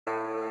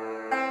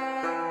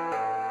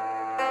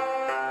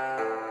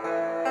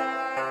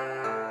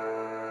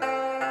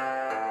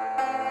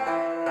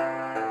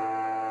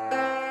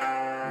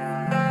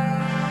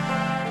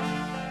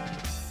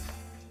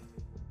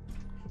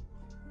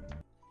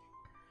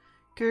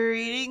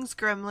Greetings,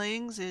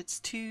 gremlings. It's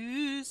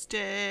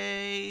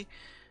Tuesday.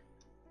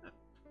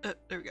 There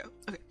we go.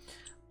 Okay.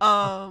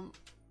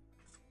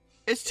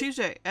 It's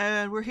Tuesday,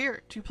 and we're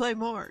here to play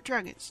more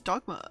Dragon's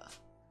Dogma.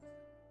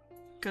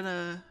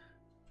 Gonna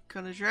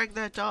drag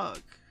that dog.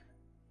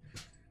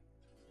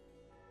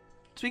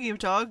 Speaking of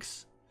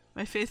dogs,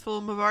 my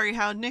faithful Mavari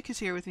Hound Nick is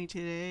here with me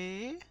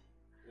today.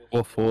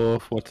 Woof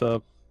woof, what's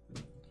up?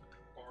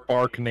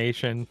 Bark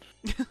Nation.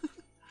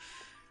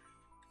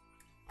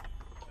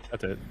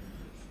 That's it.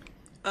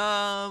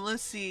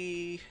 Let's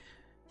see.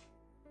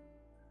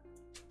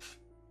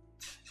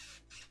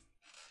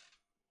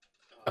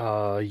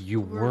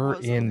 You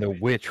were in the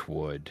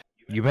Witchwood.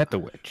 You met the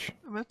witch.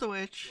 I met the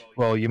witch.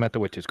 Well, you met the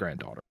witch's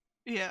granddaughter.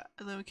 Yeah,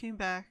 and then we came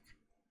back.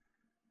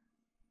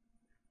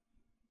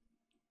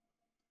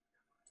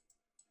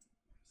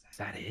 Is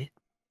that it?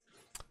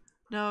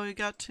 No, we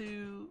got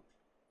to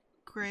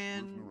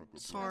Grand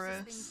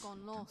Saurus.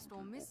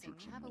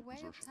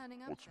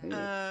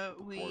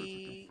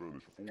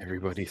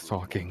 Everybody's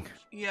talking.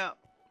 Yeah.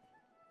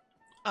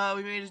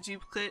 We made a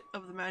duplicate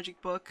of the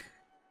magic book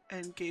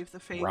and gave the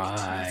fake to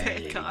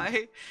that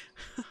guy.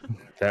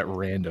 That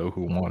rando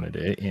who wanted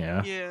it,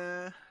 yeah.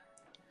 Yeah.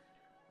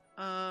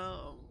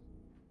 Oh,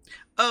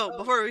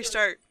 before we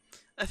start,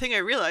 a thing I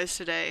realized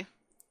today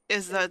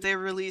is that they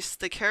released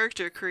the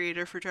character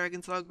creator for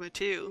Dragon's Dogma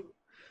 2.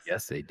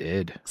 Yes, they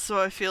did.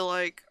 So I feel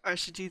like I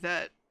should do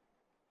that.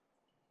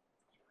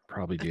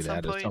 Probably do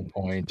that at some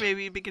point.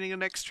 Maybe beginning of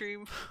next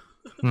stream.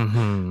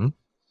 Mm-hmm.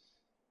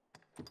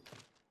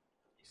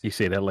 You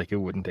say that like it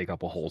wouldn't take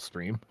up a whole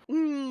stream.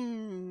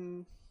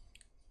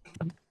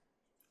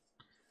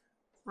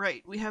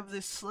 Right, we have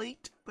this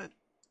slate that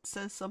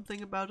says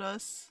something about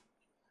us,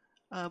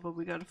 but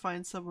we gotta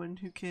find someone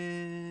who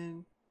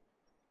can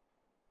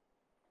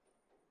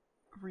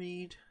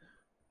read.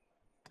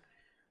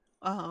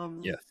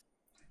 Yes.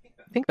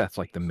 I think that's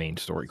like the main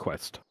story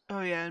quest.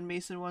 Oh yeah, and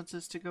Mason wants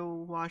us to go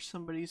watch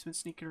somebody who's been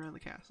sneaking around the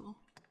castle.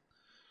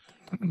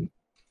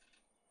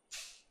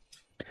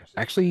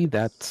 Actually,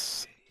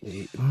 that's...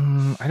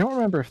 I don't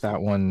remember if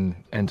that one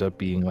ends up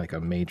being like a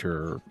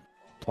major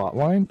plot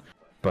line,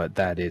 but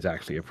that is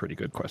actually a pretty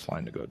good quest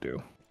line to go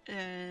do.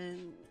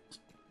 And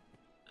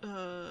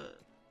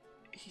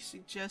he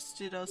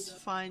suggested us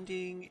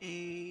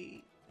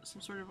finding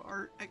some sort of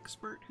art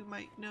expert who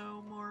might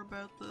know more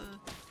about the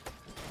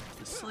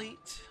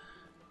slate.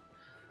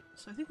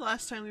 So I think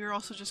last time we were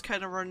also just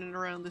kind of running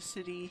around the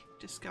city,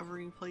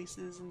 discovering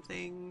places and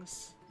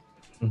things.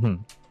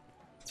 Mm-hmm.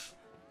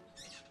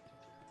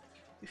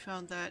 We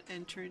found that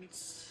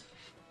entrance.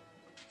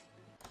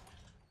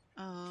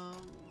 I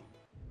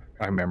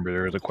remember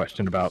there was a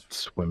question about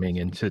swimming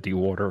in city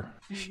water.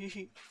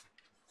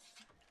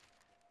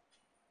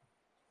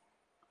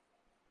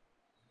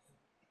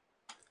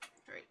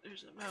 Alright,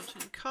 there's a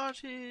mountain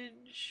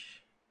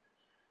cottage.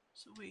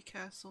 There's a wee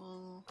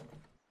castle.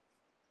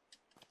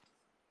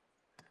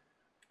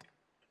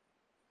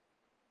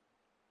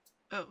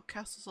 Oh,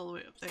 castle's all the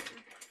way up there.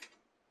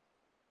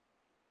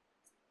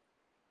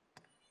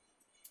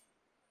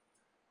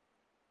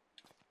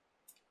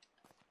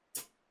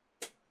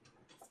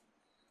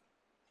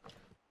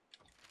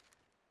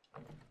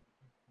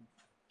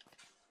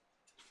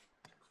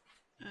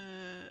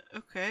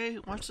 Okay,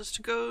 wants us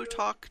to go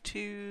talk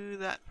to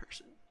that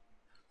person.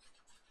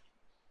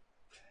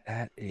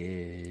 That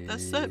is...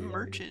 That's that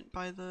merchant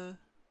by the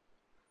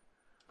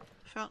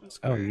fountain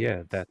square. Oh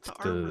yeah, that's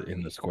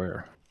in the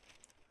square.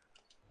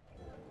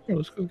 Yeah,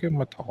 let's go give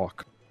him a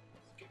talk.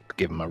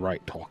 Give him a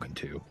right talking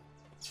to.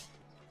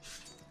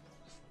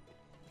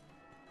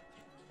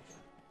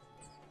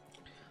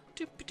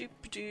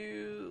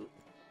 Doop-a-doop-a-doo.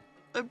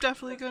 I'm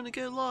definitely gonna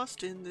get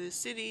lost in the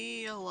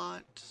city a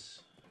lot.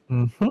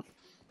 Mm-hmm.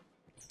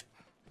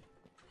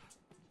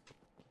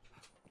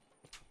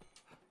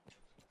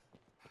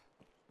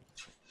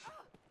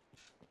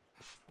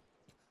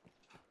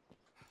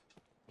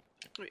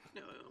 Wait,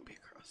 no, it won't be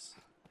across.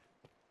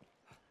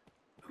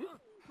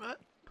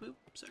 What? Poop,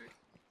 sorry.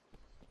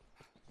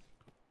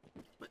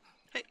 What?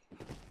 Hey!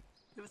 You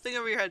have a thing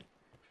over your head.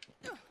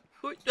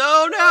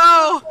 Oh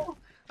no!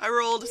 I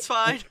rolled, it's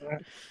fine.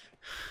 I'm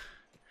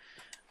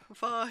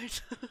fine.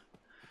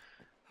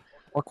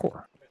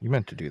 Parkour. You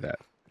meant to do that.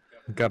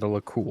 You gotta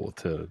look cool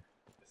to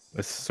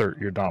assert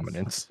your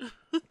dominance.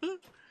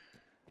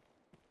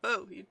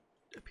 Oh, you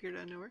appeared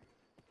out of nowhere.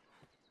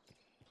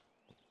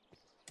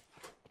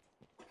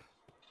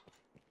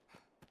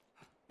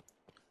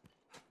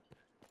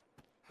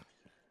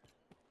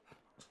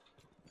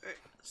 Alright,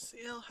 it's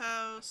the ale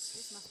house.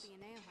 This must be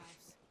an ale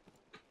house.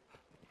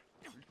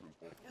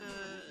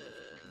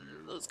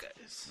 Those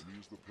guys. And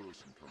here's the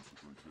person comes to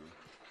drink here,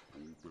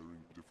 all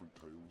bearing different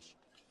tales.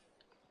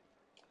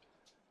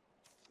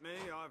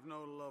 Me, I've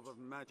no love of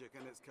magic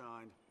in its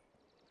kind.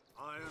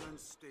 Iron and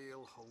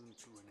steel honed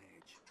to an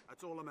edge.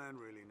 That's all a man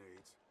really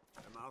needs.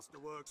 The master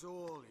works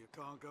all, you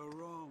can't go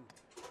wrong.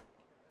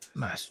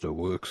 Master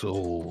works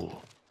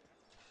all.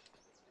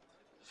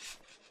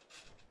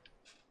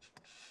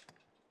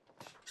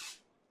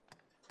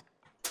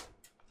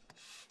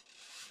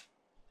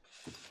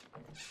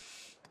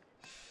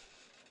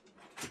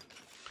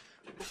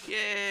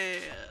 Yeah,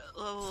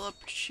 level up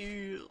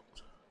shield.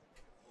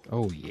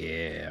 Oh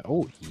yeah,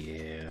 oh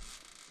yeah.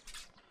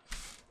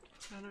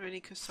 Don't have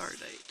any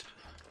Cassardite.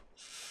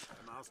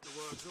 The master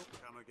works up.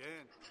 Come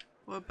again.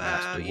 What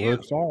Master about you?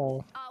 works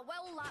all.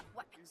 Well, like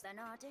weapons then,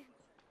 I do.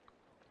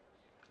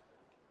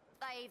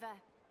 They've,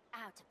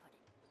 how to put it?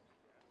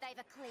 They've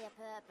a clear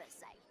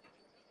purpose, eh?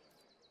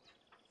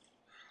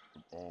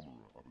 An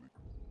armorer, I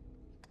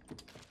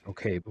believe.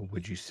 Okay, but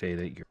would you say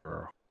that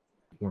you're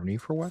horny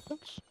for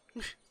weapons?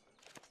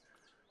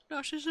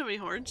 No, she doesn't have any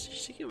horns.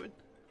 She's a human.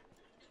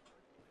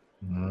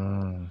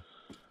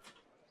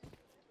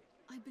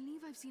 I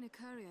believe I've seen a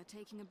courier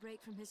taking a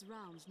break from his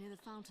rounds near the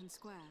Fountain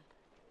Square.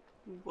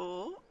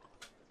 What?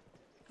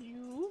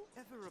 You?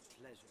 Ever a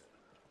pleasure.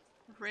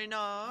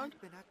 Reynard?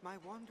 I've been at my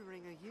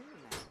wandering a year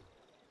now,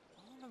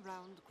 all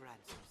around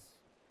Grancis.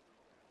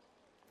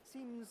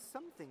 Seems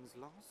something's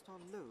lost or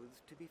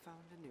loath to be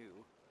found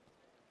anew.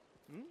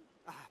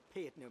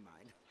 Pay it no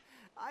mind.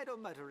 Idle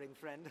muttering,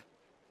 friend.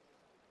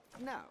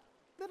 Now,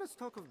 let us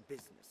talk of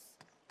business.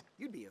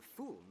 You'd be a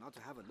fool not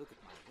to have a look at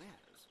my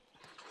wares.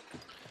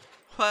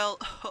 Well,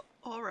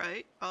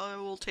 alright. I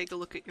will take a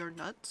look at your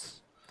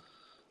nuts.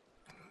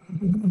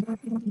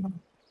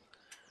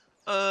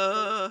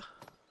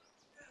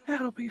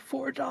 That'll be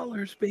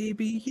 $4,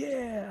 baby.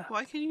 Yeah.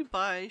 Why can you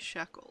buy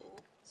shekels?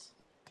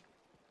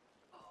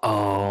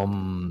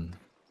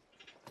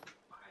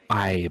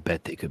 I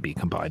bet they could be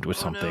combined with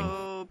something.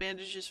 No,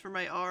 bandages for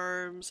my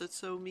arms. That's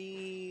so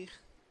me.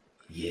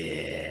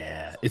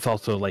 Yeah. It's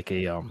also like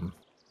a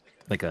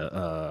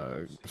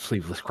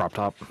sleeveless crop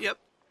top. Yep.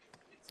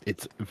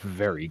 It's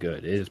very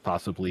good. It is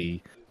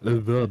possibly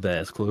the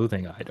best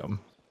clothing item.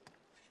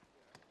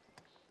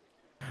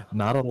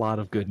 Not a lot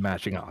of good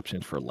matching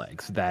options for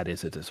legs. That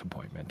is a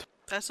disappointment.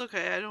 That's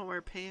okay. I don't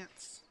wear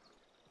pants.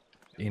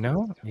 You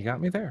know, you got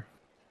me there.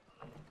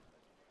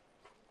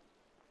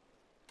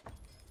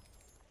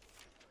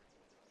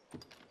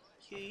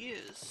 He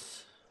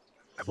is.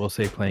 I will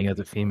say, playing as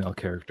a female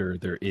character,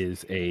 there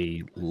is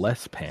a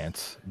less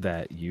pants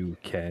that you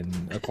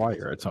can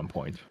acquire at some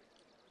point.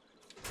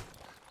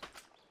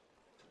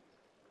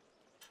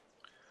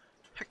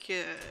 Heck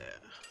yeah.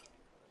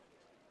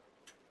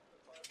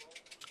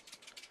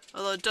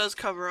 Although it does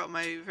cover up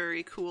my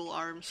very cool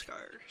arm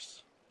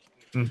scars.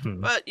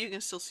 But you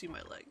can still see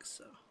my legs,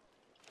 so.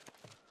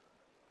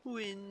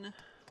 Win.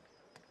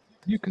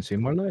 You can see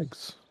my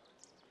legs.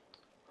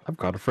 I've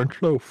got a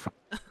French loaf.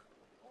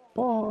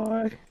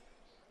 Bye.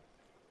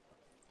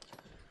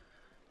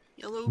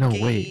 Yellow No,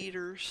 wait.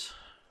 gators.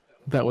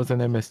 That was an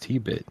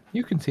MST bit.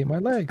 You can see my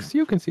legs.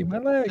 You can see my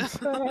legs.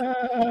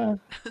 Ah.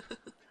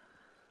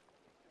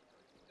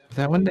 Is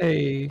that when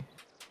they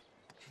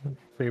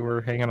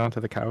were hanging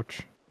onto the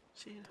couch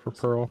for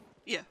Pearl?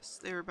 Yes,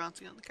 they were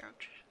bouncing on the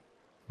couch.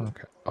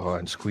 Okay. Oh,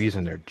 and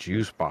squeezing their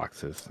juice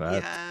boxes.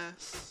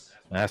 Yes.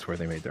 That's where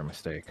they made their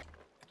mistake.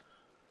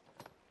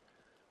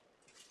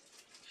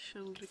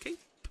 Shoulder cape.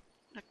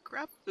 Neck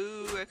wrap.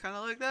 Ooh, I kind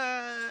of like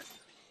that.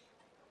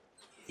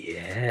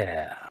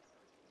 Yeah.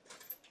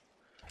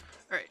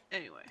 Alright,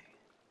 anyway.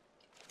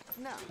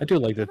 Now, I do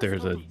like that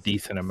there's a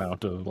decent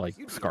amount of, like,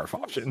 scarf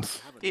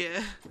options.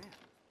 Yeah.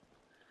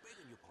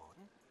 Begging your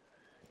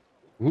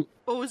pardon?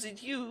 Oh, is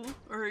it you?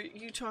 Or are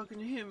you talking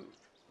to him?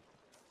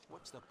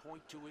 What's the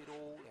point to it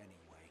all,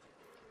 anyway?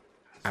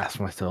 Ask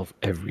myself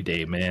every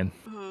day, man.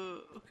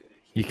 Okay.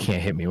 You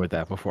can't hit me with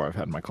that before I've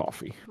had my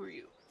coffee. Who are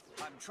you?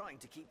 I'm trying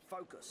to keep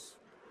focus.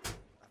 A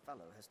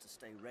fellow has to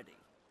stay ready.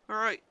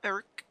 Alright,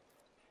 Eric.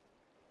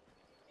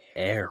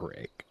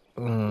 Eric.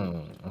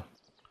 I'm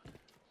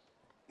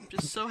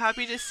just so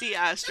happy to see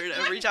Astrid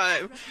every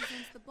time.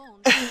 Represents the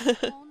bond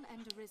between On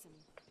and Arisen.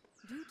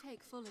 Do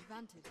take full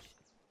advantage.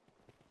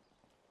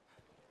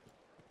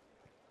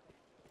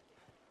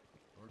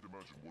 I'd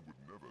imagine one would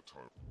never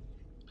tire.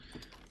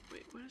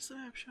 Wait, what is the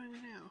map showing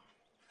now?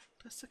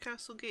 That's the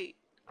castle gate.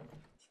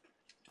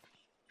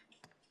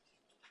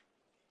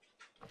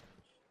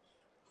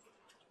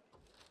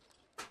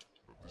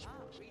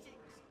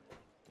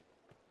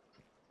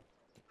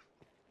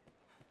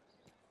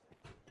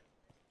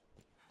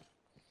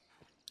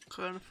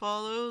 Gonna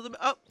follow the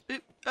up,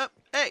 up,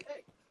 hey!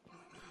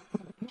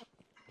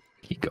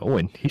 He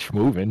going. He's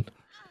moving.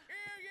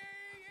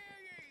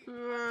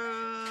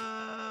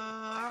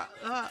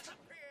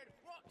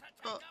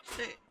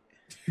 Hey.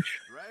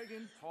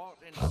 Dragon pot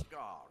and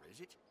scar,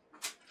 is it?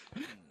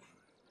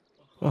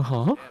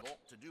 Uh-huh. That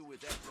ought to do with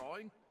that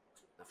drawing?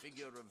 The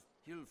figure of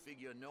hill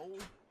figure Knoll?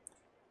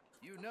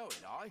 You know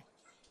it, I.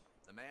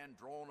 The man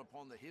drawn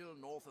upon the hill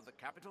north of the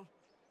capital?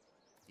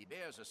 He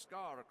bears a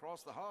scar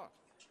across the heart.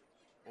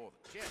 Or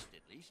the chest,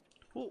 at least.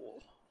 Oh.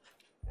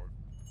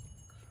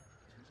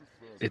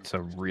 It's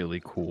a really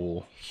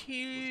cool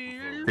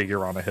Hill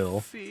figure on a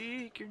hill.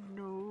 figure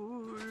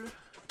Knoll.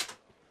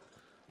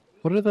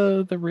 What are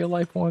the real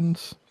life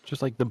ones?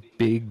 Just like the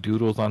big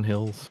doodles on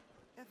hills?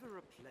 Ever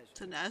a pleasure.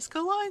 The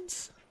Nazca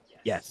lines?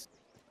 Yes.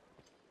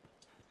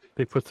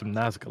 They put some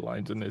Nazca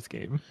lines in this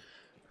game.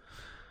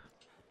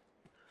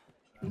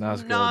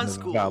 Nazgul and the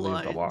Nazgul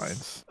Valley of the lines.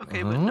 Lines.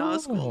 Okay, but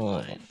Nazgul Oh,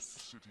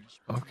 lines.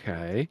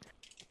 okay.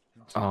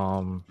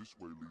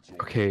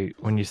 Okay,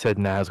 when you said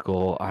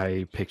Nazgul,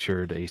 I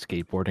pictured a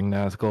skateboarding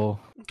Nazgul.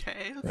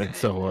 Okay, okay. And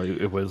so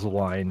it was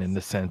line in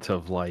the sense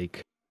of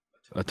like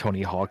a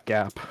Tony Hawk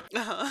gap.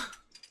 Uh-huh.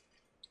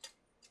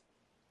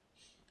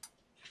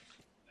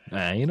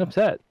 I ain't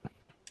upset.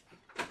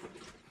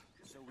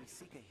 So we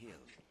seek a hill,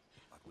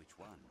 but which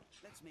one?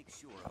 Let's make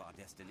sure of our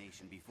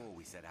destination before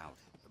we set out.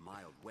 The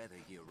mild weather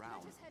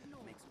year-round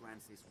makes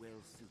Grancis well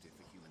suited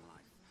for human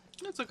life.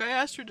 That's okay,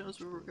 Astrid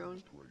knows where we're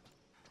going.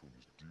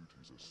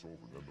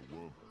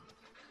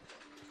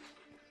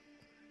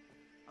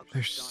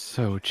 They're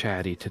so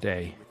chatty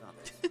today.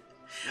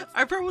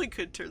 I probably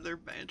could turn their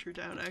banter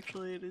down,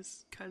 actually. It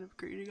is kind of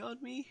grating on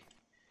me.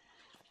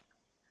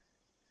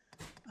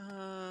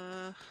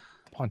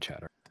 Pawn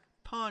chatter.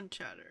 Pawn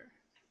chatter.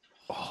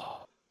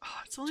 Oh,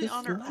 It's only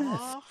on or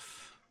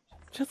off.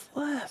 just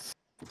less.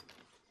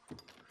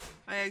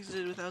 I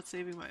exited without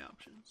saving my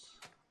options.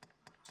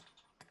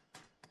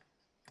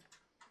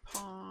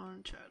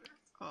 Pawn chatter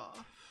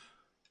off.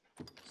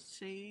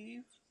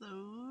 Save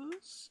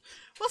those.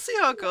 We'll see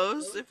how it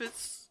goes. If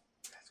it's...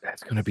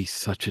 That's gonna be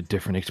such a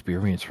different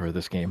experience for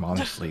this game,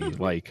 honestly.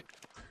 Like,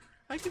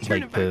 I can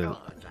turn it back on.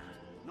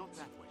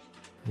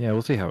 yeah,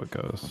 we'll see how it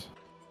goes.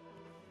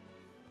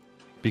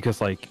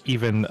 Because, like,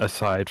 even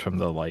aside from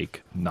the,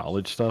 like,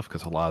 knowledge stuff,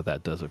 because a lot of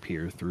that does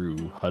appear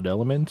through HUD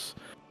elements.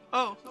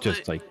 Oh,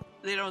 just they, like...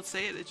 They don't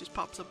say it, it just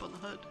pops up on the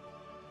HUD.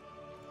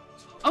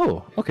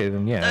 Oh, okay,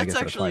 then yeah, I That's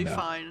guess actually that's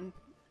fine.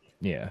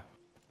 Yeah.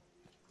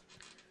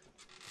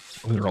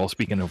 When they're all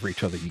speaking over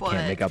each other, you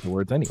can't make out the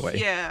words anyway.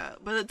 Yeah,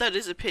 but that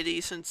is a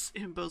pity since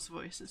Himbo's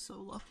voice is so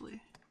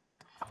lovely.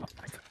 Oh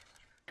my god.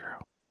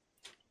 Girl.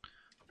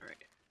 Alright.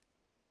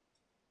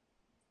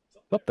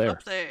 Up there.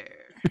 Up there.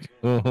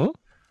 Uh-huh.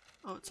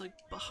 Oh, it's like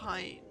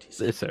behind.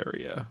 This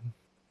area.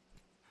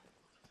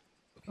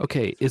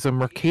 Okay, is a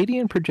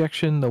Mercadian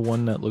projection the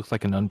one that looks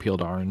like an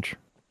unpeeled orange?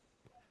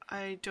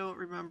 I don't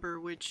remember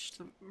which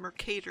the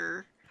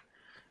Mercator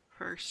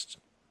first,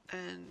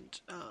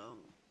 and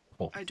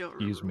I don't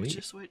remember which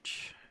is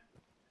which.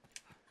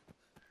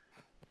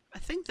 I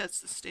think that's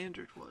the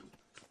standard one.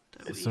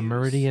 It's a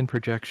Meridian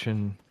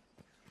projection.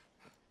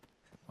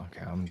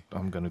 Okay,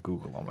 I'm gonna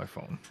Google on my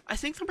phone. I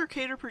think the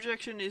Mercator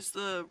projection is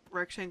the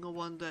rectangle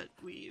one that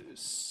we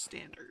use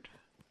standard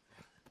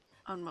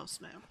on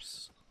most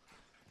maps.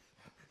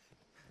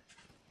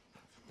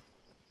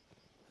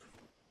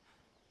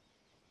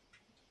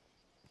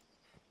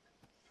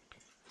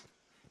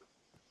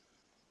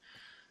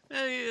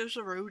 Hey, there's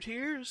a road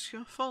here. Just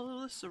gonna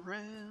follow this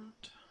around.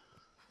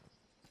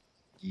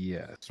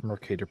 Yes,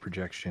 Mercator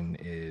projection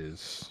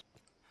is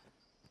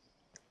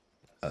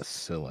a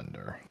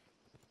cylinder.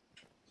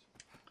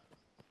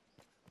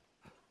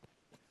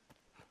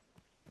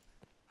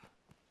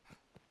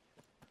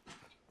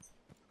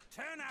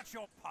 Turn out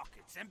your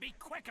pockets and be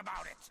quick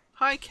about it.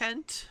 Hi,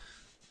 Kent.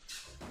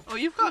 Oh,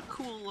 you've got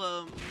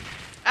cool,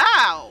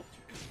 Ow!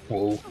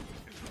 Whoa.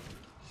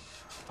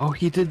 Oh,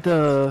 he did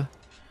the...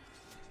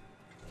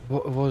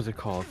 What was it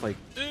called? Like,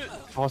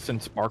 Toss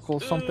and Sparkle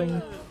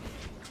something?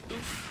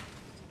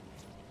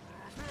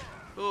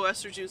 Oh,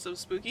 Esther June's so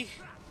spooky.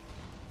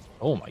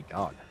 Oh my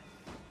god.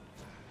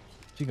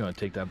 She's gonna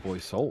take that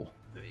boy's soul.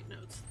 Wait, no,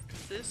 it's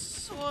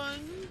this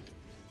one.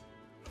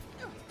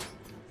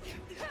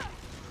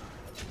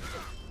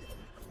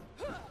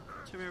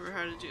 To remember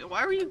how to do it.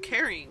 Why were you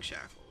carrying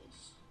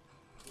shackles?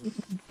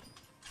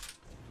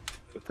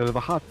 Because of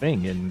the hot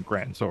thing in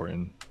Grand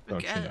Sorin, I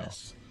don't you know?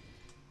 guess.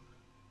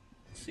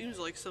 Seems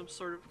like some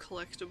sort of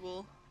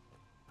collectible.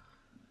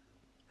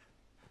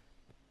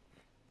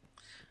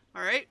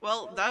 Alright,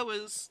 well, that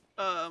was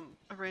a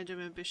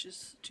random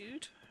ambitious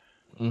dude.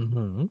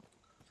 Mm-hmm.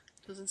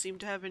 Doesn't seem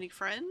to have any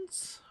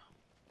friends.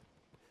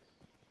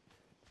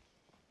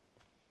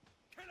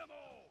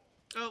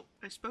 Oh,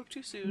 I spoke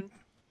too soon.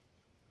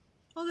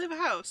 Oh, they have a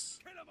house.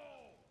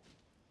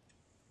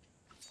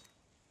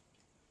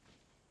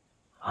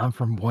 I'm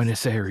from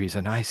Buenos Aires,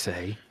 and I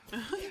say...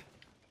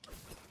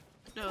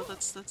 No,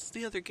 that's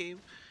the other game.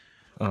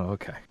 Oh,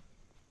 okay.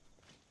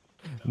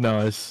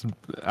 No,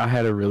 I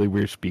had a really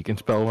weird speaking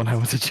spell when I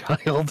was a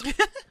child.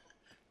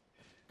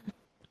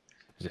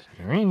 Just,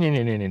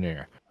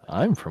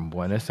 I'm from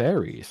Buenos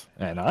Aires,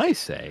 and I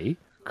say,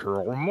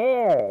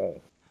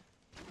 Kermall.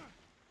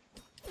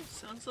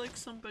 Sounds like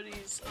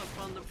somebody's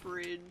up on the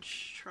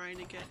bridge trying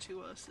to get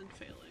to us and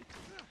failing.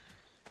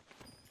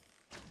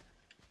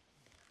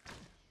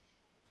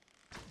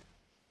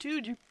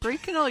 Dude, you're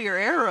breaking all your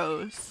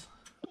arrows.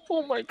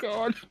 Oh my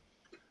god.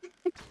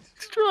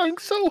 He's trying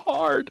so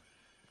hard.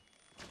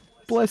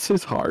 Bless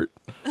his heart.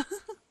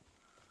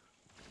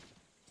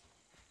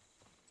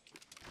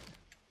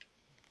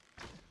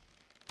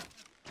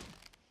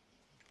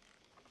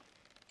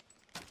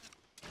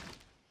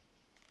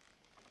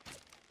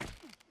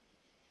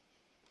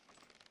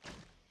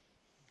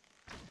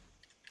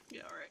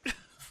 Yeah,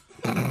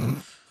 alright.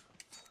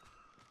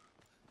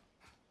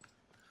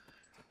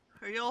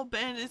 Are y'all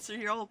bandits or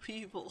y'all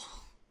people?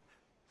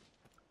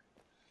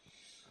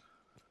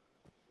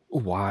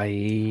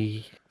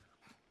 Why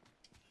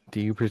do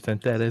you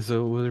present that as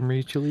though it was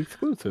mutually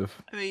exclusive?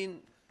 I mean,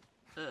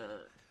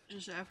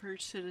 just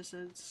average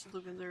citizens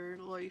living their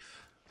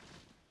life.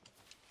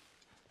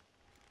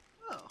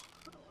 Oh,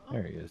 hello.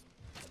 There he is.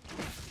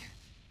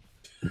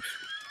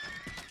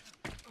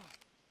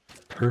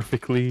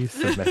 Perfectly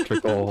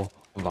symmetrical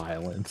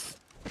violence.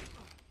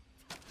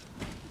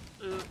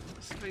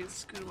 Somebody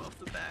scoot him off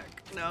the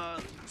back. No,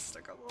 he's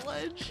stuck on the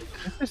ledge.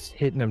 I'm just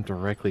hitting him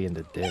directly in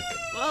the dick.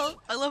 Well,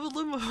 I leveled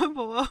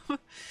Limbo up.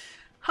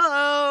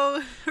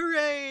 Hello!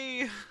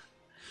 Hooray!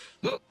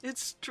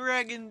 It's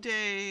Dragon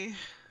Day.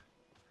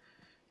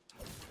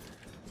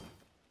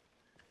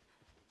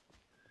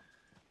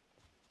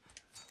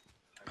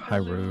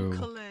 Hyrule.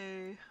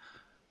 Calais.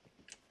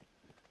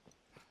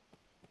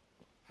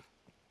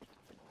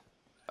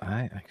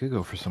 I could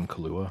go for some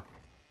Kahlua.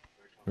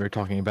 We were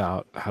talking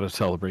about how to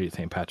celebrate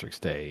St. Patrick's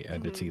Day,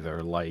 and it's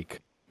either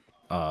like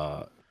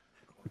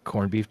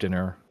corned beef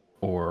dinner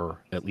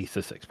or at least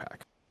a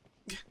 6-pack.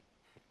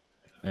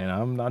 And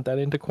I'm not that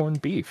into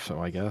corned beef, so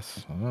I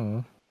guess I don't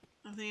know.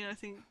 I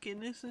think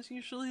Guinness is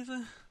usually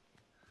the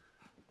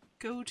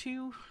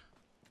go-to.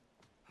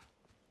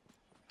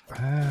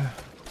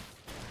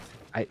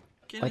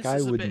 Guinness I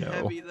is a would bit know.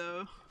 heavy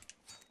though.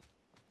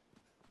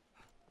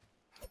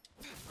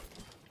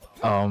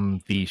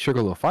 The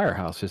Sugarloaf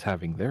Firehouse is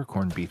having their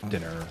corned beef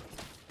dinner,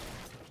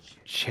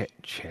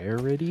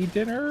 charity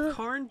dinner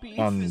Corned beef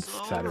on is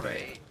Saturday.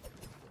 alright.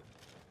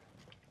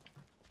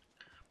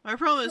 My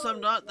problem is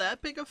I'm not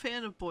that big a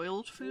fan of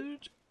boiled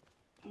food,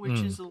 which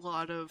is a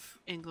lot of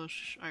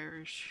English,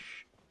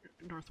 Irish,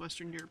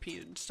 Northwestern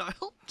European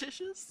style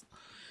dishes.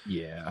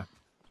 Yeah.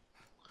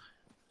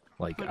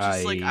 Like But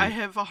just I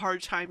have a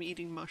hard time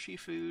eating mushy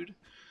food.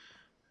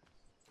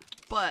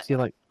 But see,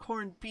 like,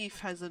 corned beef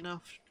has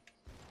enough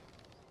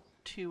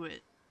to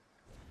it.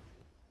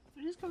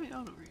 What is going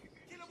on over here?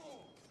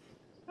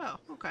 Oh,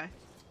 okay.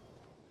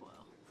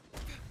 Well.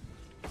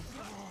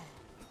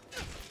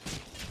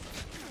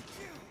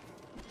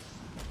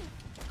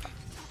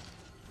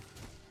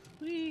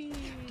 Whee!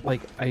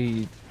 like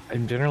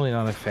I'm generally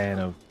not a fan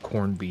of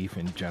corned beef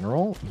in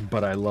general,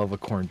 but I love a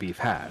corned beef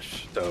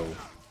hash. So,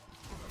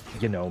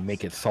 you know,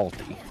 make it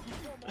salty,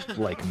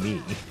 like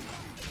me.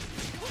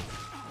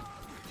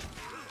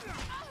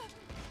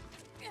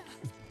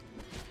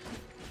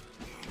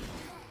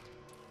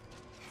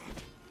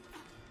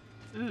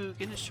 Ooh,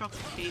 Guinness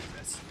chocolate cake.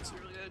 That's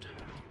really good.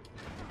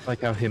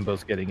 Like how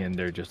Himbo's getting in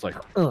there, just like,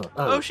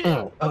 Oh shit!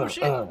 Oh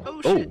shit!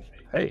 Oh shit!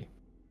 Hey.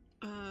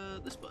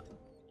 This button.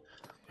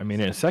 I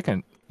mean, in a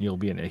second, you'll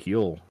be in a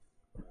heal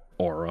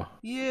aura.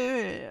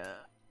 Yeah.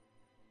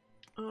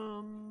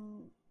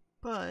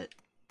 But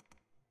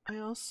I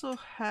also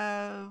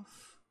have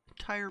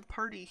entire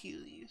party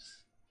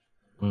healies.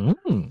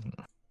 Mm.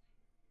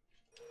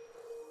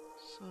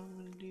 So I'm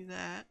gonna do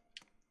that.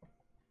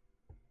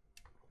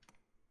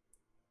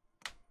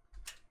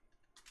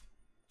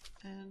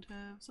 And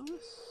have some of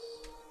this.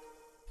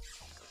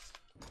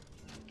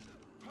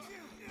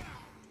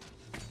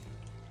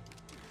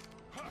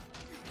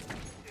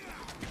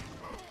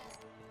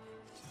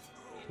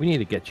 We need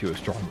to get you a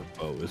stronger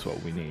bow, is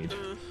what we need.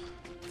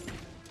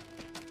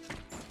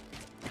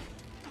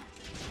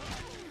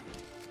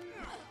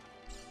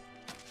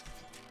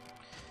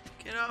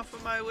 Get off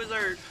of my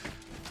wizard!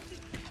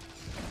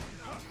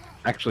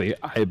 Actually,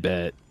 I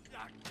bet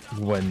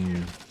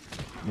when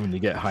you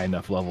get high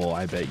enough level,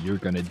 I bet you're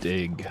gonna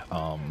dig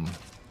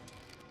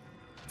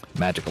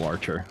magical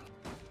archer.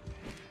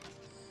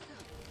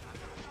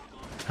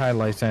 Hi,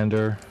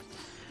 Lysander.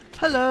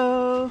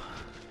 Hello!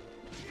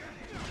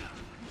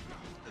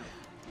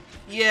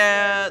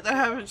 Yeah, that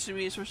happens to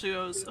me, especially when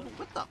I was. Oh,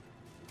 what the?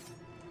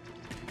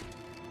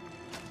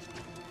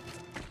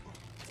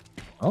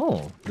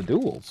 Oh, the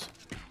duels.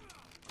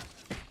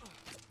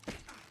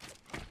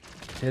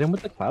 Hit him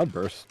with the cloud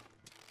burst.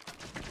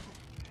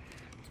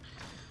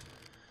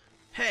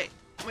 Hey,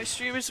 my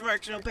stream is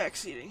marked no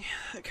backseating.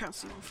 That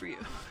counts even for you.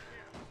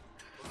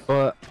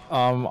 But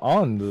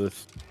on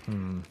this,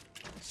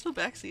 Still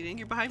backseating,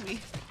 you're behind me.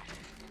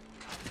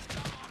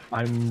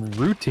 I'm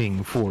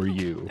rooting for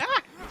you. Ah!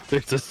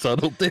 There's a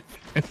subtle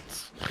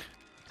difference.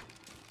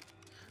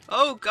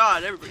 Oh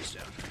god, everybody's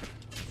down.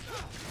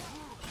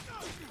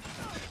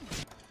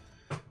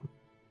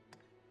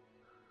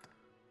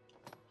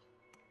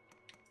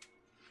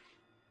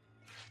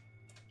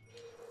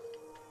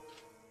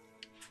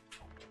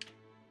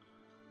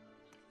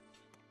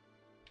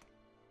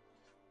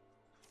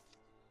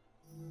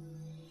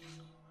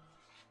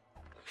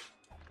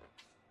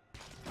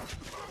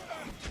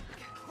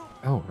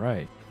 Oh,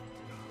 right.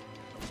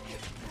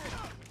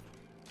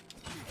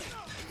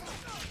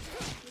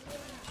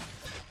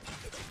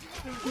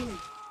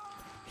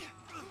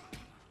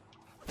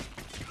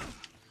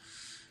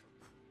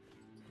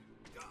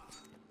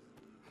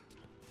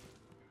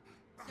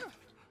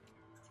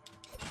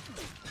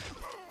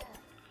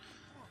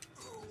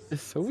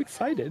 Is so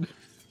excited.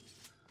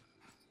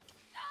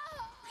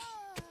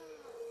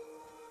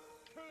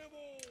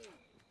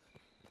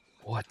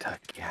 What a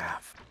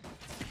gaff.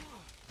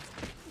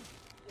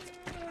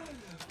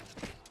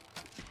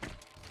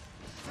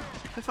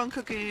 Have fun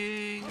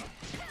cooking.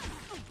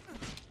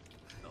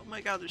 Oh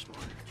my god, there's more.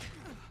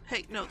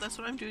 Hey, no, that's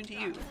what I'm doing to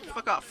you.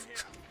 Fuck off.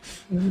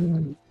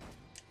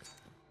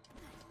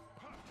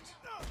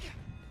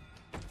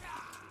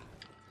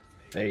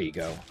 There you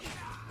go.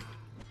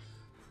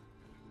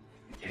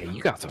 Yeah,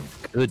 you got some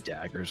good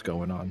daggers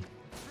going on.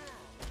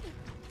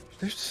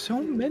 There's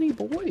so many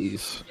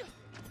boys.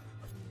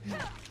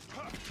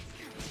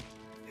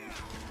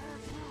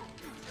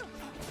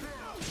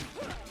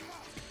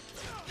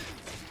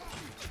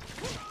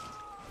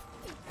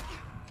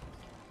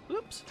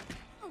 Oops.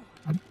 Oh,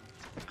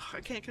 I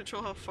can't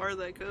control how far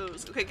that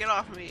goes. Okay, get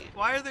off me.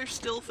 Why are there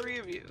still 3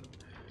 of you?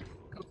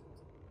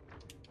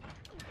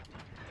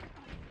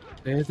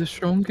 They're the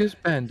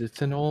strongest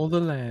bandits in all the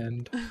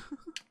land.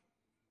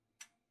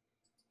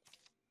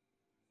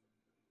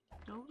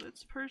 No,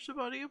 let's purge the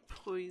body of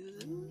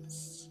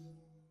poisons.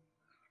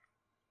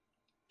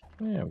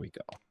 There we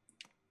go.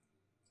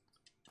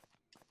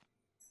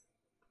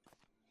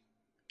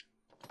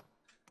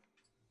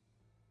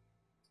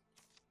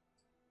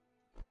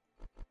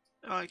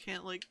 Oh, I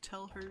can't, like,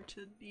 tell her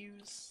to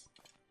use...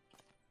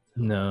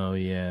 No,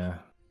 yeah.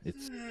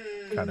 It's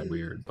kind of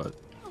weird, but...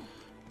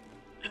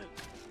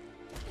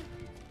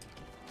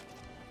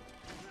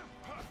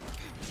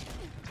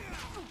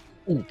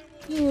 Ooh.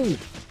 Ooh.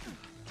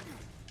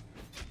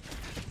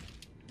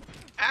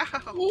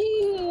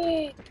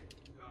 Ow!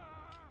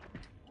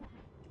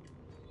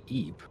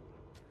 Eep.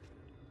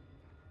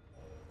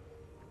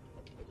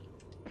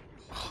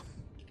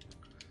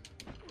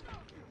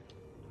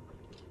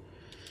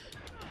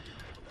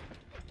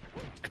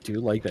 I do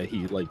like that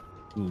he, like,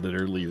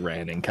 literally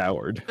ran and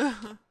cowered.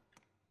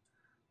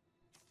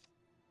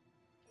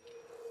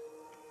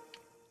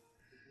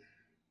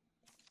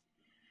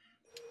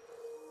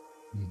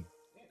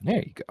 There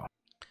you go.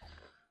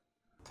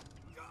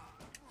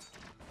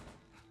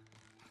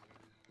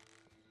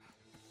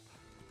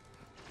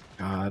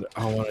 God,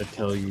 I want to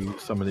tell you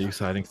some of the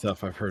exciting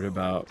stuff I've heard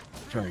about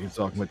Dragon's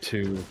Dogma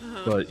 2,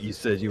 but you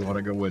said you want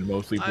to go in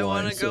mostly blind. I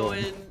want to go so...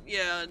 in,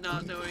 yeah,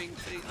 not knowing,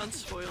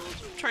 unspoiled.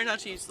 Try not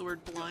to use the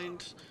word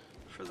blind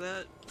for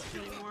that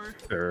anymore.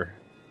 Fair.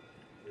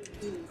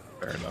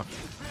 Fair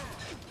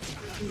enough.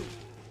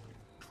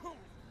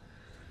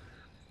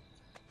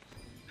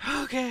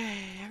 Okay,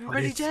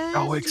 everybody dead?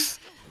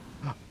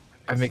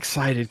 I'm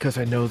excited because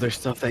I know there's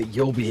stuff that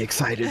you'll be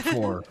excited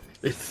for.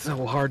 It's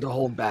so hard to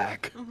hold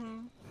back.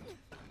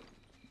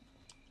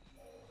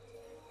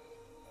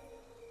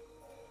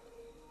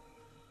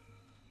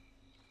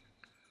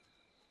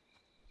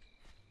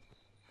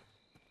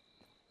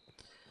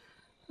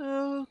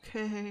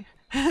 Okay.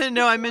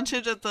 No, I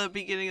mentioned at the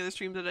beginning of the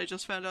stream that I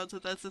just found out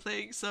that that's the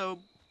thing, so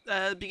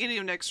beginning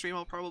of next stream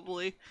I'll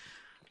probably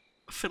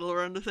fiddle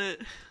around with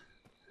it.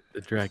 The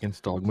Dragon's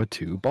Dogma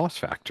 2 Boss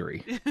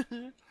Factory.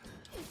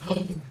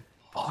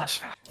 Boss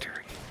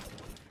Factory.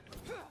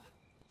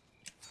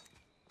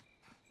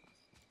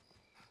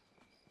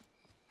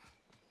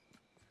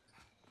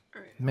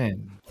 Alright.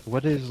 Man,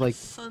 what is like...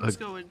 Sun's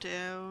going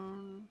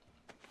down.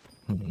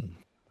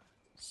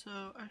 So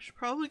I should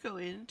probably go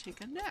in and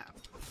take a nap.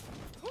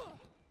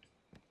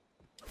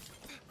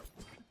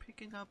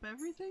 Picking up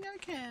everything I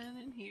can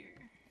in here.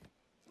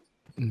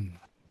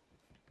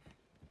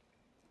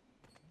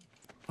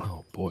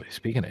 Oh boy,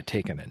 speaking of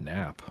taking a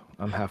nap,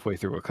 I'm halfway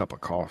through a cup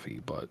of coffee,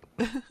 but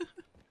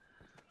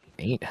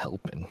ain't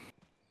helping.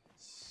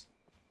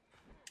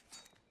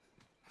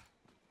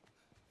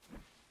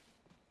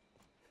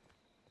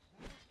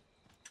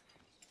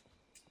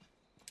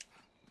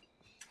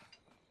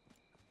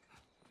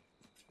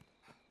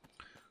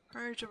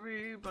 Alright,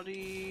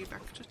 everybody,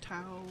 back to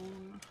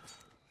town.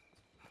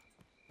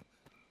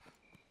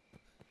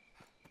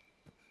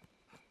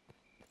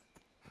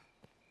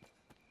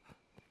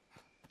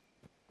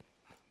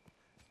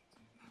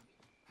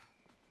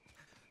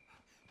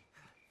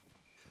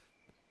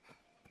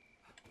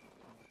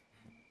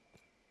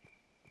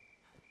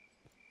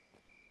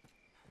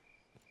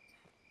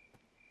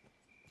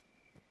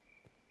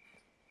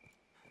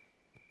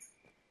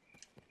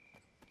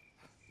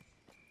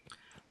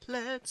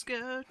 Let's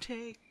go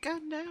take a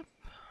nap.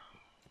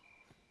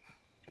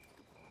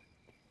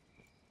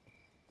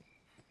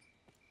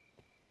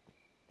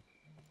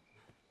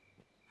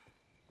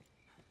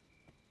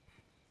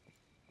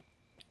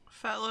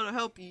 Fat load of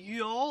help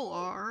y'all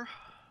are.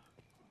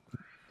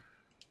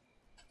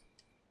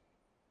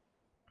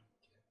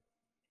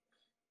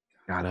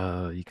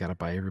 You gotta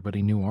buy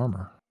everybody new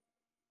armor.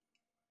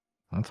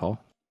 That's all.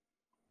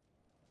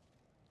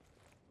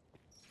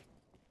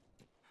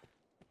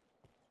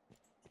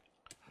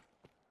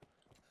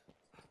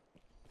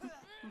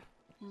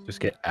 Just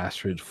get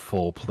Astrid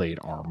full plate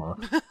armor.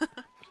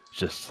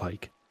 Just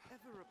like,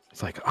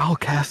 it's like, I'll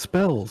cast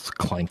spells.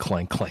 Clank,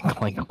 clank, clank,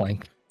 clank,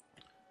 clank.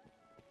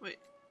 Wait,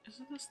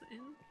 isn't this the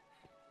inn?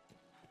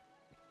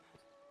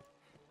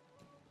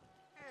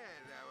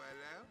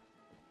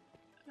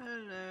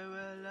 Hello,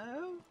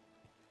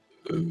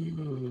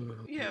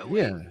 hello? Yeah,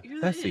 wait, Yeah,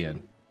 you're that's the inn.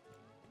 end.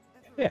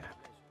 Yeah.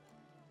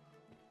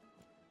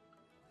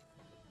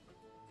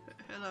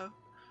 Hello.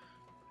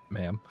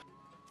 ma'am.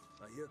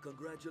 I hear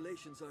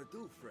congratulations are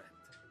due, friend.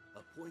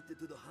 Appointed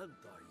to the hunt,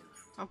 are you?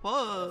 I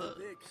was.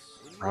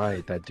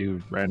 Right, that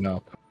dude ran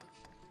up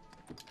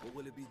What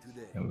will it be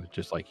today? and was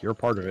just like, "You're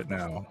part of it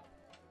now."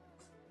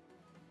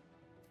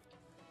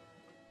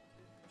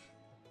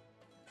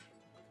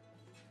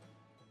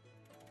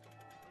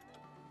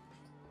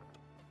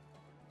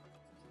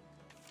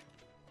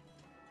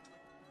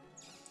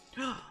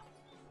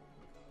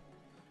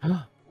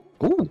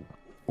 Ooh,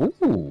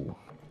 ooh.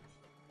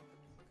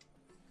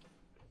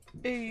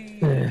 Hey.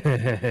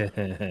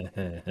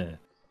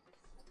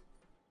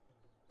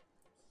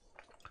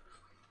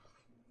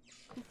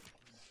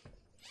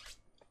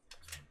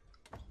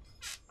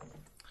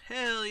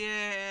 Hell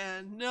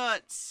yeah,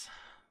 nuts.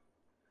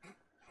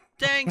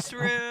 Thanks,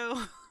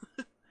 Rue.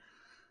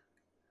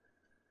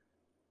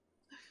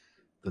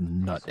 The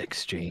nut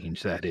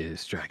exchange, that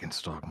is Dragon's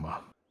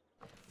Dogma.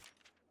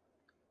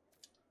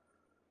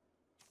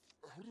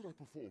 How did I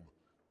perform?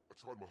 I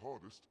tried my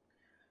hardest.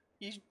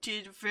 You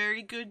did a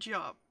very good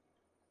job.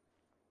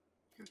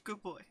 You're a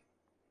good boy.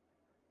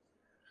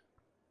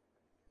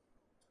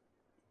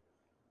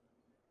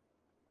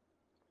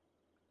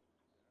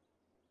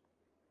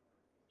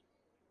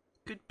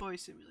 Good boy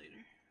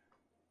simulator.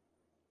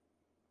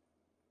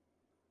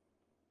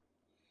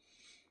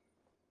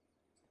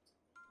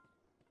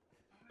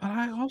 But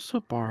I also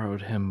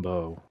borrowed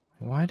Himbo.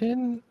 Why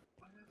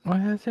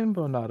has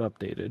Himbo not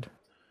updated?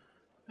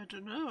 I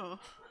don't know.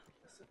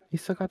 He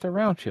still got the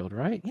round shield,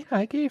 right? Yeah,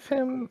 I gave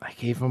him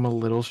a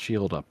little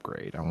shield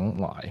upgrade, I won't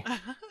lie.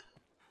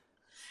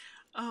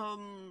 I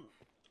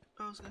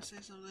was gonna say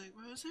something.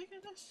 What was I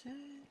gonna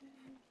say?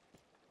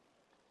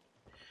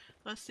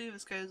 Let's see if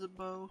this guy has a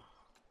bow.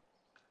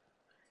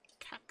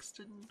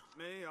 Caxton.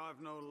 Me,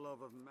 I've no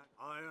love of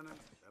iron and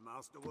the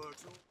master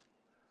works all.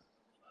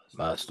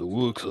 Master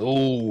works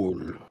all.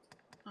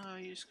 Oh,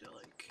 you just go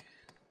like.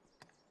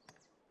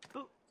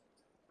 Oh.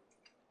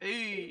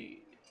 Hey.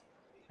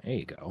 There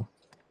you go.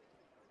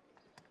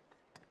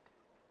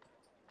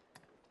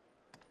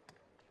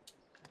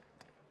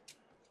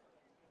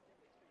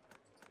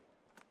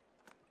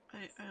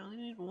 I only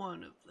need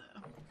one of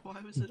them.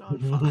 Why was it on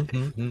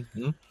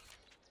 5?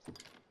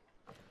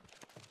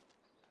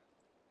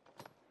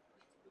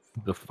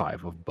 The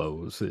 5 of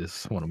Bows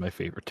is one of my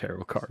favorite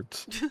tarot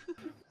cards.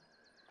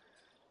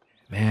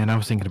 Man, I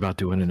was thinking about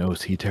doing an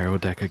OC tarot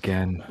deck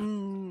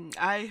again.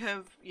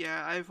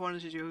 I've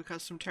wanted to do a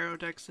custom tarot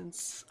deck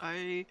since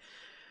I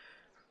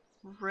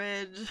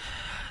read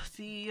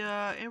the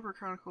Amber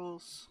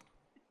Chronicles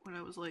when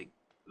I was like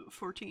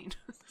 14.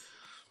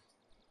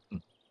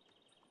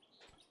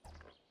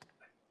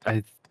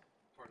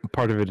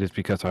 Part of it is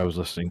because I was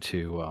listening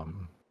to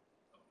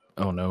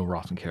Oh No,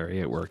 Ross and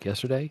Carrie at work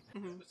yesterday.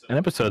 An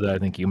episode that I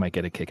think you might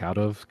get a kick out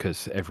of,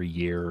 because every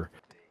year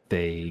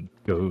they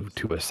go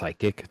to a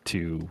psychic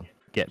to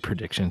get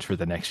predictions for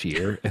the next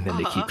year, and then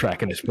they keep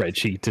tracking a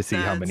spreadsheet to see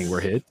how many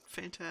were hit.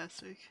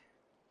 Fantastic.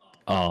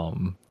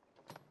 But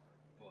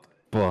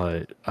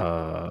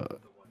the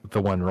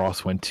one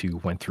Ross went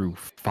through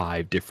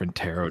 5 different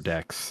tarot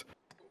decks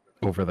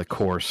over the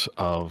course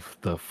of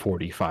the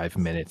 45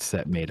 minutes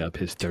that made up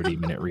his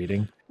 30-minute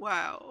reading.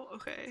 Wow,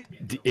 okay.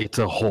 It's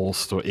a whole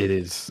story. It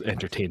is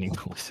entertaining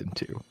to listen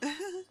to.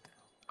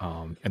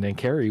 And then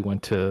Carrie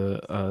went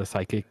to a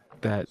psychic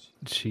that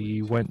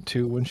she went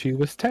to when she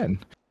was 10.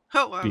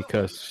 Oh, wow.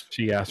 Because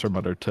she asked her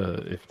mother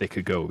if they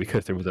could go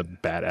because there was a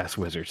badass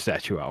wizard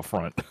statue out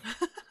front.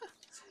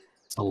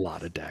 It's a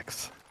lot of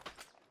decks.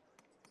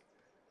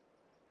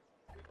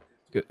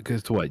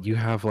 Because what? You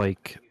have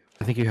like...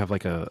 I think you have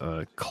like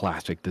a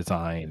classic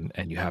design,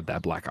 and you have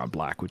that black on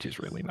black, which is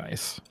really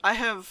nice. I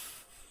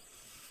have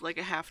like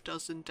a half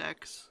dozen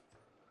decks.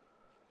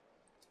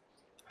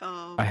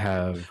 I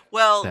have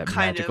that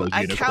kind magical of.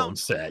 Unicorn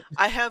set.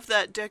 I have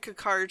that deck of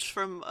cards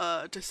from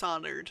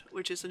Dishonored,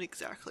 which isn't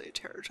exactly a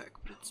tarot deck,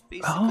 but it's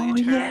basically a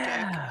tarot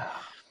deck.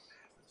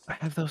 I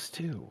have those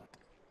too.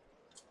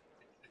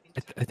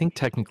 I think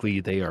technically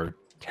they are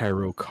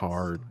tarot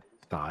card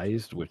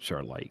sized, which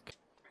are like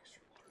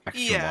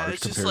extra large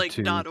it's just compared like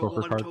to not a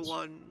poker cards.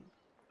 one-to-one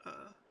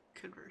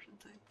conversion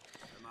thing.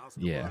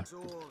 Yeah.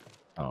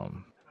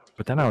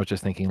 But then I was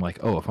just thinking like,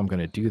 oh, if I'm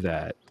gonna do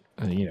that,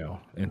 and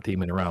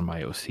theming around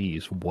my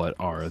OCs, what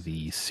are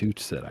the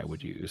suits that I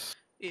would use?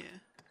 Yeah.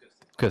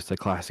 Because the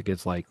classic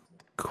is like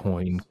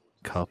coin,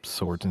 cups,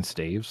 swords, and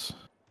staves.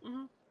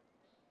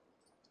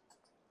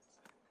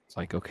 It's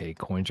like, okay,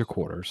 coins or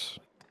quarters.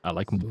 I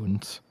like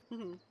moons.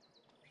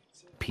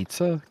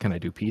 Pizza? Can I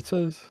do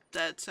pizzas?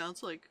 That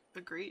sounds like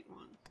a great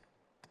one.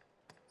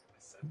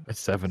 A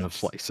 7 of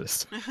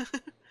slices.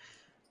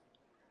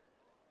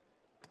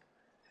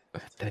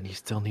 Then you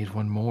still need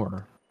one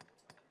more.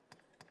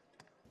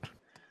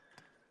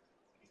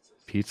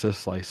 Pizza,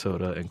 slice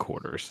soda, and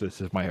quarters.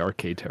 This is my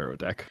arcade tarot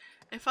deck.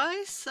 If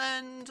I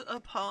send a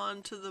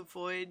pawn to the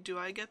void, do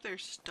I get their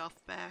stuff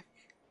back?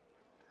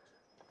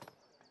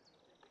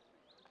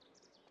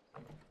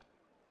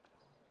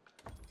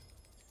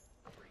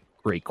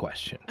 Great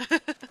question.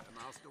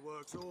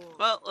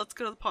 Well, let's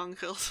go to the pawn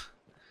guild.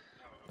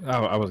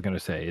 I was gonna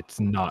say it's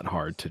not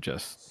hard to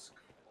just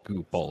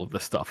scoop all of the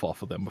stuff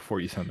off of them before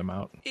you send them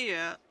out.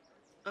 Yeah.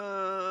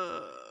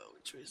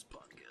 Which way is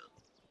Pawn Guild?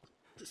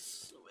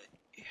 This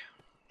way.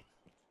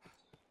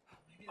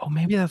 Oh,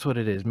 maybe that's what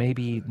it is.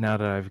 Maybe now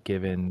that I've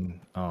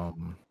given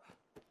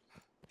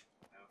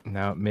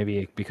now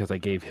maybe because I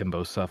gave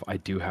himbo stuff, I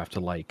do have to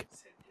like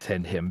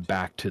send him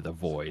back to the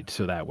void,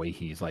 so that way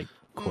he's like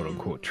quote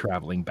unquote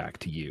traveling back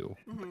to you.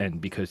 And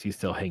because he's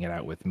still hanging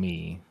out with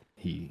me,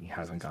 he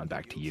hasn't gone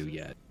back to you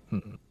yet.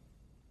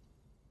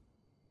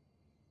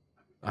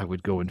 I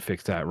would go and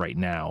fix that right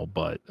now,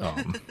 but I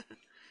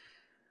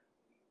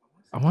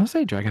want to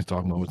say Dragon's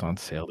Dogma was on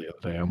sale the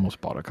other day. I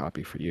almost bought a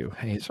copy for you.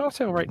 Hey, it's on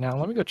sale right now.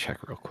 Let me go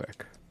check real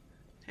quick.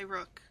 Hey,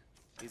 Rook.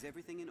 Is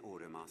everything in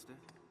order, Master?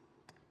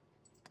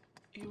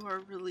 You are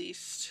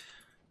released.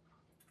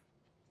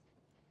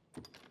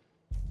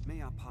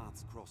 May our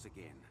paths cross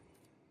again.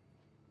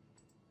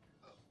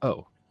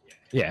 Oh,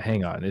 yeah.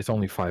 Hang on. It's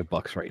only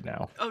 $5 right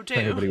now. Oh, damn.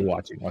 Everybody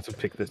watching wants to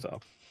pick this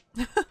up.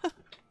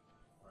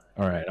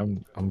 All right,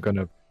 I'm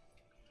gonna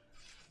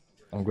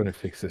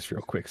fix this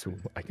real quick so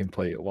I can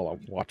play it while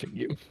I'm watching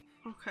you.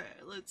 Okay,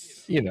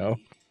 let's. You know,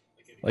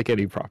 like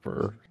any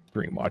proper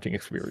stream watching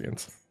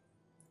experience.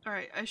 All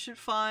right, I should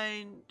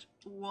find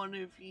one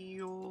of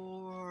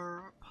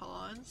your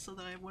pawns so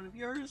that I have one of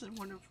yours and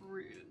one of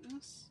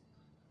Rue's.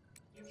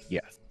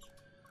 Yes.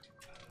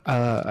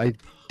 I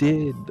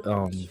did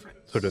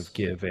sort of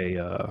give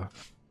a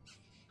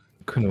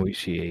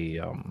Kunoichi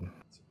a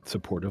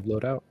supportive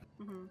loadout.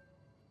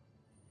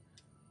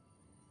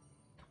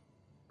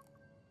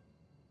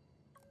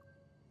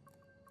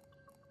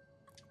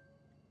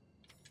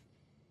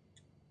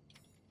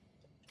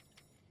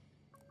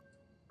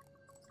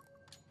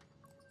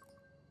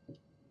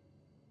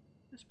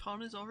 This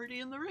pawn is already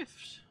in the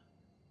rift.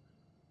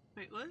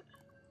 Wait, what?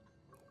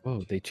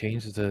 Whoa, they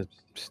changed the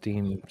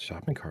Steam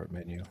shopping cart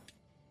menu.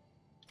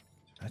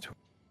 That's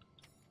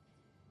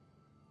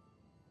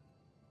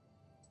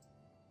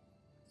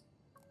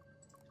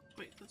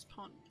wait, this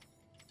pawn.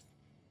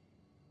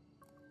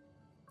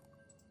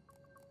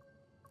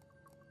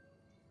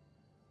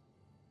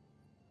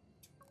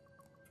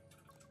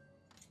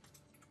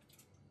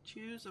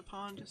 Choose a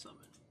pawn to summon.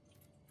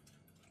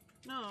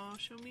 No,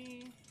 show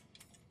me.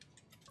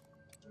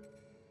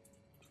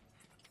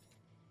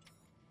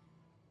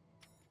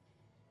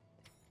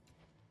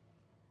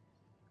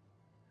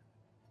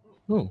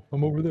 Oh,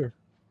 I'm over there.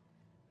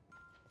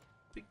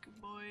 Big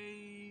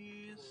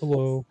boys.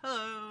 Hello.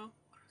 Hello.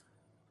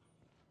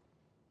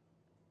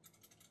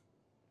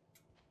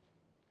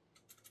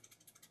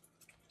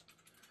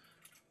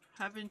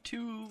 Having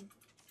two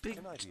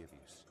big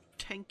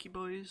tanky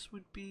boys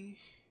would be...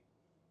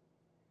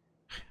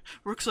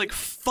 Rook's like,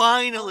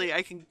 finally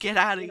I can get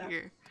out of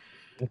here.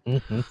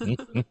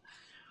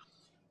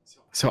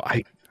 So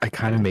I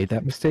kind of made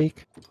that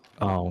mistake.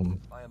 I am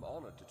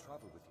honored to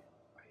travel with you.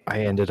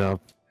 I ended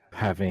up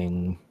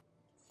having,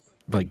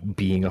 like,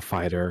 being a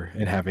fighter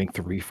and having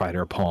 3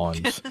 fighter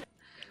pawns.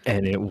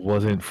 And it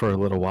wasn't for a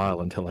little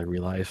while until I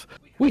realized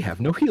we have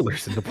no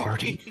healers in the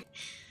party.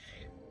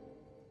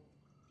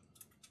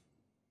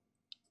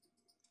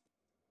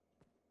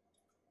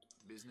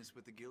 Business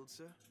with the guild,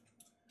 sir?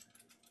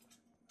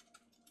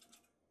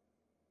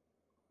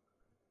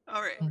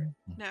 Alright,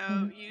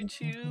 now you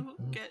two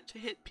get to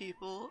hit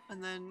people,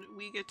 and then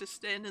we get to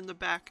stand in the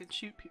back and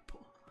shoot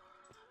people.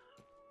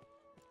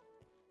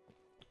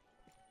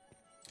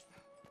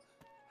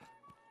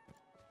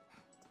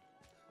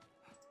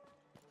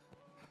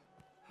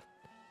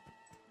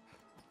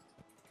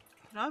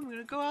 And I'm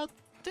gonna go out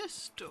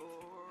this door.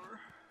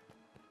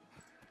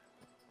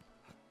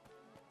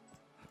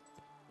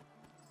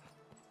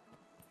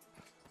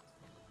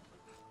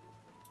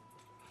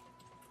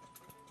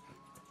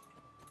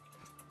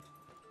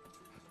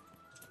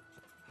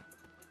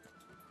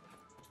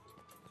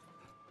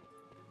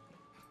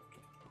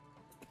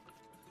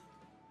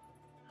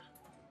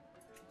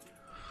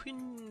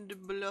 Wind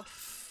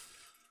bluff.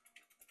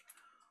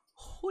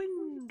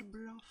 Wind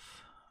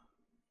bluff.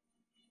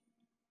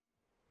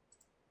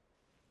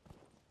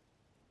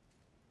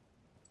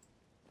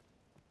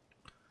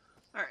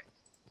 Alright.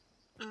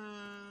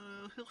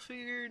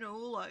 Hillfigure no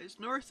lies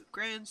north of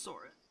Grand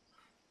Soren.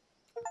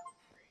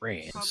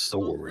 Grand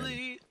Soren.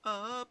 Probably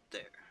up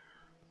there.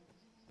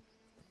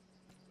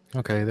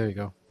 Okay, there you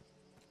go.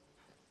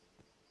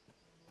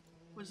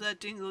 Was that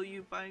Dingle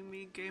you buying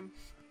me game?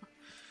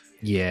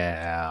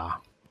 Yeah.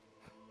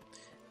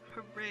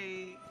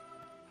 Hooray.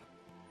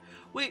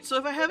 Wait, so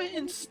if I have it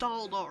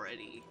installed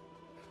already...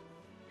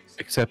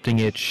 Accepting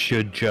it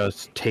should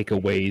just take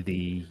away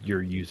the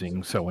you're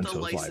using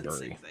so-and-so's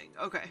library. Thing.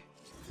 Okay.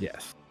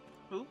 Yes.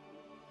 Ooh.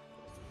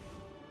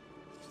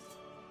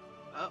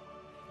 Oh.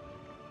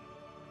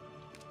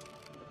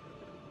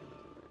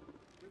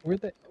 Where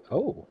they?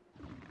 Oh.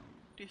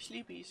 They're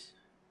sleepies.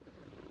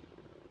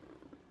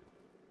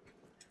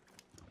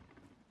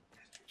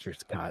 Sure,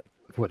 it's got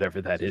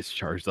whatever that is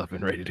charged up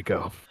and ready to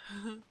go.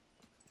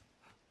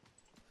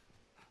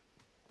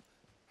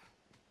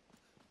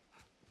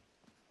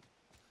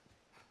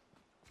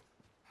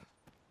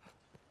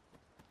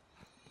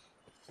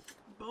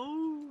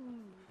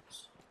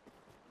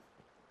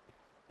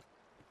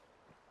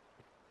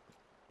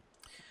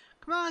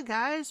 Come on,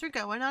 guys, we're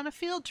going on a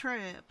field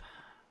trip.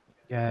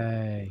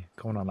 Yay.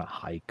 Going on a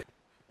hike.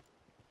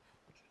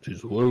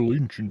 Tis well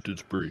ancient,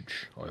 this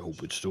bridge. I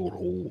hope it still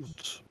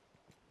holds.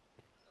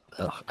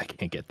 Ugh, I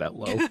can't get that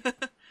low.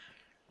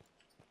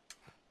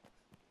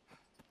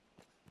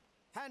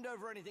 Hand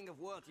over anything of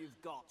worth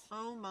you've got.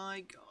 Oh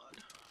my god.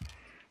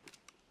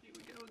 Here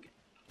we go again.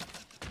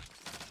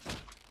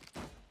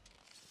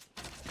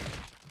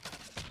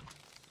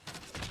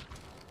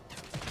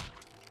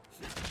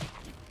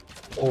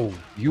 Oh,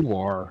 you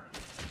are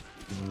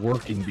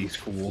working these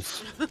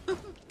fools.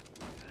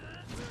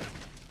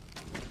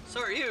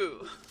 So are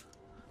you.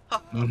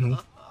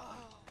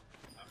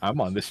 I'm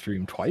on the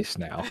stream twice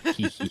now.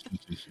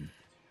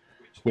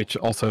 Which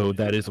also,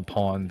 that is a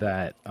pawn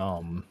that,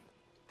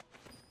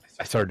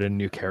 I started a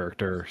new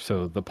character,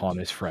 so the pawn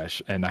is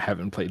fresh, and I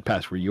haven't played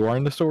past where you are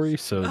in the story,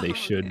 so they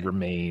should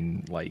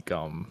remain, like,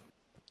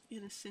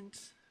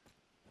 innocent.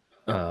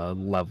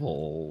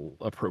 Level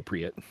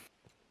appropriate.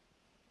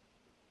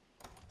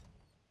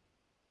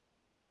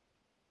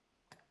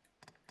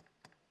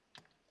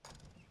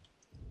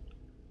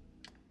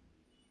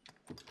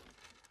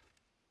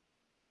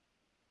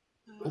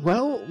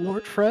 Well,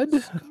 Lord Fred,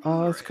 it's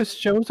because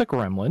Joe's a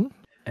gremlin,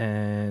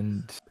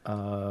 and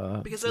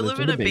because I live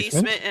in a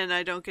basement and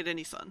I don't get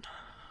any sun.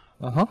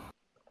 Well,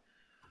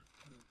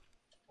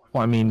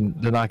 I mean,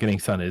 the not getting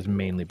sun is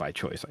mainly by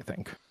choice, I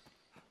think.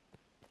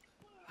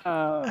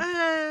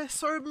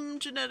 Some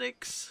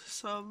genetics,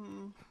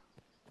 some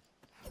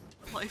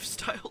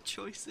lifestyle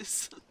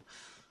choices.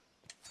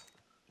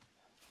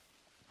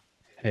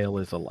 Hail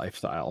is a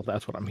lifestyle,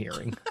 that's what I'm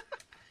hearing.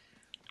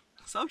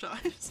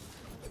 Sometimes.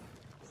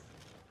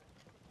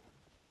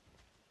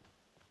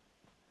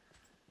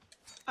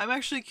 I'm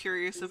actually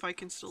curious if I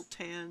can still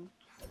tan.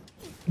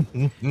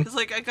 Because,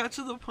 like, I got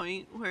to the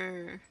point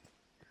where,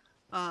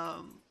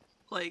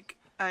 like,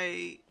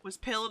 I was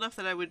pale enough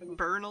that I would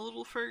burn a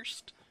little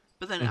first,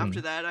 but then after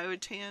that I would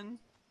tan.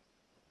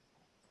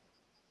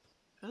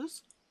 Are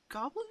those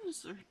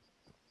goblins? Or...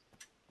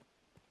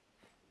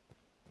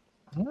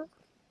 Huh?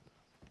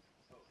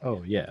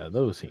 Oh, yeah,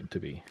 those seem to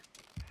be.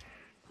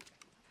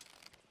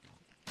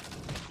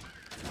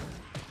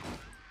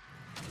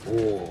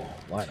 Oh,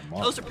 light them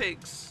up. Those are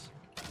pigs.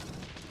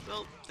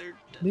 Well, they're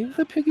dead. Leave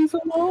the piggies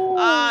alone!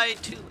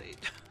 Too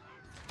late.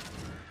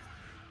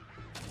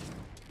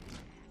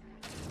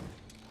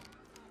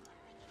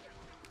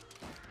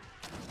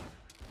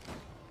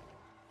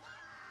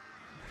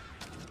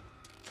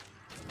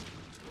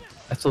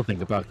 I still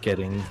think about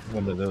getting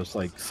one of those,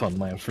 like, sun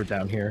lamps for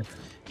down here.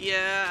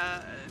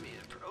 Yeah, I mean,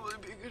 it'd probably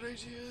be a good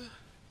idea.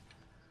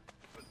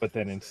 But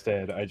then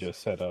instead, I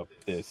just set up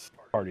this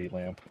party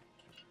lamp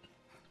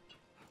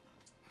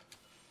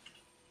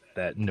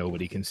that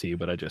nobody can see,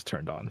 but I just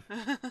turned on.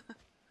 There's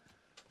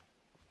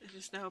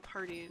just now a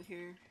party in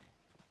here.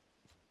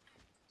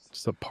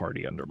 It's a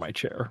party under my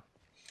chair.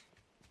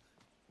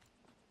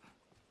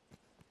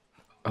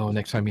 Oh,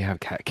 next time you have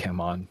cat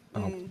cam on,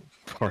 I'll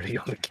party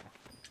on the cat.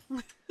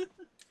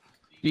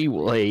 She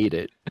will hate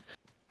it.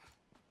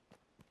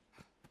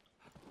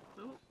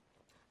 Oh,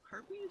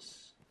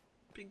 harpies?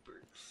 Big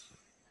birds.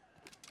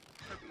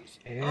 Harpies.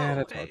 Yeah,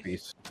 that's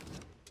harpies.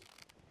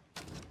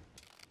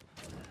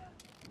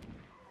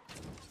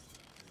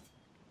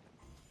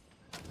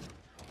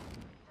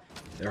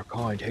 Their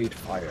kind hate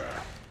fire.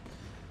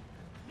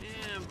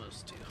 Yeah,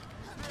 most do.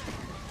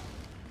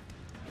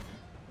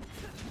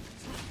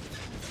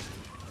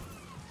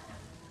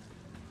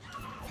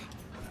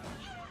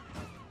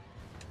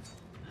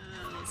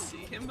 Let's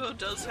see. Himbo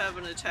does have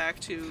an attack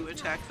to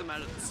attack them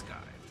out of the sky,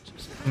 which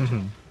is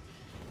good.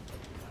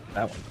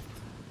 That one.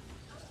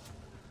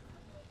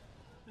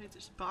 Wait,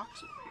 there's a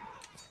box over here.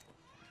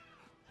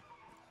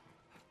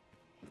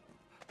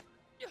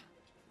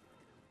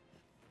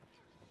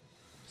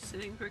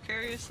 Sitting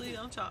precariously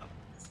on top.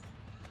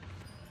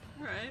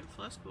 Alright,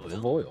 flask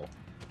of oil.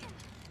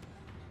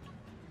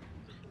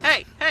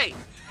 Hey! Hey!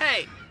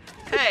 Hey!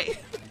 Hey!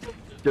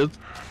 Just...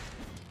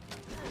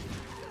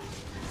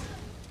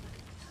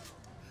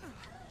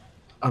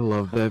 I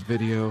love that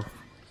video.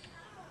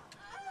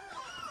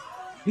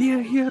 Be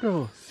a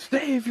hero!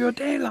 Save your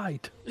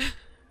daylight!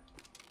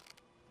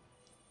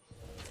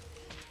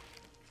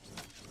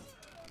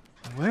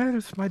 Where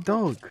is my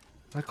dog?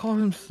 I call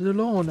him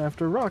Stallone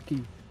after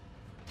Rocky.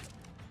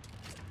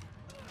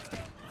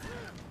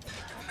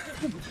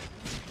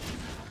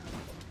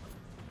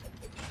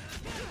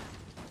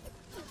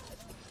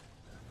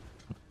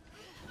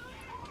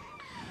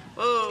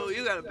 Whoa,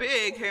 you got a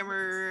big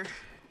hammer.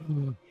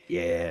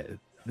 Yeah,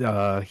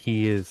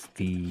 he is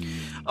the...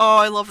 Oh,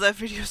 I love that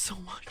video so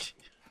much.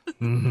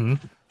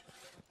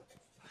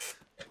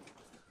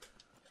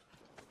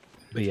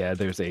 But yeah,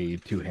 there's a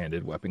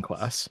two-handed weapon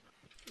class.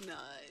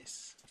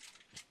 Nice.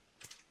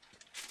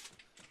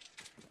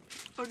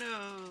 Oh no.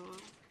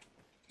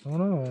 Oh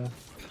no.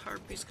 The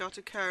harpy's got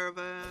a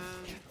caravan.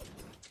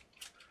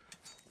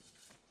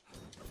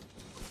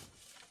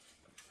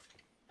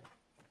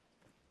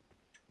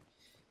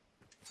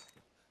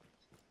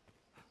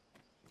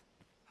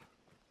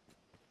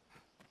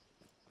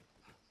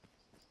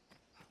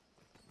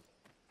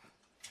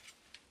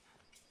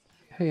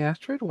 Hey,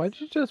 Astrid, why'd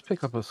you just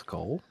pick up a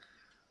skull?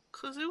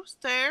 'Cause it was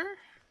there.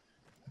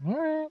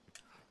 Alright.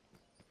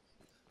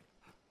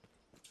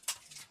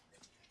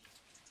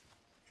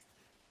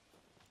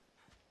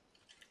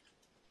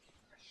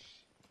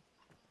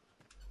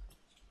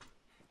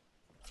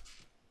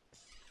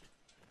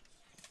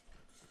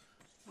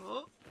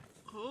 Oh,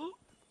 oh.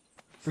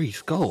 3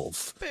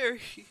 skulls.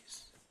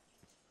 Berries.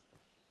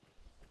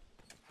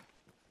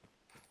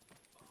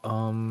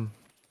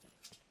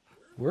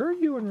 Where are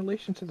you in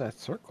relation to that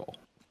circle?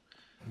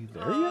 Are you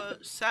there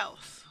yet?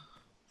 South.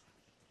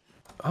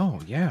 Oh,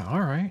 yeah,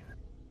 alright.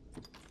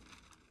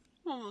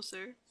 Almost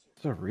there.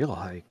 It's a real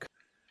hike.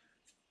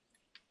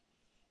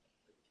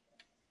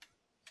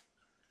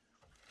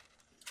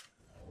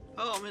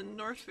 Oh, I'm in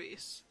North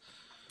Face.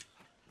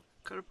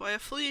 Gotta buy a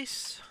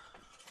fleece.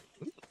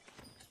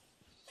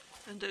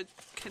 And a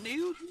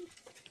canoe?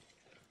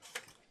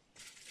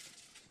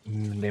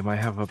 They might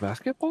have a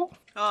basketball?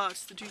 Ah,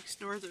 it's the Duke's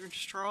Northern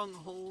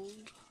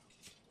Stronghold.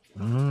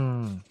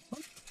 Mmm.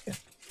 Yeah.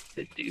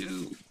 The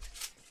Duke.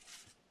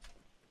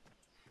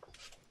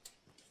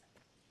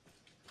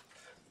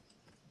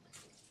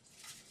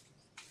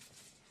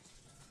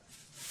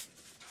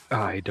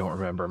 I don't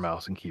remember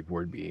mouse and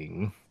keyboard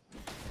being...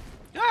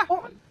 Ah!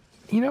 Well,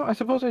 you know, I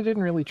suppose I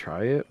didn't really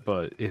try it,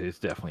 but it is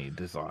definitely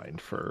designed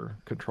for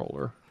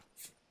controller.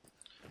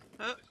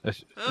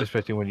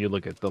 Especially when you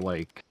look at the,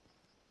 like,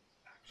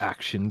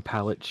 action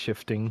palette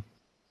shifting.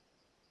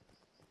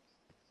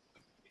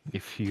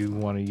 If you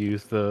want to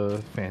use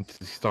the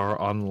Phantasy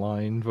Star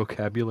Online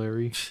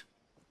vocabulary.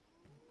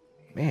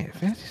 Man,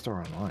 Phantasy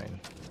Star Online.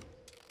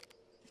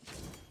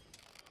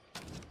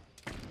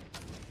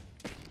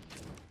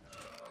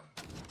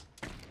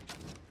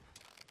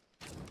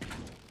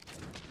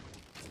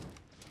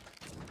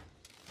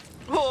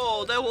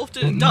 Oh, that wolf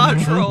did a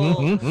dodge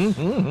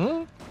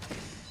roll.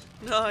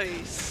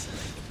 Nice.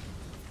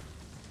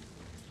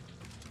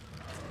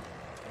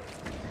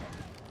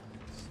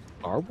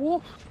 Our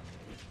wolf?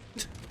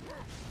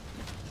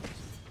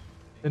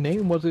 The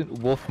name wasn't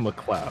Wolf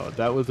McCloud.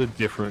 That was a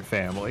different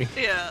family.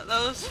 Yeah,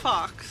 that was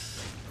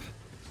Fox.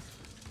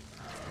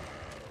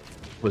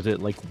 Was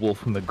it like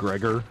Wolf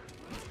McGregor?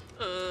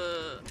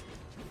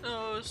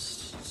 No,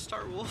 it's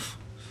Star Wolf.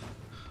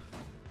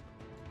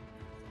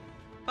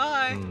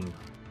 Bye.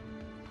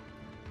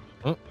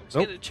 Oh, Let's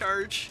get a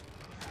charge.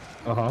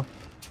 Uh-huh.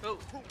 Oh,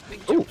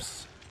 big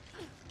jumps.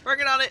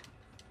 Working on it.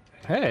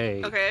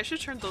 Hey. Okay, I should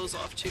turn those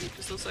off too,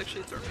 because those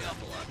actually throw me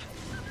off a lot.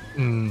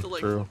 The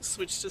like true.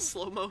 switch to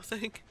slow-mo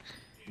thing.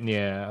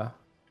 Yeah.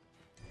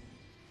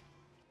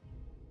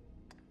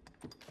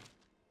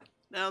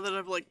 Now that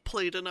I've like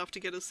played enough to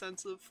get a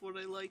sense of what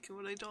I like and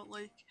what I don't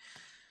like.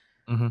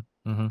 Guessing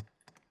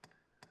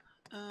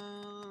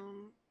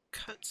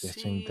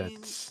Cutscene.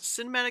 that's...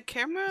 Cinematic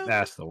camera?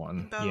 That's the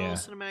one. Battle Yeah.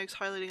 cinematics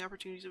highlighting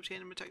opportunities of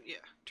tandem attack. Yeah,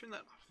 turn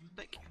that off.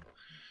 Thank you.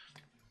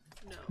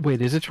 No.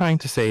 Wait, is it trying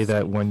to say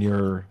that when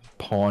your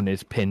pawn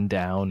is pinned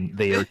down,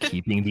 they are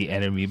keeping the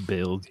enemy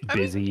build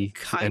busy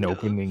and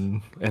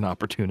opening an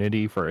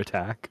opportunity for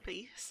attack?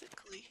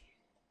 Basically.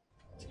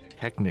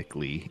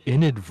 Technically,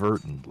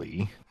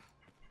 inadvertently.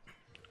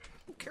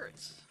 Ooh,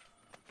 carrots.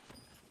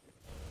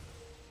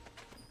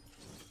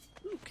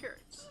 Ooh,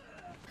 carrots.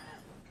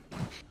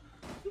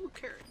 Ooh,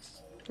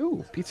 carrots.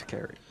 Ooh, pizza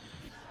carrot.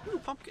 Ooh,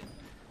 pumpkin.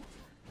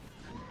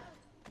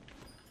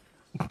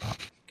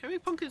 Can I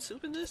make pumpkin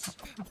soup in this?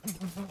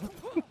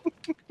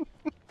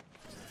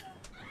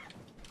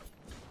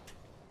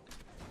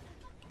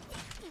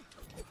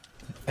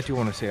 I do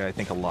want to say I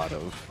think a lot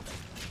of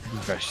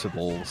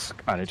vegetables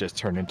kind of just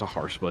turn into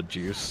harsh blood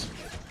juice.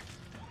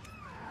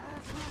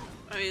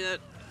 I mean, that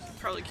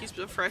probably keeps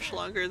them fresh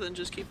longer than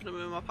just keeping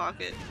them in my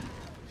pocket.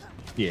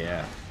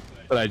 Yeah,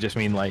 but I just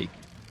mean like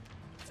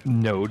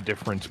no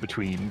difference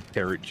between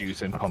carrot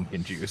juice and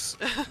pumpkin juice.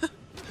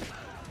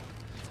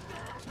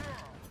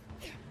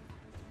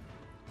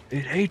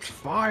 It hates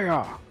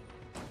fire!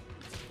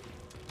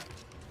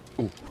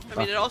 Ooh, I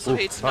mean, it also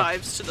hates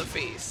knives to the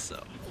face,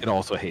 so... It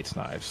also hates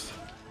knives.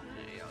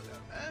 There you go,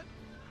 got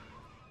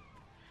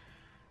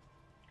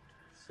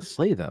that.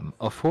 Slay them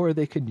before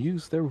they can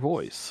use their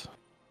voice.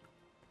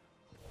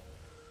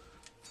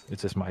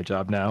 Is this my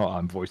job now?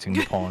 I'm voicing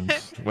the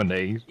pawns when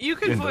they... You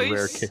can in voice the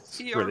rare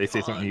case your where they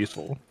say pawn. something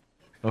useful.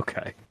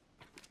 Okay.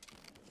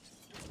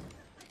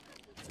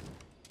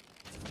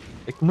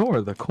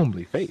 Ignore the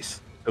comely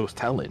face. Those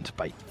talons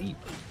bite deep.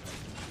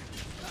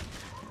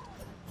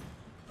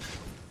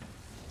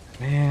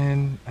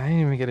 Man, I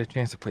didn't even get a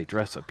chance to play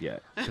dress up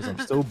yet because I'm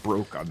still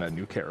broke on that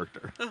new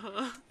character.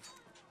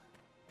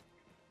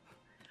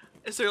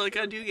 Is there like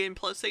a new game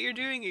plus that you're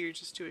doing, or you're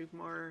just doing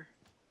more?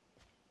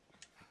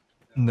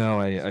 No,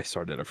 I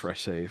started a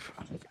fresh save.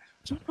 I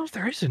don't know if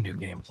there is a new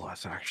game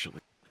plus actually.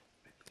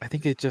 I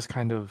think it just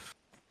kind of.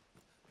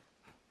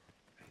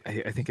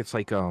 I think it's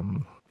like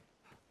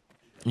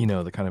you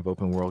know, the kind of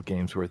open world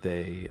games where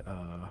they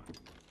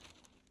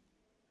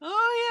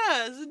Oh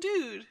yeah, it's a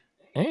dude.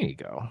 There you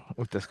go.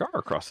 With the scar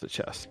across the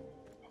chest.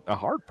 A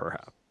heart,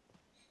 perhaps.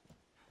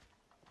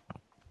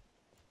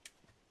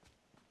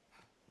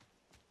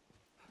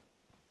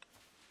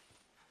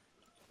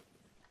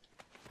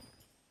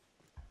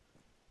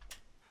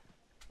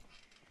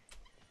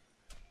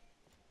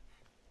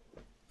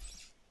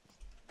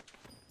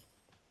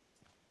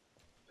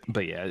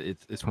 But yeah,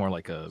 it's more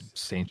like a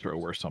Saints Row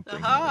or something.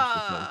 Where it's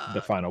just like the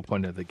Aha! final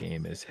point of the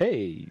game is,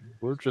 hey,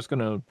 we're just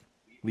gonna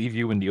leave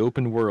you in the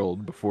open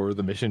world before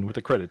the mission with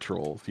the credits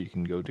roll, so you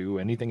can go do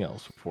anything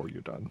else before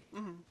you're done.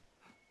 Mhm.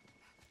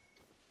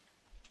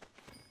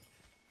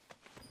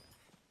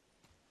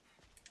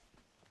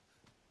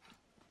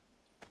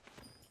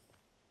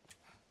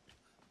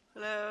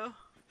 Hello.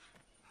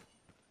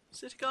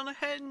 Sitting on a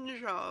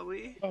henge, are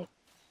we? Oh.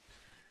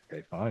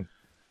 Okay, fine.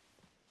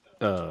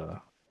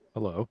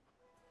 Hello.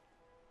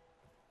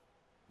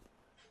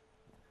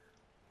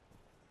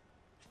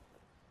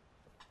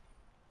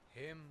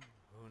 Him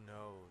who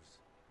knows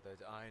that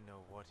I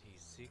know what he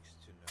seeks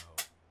to know,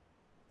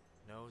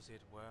 knows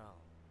it well.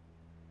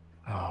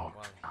 Oh,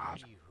 While God.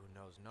 he who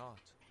knows not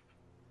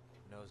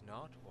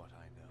what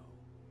I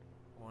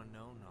know, or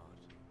know not.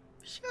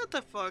 Shut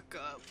the fuck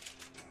up.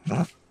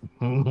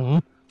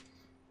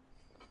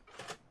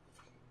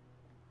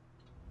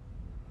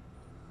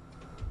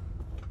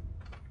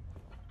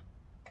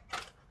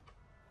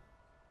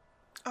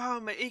 Oh,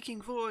 my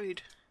aching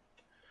void.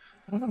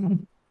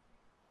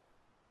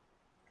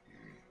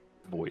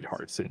 Void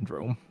heart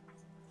syndrome.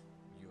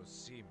 You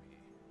see me,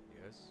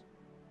 yes?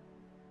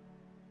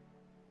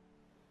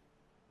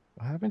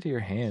 What happened to your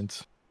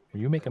hands? Were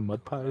you making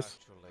mud pies?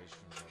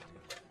 Congratulations on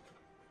you.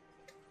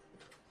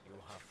 You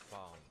have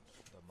found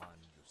the man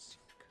you seek.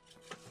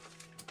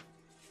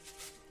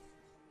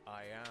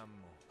 I am,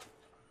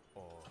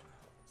 or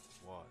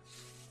was,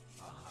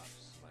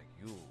 perhaps like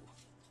you,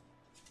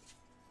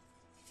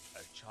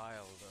 a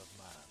child of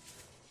man,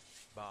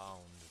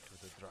 bound to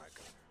the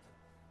dragon.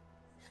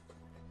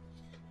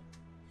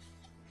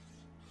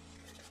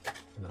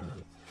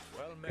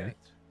 Well met,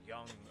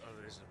 young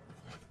Arisen.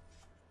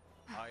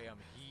 I am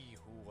he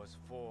who was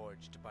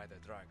forged by the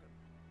dragon.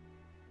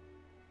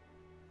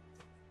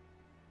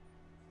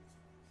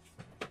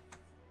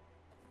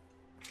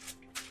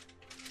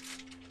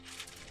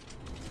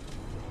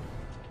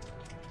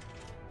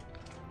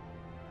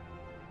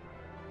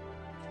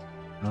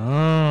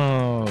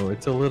 Oh,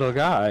 it's a little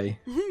guy.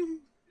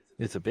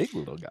 It's a big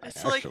little guy,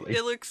 It's actually. like,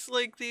 it looks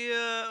like the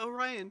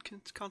Orion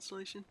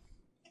constellation.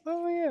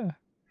 Oh, yeah.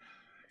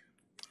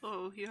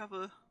 Oh, you have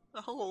a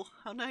hole.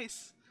 How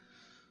nice.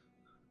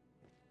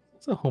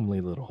 It's a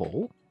homely little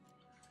hole.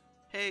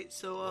 Hey,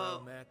 so,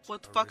 Well met,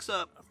 what the fuck's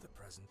Arisen up? of the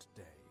present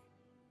day.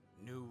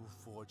 New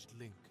forged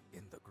link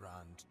in the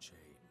grand chain.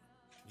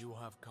 You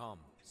have come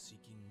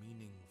seeking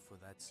meaning for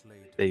that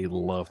slate. They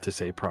love to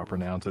say proper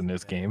nouns in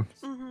this game.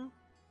 Mm-hmm.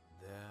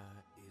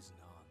 There is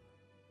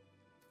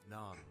none.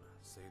 None,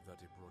 save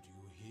that it brought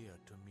you here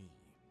to me.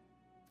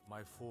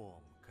 My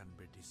form can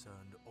be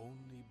discerned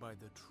only by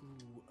the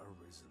true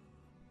Arisen.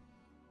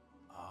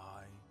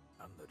 I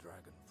am the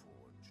Dragon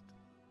Forged.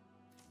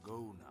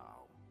 Go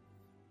now.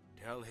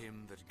 Tell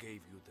him that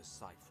gave you the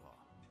cipher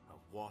of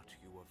what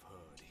you have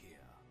heard here.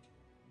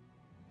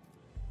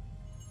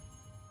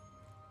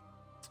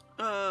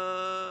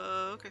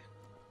 Okay.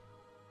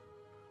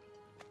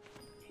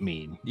 I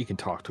mean, you can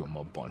talk to him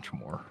a bunch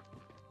more.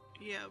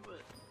 Yeah,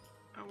 but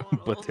I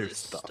want But all there's this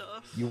stuff.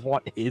 stuff. You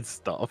want his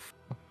stuff.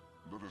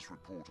 Let us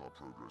report our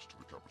progress to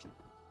the capital.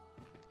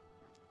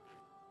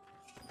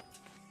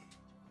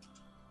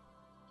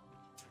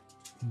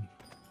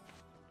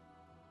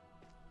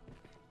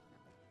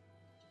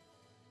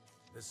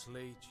 The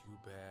slate you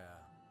bear,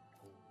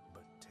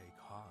 but take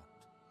heart.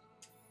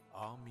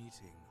 Our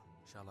meeting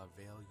shall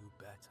avail you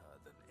better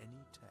than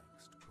any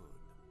text could.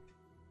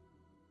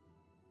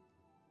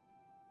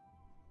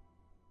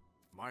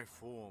 My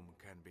form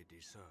can be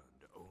discerned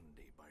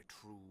only by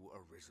true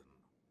Arisen.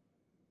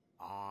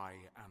 I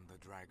am the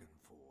Dragon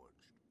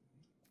Forged.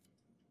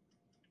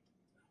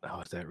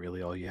 Oh, is that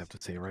really all you have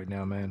to say right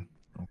now, man?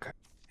 Okay.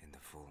 In the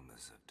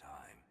fullness of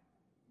time,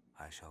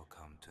 I shall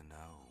come to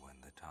know when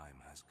the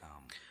time has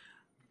come.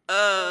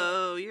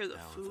 Oh, you're the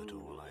Know fool. that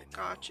all I know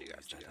Gotcha, is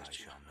gotcha, that I gotcha.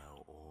 shall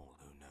know all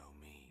who know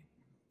me.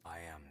 I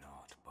am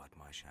not but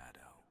my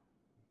shadow,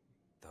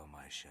 though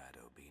my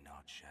shadow be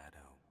not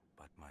shadow,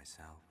 but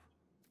myself.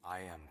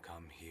 I am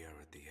come here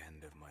at the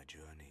end of my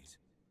journeys,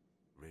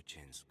 rich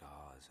in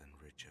scars and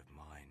rich of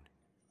mind.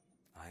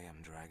 I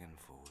am Dragon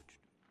Forged,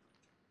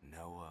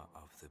 knower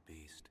of the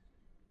beast,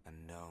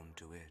 and known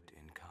to it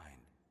in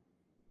kind.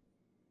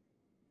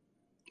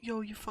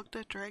 Yo, you fucked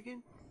that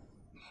dragon?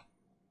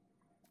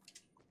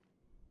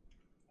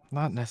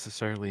 Not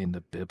necessarily in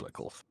the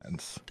biblical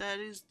sense. That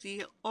is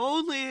the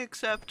only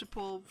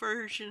acceptable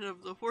version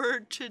of the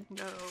word to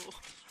know.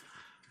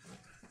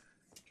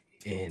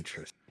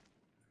 Interesting.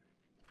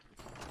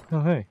 Oh,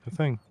 hey, the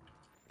thing.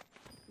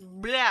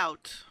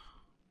 Blout.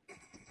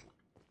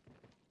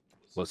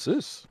 What's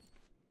this?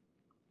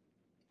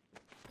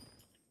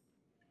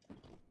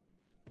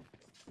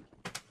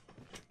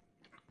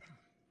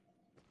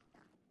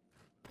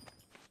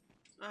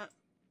 I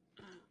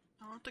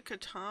want the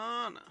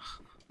katana.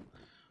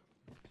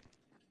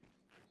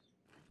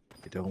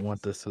 I don't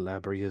want the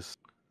Celebrious.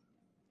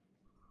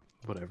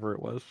 Whatever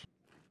it was.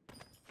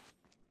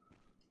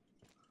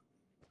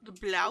 The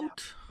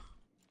blout?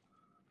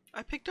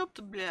 I picked up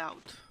the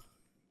blout.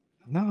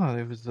 No,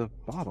 it was a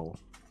bottle.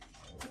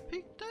 I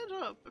picked that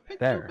up. I picked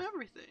There. up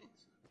everything.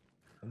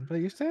 But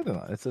you're standing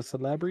on it. It's a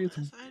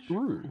celebrity's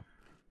brew.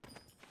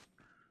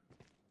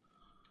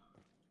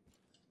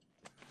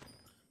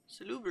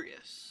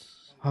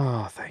 Salubrious.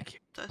 Oh, thank you.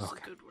 That's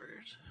Okay. a good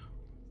word.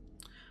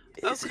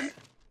 Is Okay. it?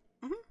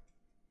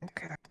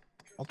 Okay.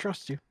 I'll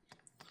trust you.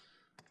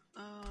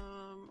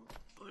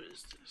 What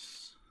is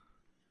this?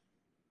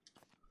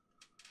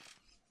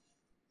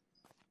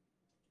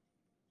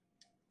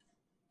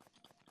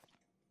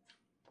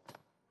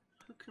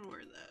 Who can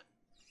wear that?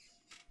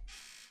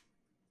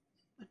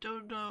 I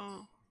don't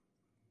know.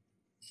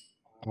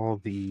 All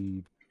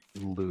the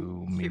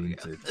blue Here we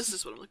means go. it's... This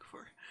is what I'm looking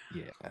for.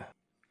 Yeah.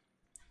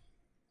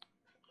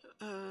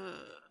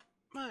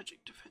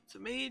 Magic defense. The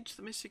mage,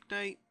 the mystic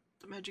knight,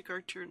 the magic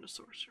archer, and the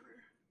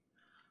sorcerer.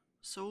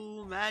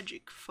 So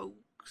magic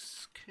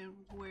folks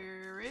can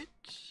wear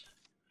it.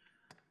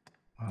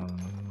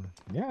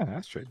 Yeah,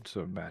 Astrid's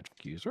a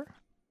magic user.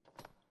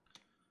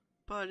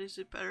 But is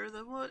it better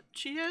than what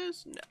she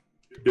has? No.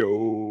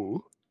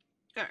 No.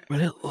 Alright.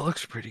 But it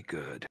looks pretty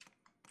good.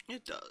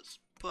 It does.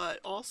 But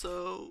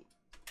also,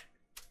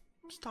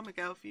 stomach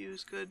out view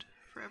is good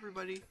for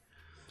everybody.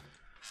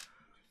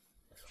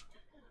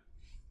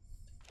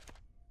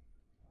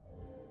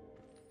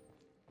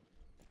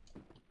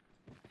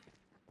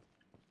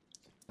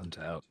 Guns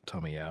out,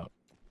 tummy out.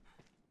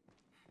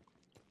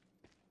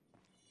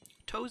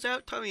 Toes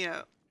out, tummy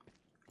out.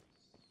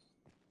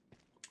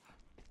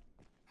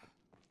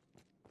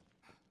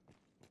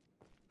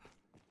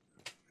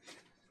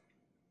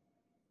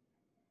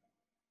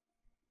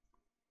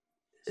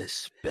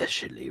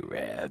 Especially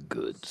rare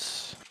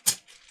goods.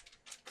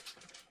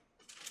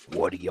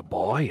 What are you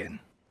buying?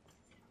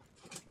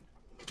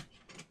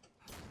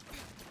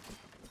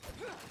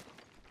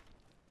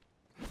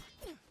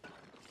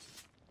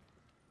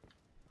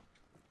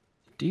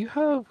 Do you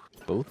have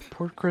both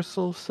port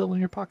crystals still in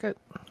your pocket?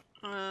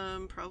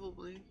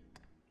 Probably.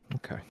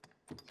 Okay.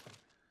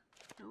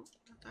 Nope,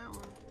 not that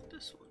one.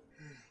 This one.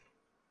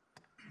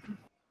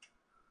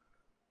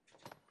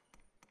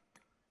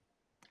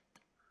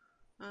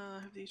 I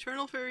have the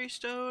Eternal Fairy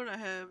Stone. I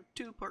have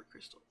 2 part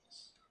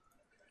crystals.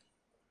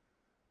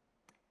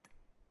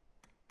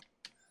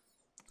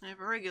 I have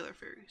a regular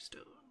Fairy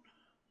Stone.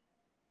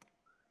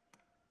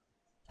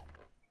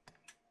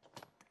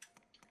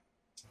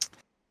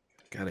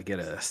 Gotta get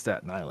a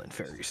Staten Island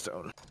Fairy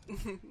Stone.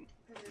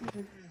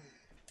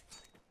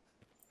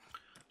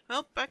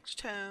 Well, back to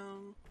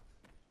town.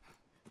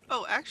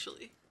 Oh,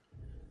 actually,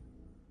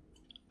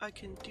 I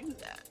can do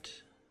that.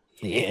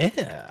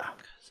 Yeah.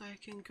 Because I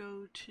can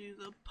go to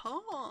the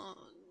pawn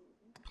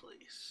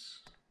place.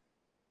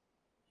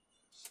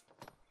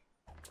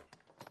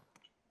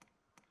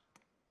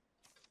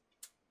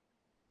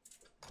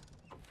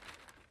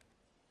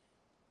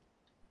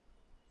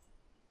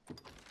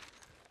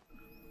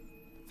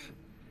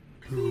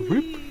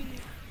 Whip.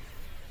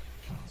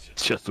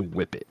 Just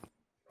whip it.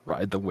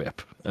 Ride the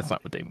whip. That's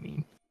not what they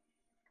mean.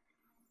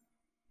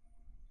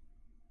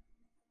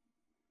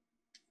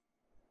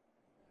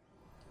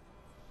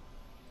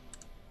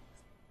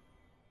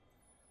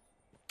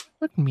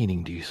 What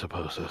meaning do you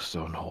suppose this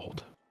stone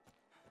hold?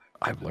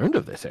 I've learned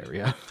of this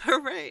area.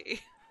 Hooray!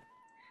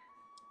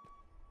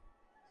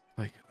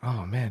 Like,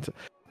 oh man.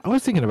 I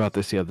was thinking about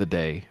this the other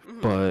day,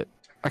 but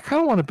I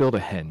kind of want to build a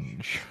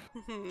henge.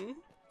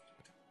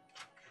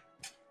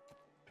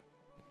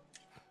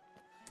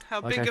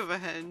 How Like big of a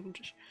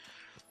henge?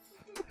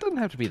 It doesn't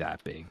have to be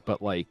that big,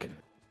 but like...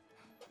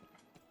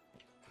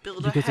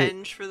 Build a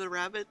henge for the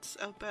rabbits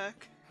out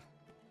back?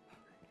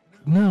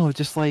 No,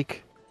 just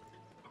like...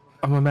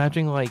 I'm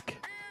imagining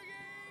like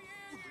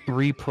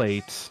 3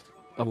 plates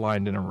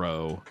aligned in a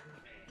row,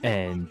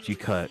 and you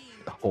cut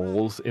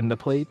holes in the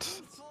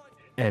plates,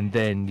 and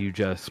then you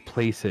just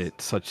place it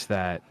such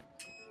that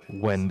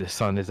when the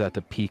sun is at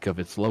the peak of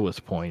its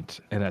lowest point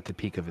and at the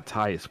peak of its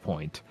highest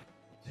point,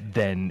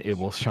 then it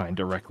will shine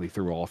directly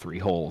through all 3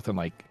 holes and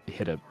like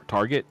hit a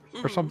target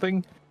or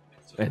something.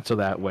 And so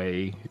that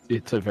way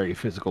it's a very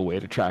physical way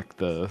to track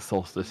the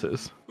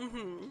solstices.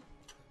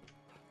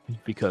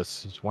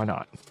 Because why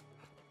not?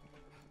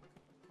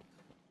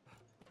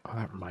 Oh,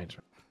 that reminds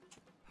me.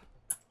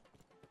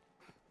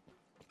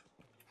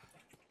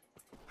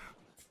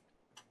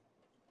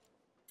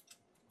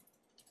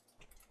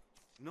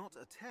 Not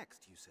a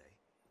text, you say?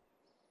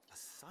 A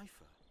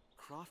cipher,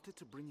 crafted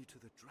to bring you to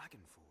the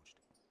Dragonforged.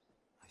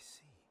 I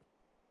see.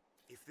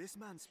 If this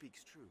man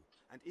speaks true,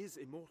 and is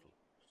immortal,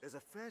 there's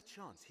a fair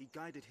chance he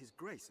guided his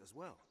grace as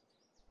well.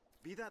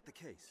 Be that the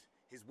case,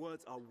 his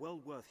words are well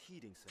worth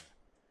heeding, sir.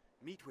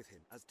 Meet with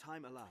him as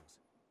time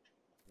allows.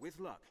 With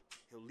luck,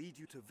 he'll lead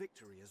you to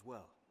victory as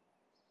well.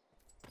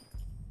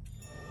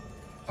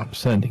 I'm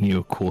sending you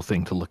a cool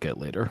thing to look at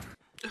later.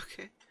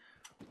 Okay.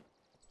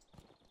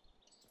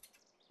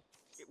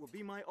 It will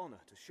be my honor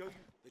to show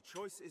you. The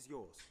choice is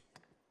yours.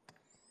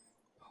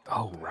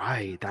 Oh,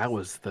 right. That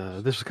was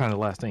the... This was kind of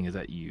the last thing, is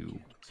that you...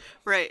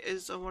 Right,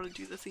 is I want to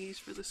do the thingies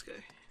for this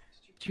guy.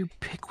 Did you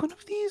pick one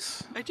of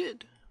these? I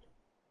did.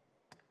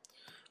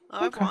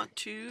 I want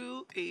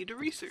to aid a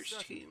research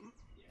team.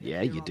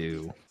 Yeah, you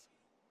do.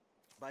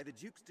 By the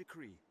Duke's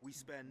decree, we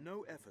spare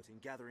no effort in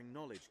gathering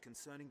knowledge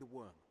concerning the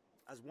worm.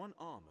 As one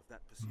arm of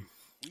that pursuit,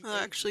 we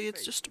Actually, it's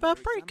faith just in their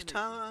about break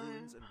examination of time.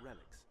 ruins and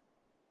relics.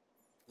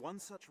 One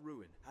such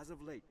ruin has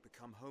of late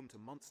become home to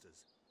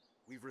monsters.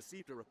 We've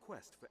received a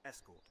request for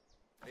escort.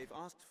 They've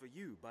asked for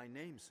you by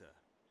name, sir.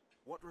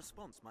 What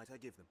response might I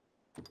give them?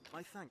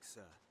 My thanks,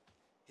 sir.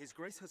 His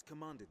Grace has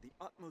commanded the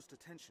utmost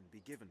attention be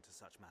given to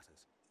such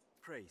matters.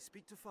 Pray,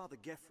 speak to Father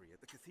Geoffrey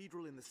at the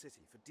cathedral in the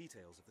city for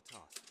details of the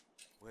task.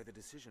 Were the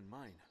decision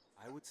mine,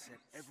 I would set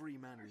every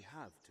man we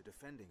have to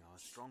defending our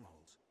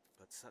strongholds.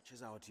 But such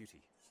is our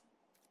duty.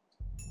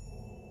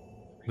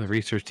 The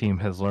research team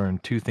has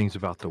learned 2 things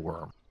about the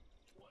worm.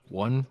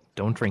 1,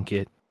 don't drink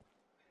it.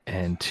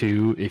 And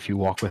 2, if you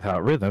walk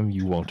without rhythm,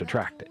 you won't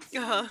attract it.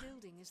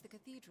 Building is the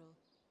cathedral.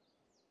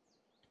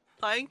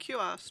 Thank you,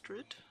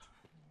 Astrid.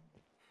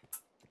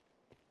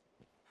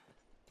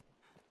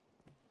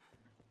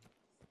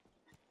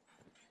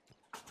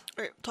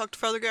 Alright, talk to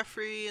Father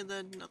Geoffrey and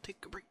then I'll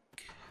take a break.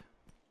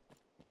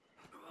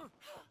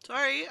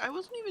 Sorry, I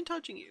wasn't even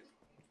touching you.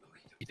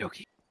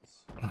 Okie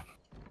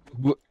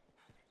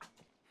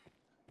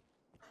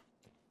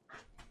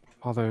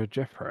Father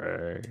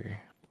Geoffrey.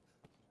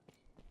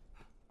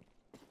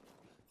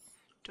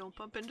 Don't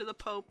bump into the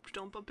Pope.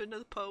 Don't bump into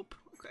the Pope.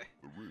 Okay.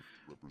 The rift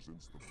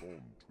represents the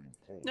bond between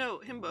Paul No,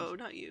 and Himbo, Arisen.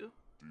 not you.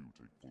 Do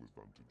take full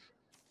advantage.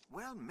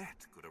 Well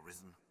met, good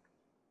Arisen.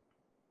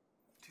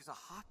 'Tis a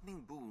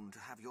heartening boon to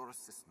have your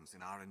assistance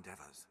in our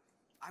endeavors.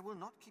 I will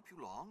not keep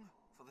you long,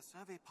 for the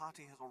survey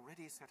party has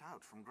already set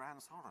out from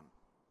Gran Soren.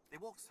 They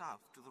walk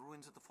south to the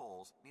ruins of the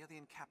falls near the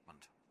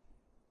encampment.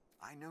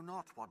 I know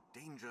not what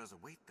dangers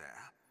await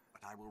there,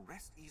 but I will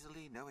rest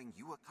easily knowing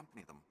you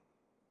accompany them.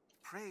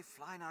 Pray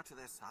fly now to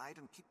their side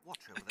and keep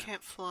watch over them. I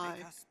can't fly.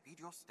 Make us speed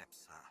your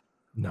steps, sir.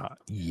 Not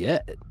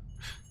yet.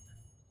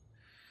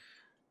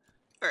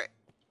 Alright.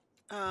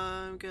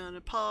 I'm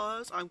gonna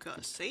pause. I'm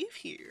gonna save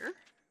here.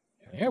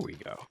 There we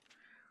go.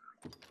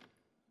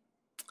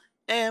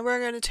 And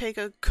we're gonna take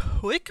a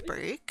quick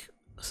break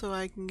so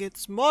I can get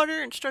some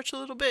water and stretch a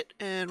little bit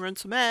and run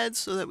some ads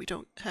so that we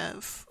don't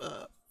have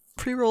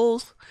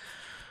pre-rolls.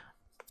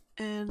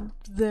 And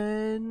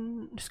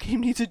then this game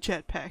needs a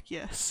jetpack,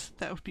 yes.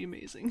 That would be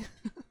amazing.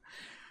 I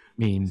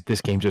mean, this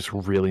game just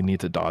really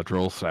needs a dodge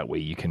roll so that way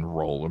you can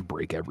roll and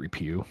break every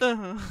pew.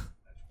 Uh-huh.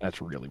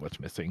 That's really what's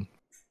missing.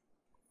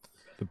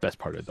 The best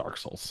part of Dark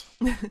Souls.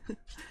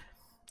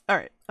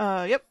 Alright,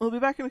 yep, we'll be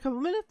back in a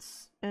couple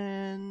minutes,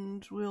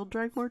 and we'll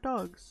drag more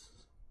dogs.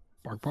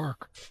 Bark,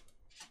 bark.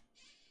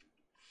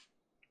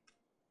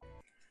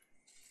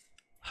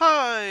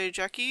 Hi,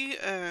 Jackie,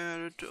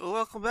 and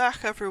welcome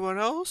back, everyone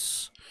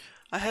else.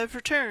 I have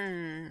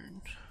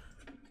returned.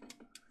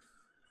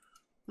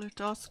 Let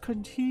us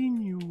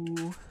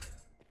continue.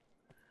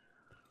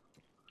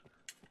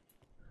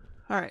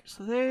 Alright,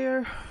 so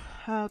they're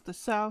out the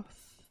south.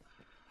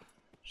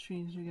 Which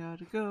means we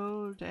gotta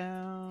go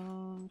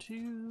down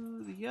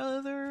to the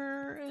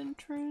other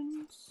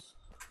entrance.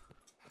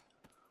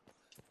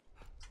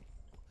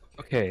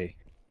 Okay.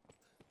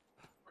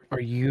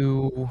 Are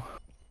you...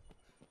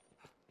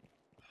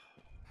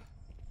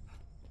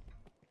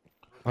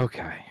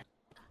 Okay.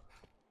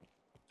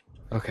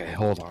 Okay,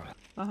 hold on.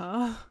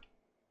 Uh-huh.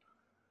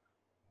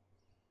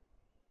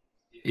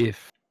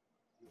 If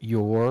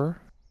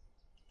you're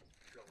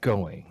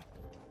going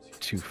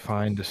to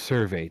find a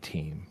survey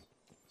team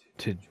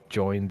to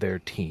join their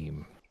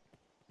team,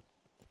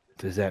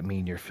 does that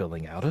mean you're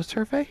filling out a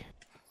survey?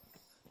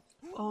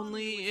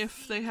 Only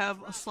if they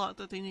have a slot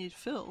that they need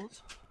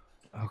filled.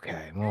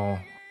 Okay, well,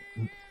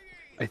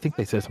 I think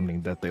they said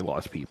something that they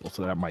lost people,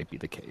 so that might be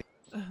the case.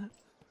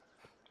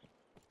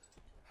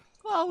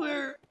 Well,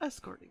 we're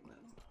escorting them.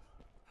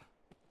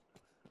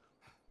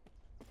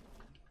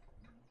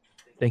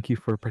 Thank you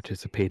for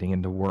participating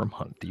in the worm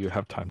hunt. Do you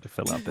have time to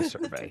fill out the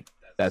survey?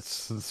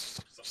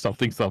 That's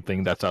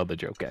something, that's how the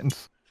joke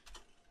ends.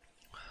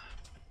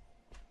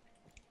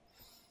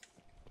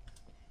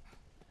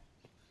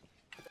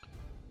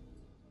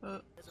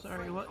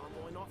 Sorry, what?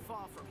 Not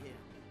far from here.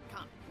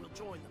 Come, we'll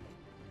join them.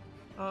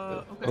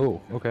 Okay.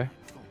 Oh, okay.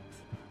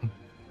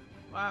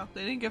 Wow,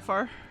 they didn't get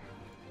far.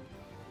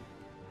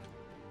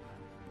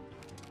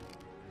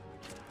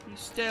 You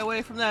stay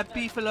away from that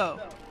beefalo.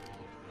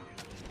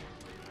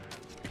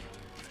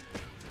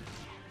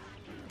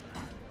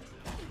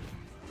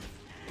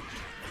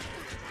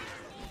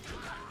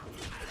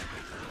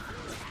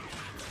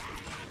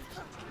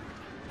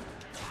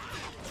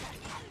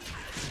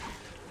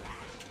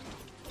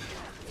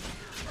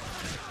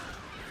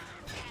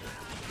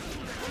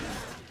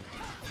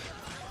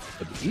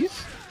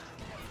 These?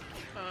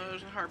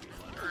 There's a harpy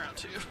flying around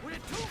too. We're too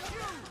few!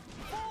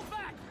 Fall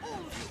back, all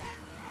of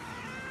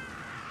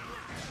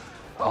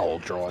you! I'll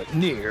draw it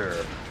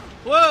near.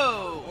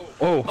 Whoa!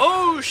 Oh!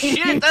 Oh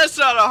shit! That's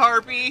not a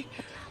harpy.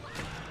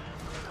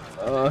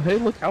 Hey,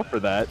 look out for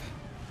that.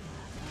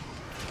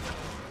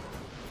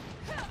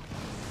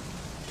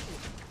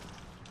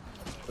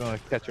 Gonna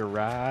catch a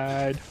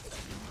ride.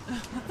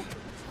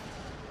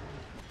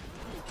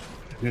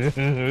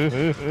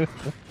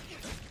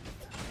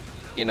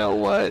 You know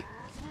what?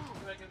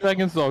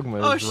 Dragon's Dogma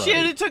is Oh right.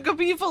 shit, it took a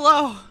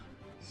beefalo!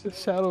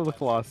 Shadow of the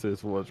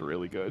Colossus was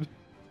really good.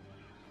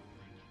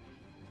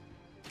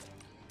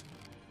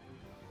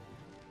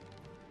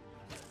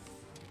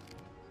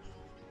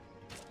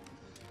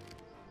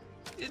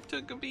 It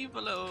took a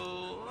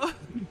beefalo.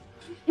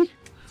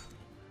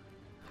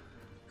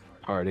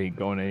 Heart ain't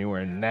going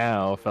anywhere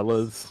now,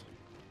 fellas.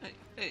 Hey,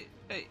 hey,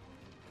 hey.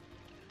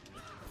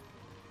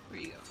 There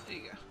you go, there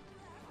you go.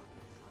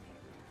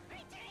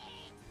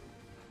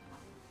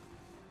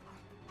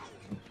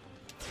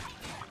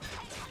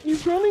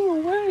 He's running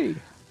away.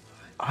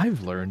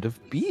 I've learned of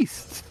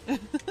beasts.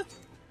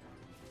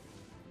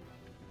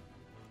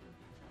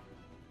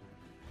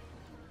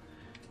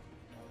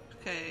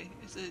 Okay,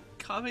 is it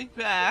coming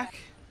back?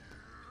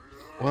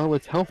 Well,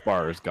 its health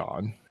bar is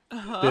gone.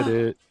 Uh-huh. Did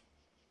it?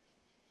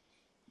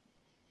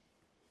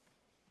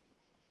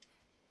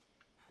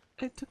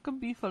 It took a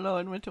beefalo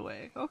and went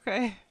away.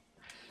 Okay.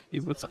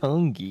 It was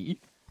hungry.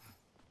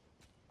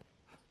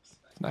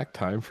 Snack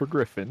time for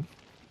Griffin.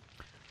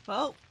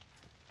 Well.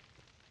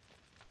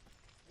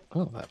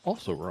 Oh, that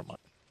also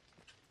reminds.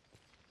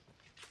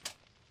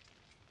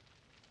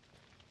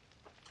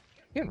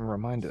 Getting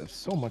reminded of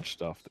so much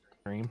stuff.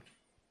 Dream.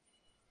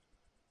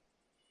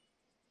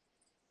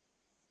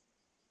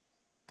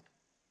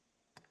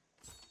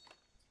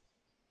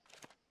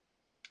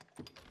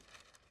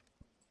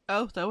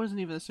 Oh, that wasn't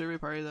even a survey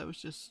party. That was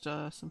just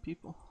some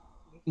people.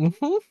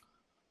 Mm-hmm.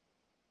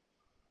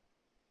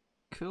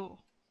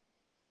 Cool.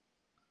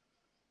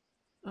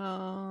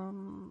 I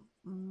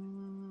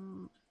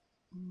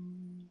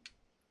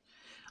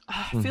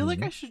feel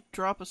like I should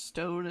drop a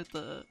stone at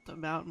the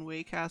Mountain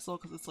Way Castle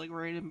because it's like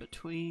right in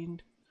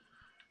between.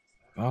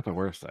 Not the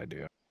worst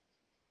idea.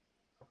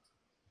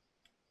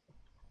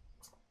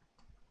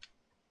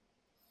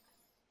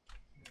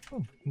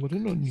 Oh, what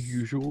an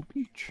unusual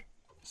beach.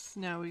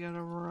 So now we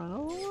gotta run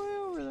all the way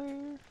over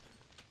there.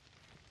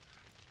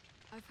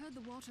 I've heard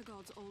the Water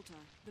God's altar,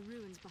 the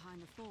ruins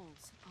behind the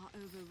falls, are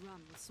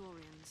overrun with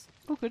saurians.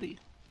 Oh goody.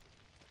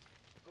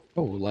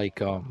 Oh, like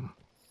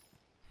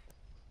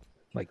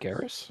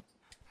Garrus?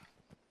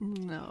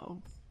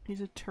 No,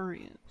 he's a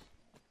Turian.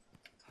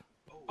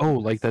 Oh,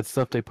 like that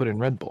stuff they put in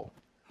Red Bull.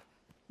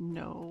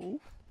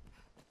 No.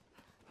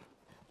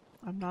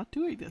 I'm not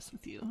doing this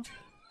with you.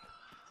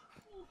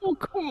 Oh,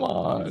 come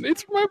on.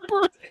 It's my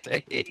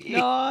birthday.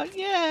 Not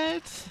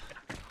yet.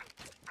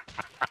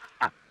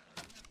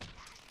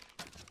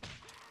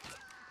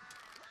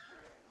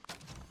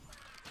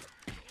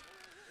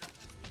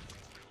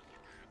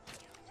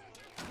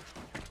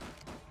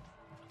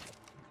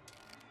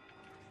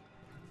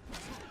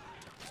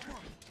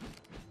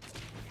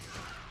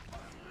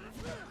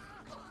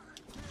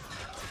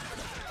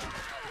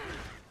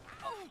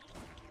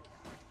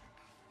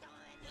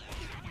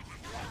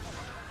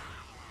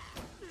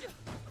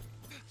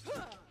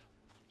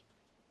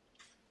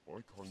 My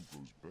kind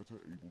grows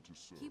better able to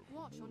serve. Keep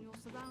watch on your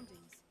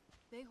surroundings.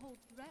 They hold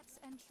threats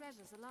and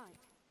treasures alike.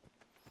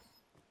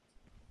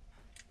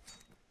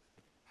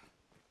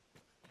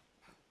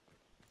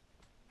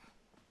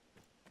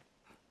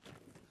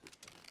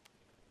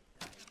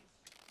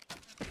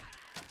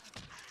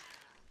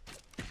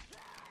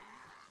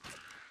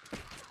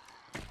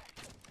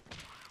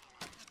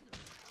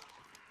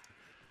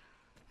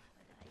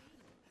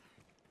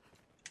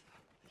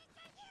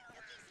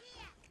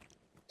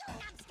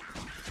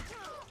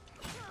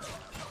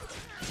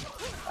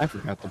 I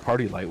forgot the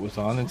party light was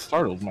on and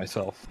startled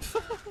myself.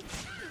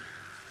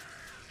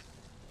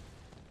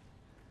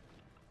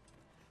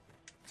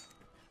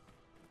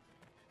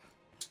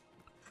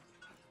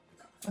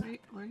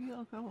 Wait, where are you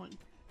all going?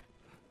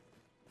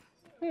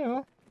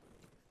 Yeah.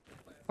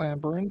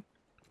 Clambering.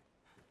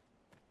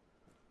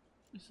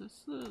 Is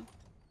this the...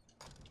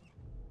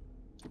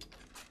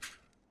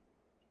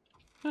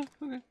 Huh,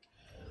 okay.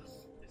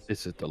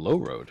 This is the low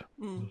road,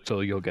 Mm.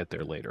 so you'll get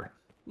there later.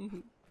 Mm-hmm.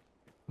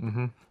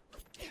 Mm-hmm.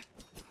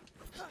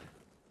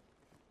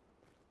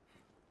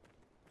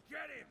 Get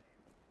him!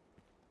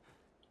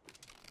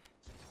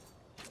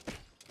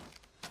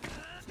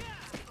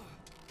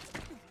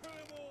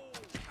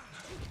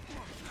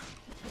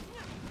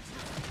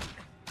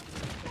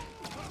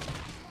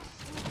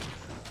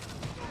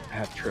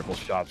 That triple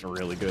shots are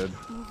really good.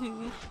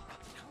 Mm-hmm.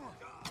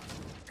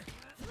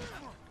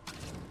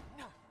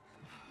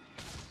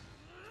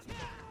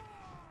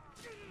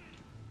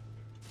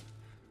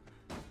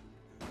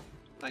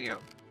 Thank you.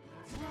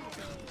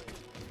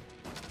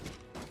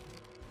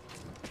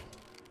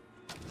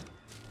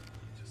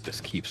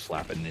 Just keep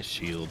slapping this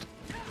shield.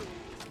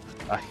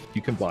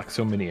 You can block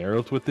so many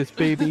arrows with this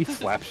baby.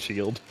 Slap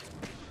shield.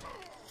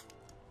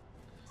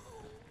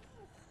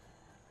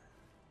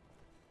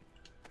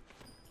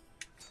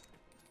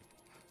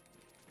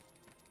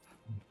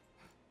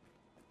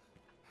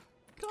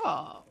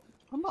 Oh,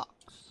 a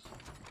box.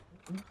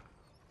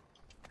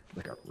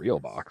 Like a real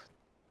box.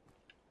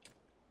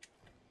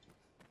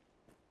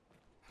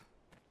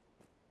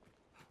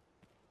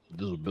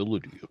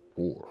 Visibility is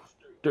poor.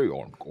 Stay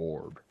on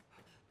guard.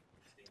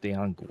 Stay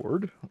on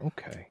guard?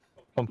 Okay.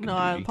 Pumpkin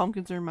No, duty.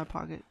 pumpkins are in my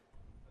pocket.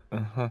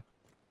 Uh-huh.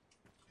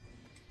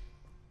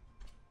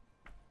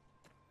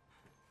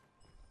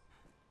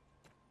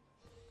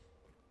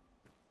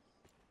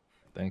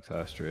 Thanks,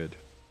 Astrid.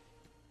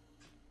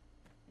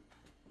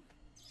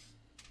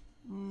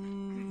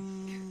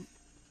 Yeah.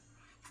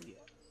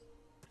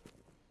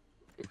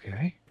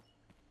 Okay.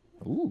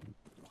 Ooh.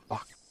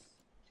 Fuck.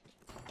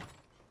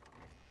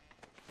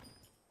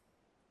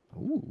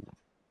 Ooh.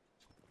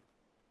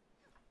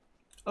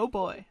 Oh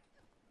boy.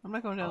 I'm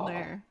not going down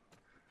there.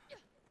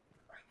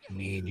 I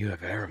mean, you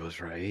have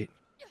arrows, right?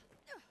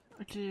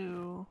 I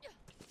do.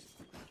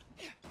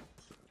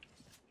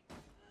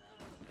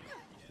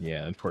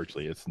 Yeah,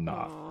 unfortunately, it's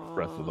not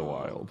Breath of the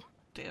Wild.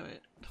 Damn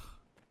it.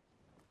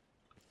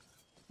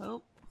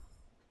 Well.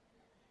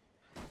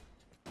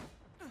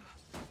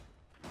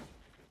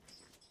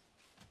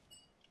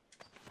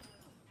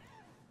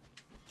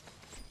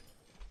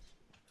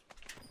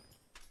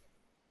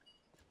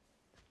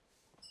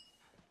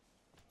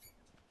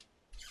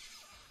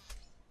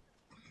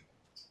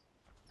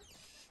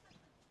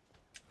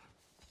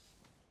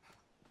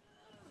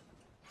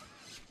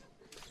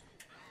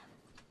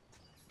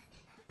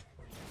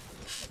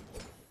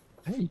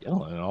 Hey,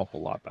 yelling an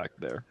awful lot back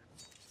there.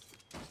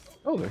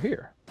 Oh, they're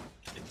here.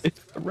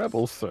 It's the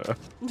rebels, sir.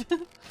 Go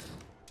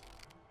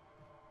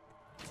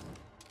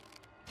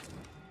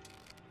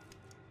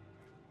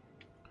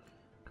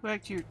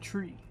back to your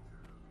tree.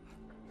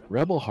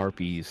 Rebel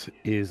Harpies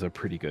is a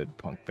pretty good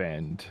punk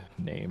band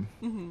name.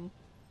 Mm-hmm.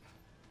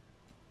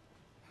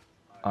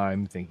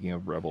 I'm thinking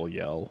of Rebel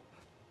Yell.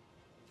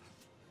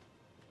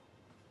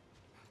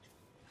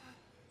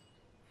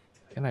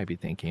 And I'd be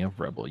thinking of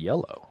Rebel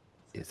Yellow.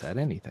 Is that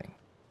anything?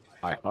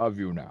 I have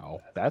you now.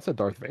 That's a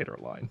Darth Vader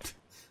line.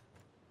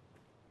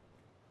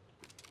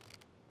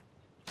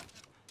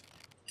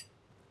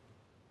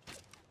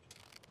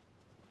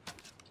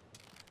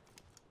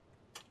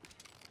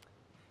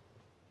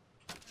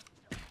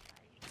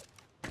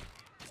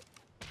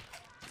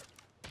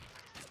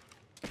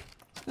 I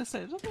was gonna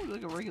say, it doesn't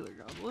look like a regular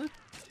goblin.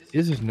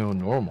 This is no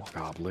normal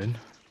goblin.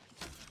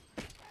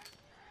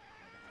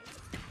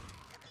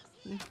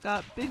 We've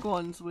got big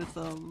ones with,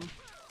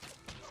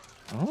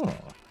 Oh.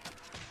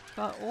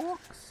 got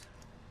orcs.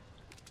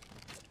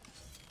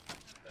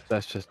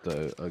 That's just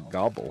a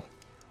gobble.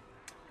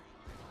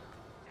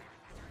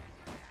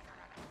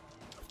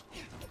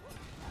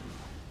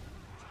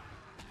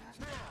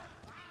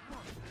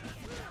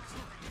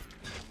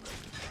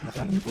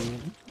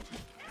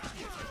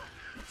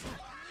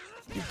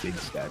 You big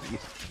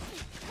stabbies.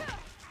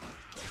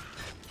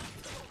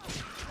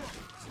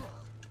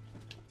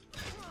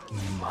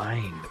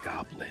 Mind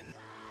Goblin.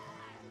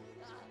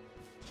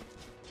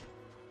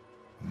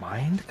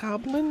 Mind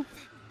Goblin?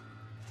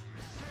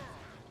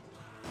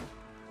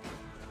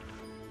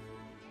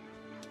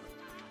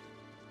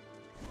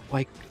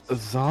 Like a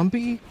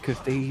zombie? Because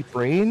they eat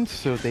brains,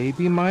 so they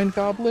be Mind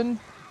Goblin?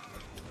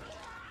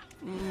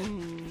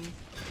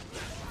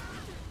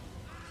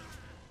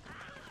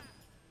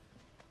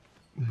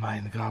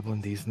 Mind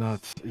Goblin these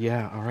nuts.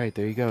 Yeah, alright,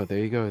 there you go, there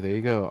you go, there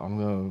you go.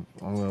 I'm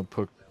gonna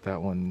put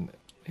that one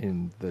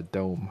in the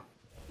dome.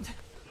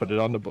 Put it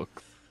on the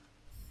book.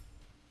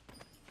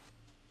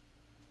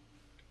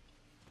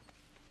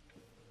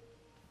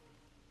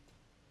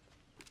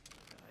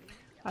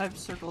 I've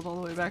circled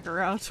all the way back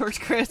around towards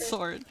Grand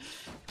Sword.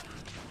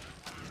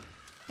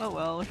 Oh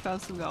well, I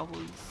found some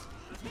goblins.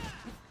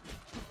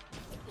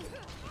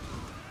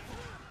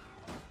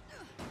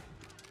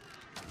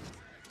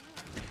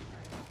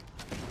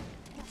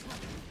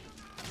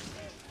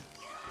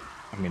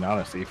 I mean,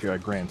 honestly, if you're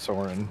at Grand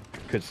Soren,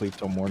 could sleep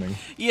till morning.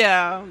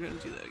 Yeah, I'm gonna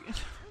do that again.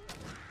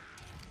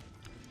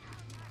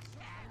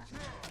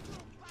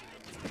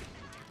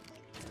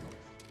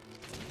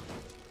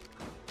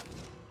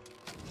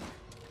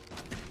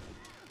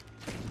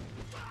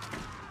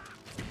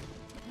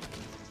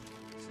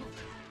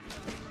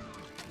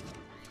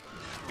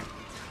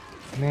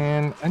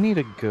 Man, I need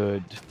a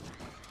good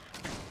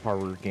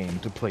horror game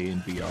to play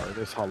in VR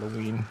this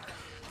Halloween.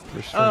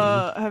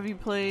 Have you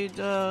played,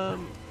 you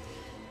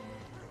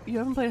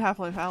haven't played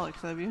Half-Life Alyx,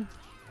 have you?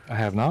 I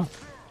have not.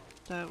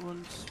 That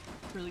one's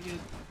really good.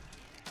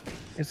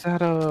 Is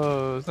that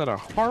a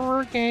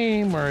horror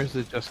game, or is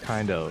it just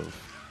kind of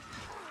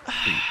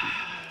creepy?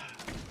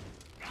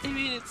 I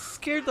mean, it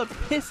scared the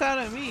piss out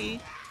of me.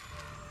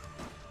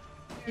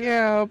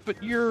 Yeah,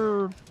 but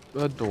you're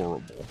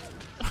adorable.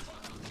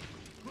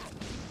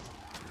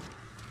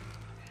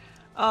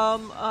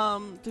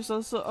 There's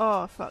also,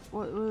 oh, fuck,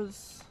 what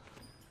was...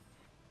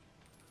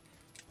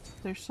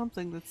 There's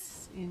something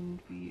that's in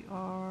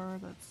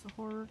VR that's a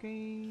horror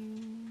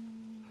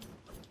game.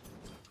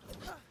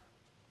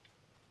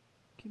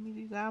 Give me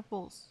these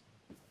apples.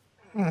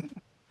 You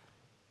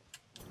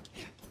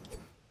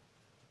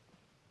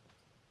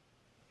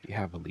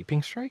have a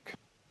leaping strike?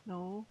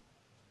 No.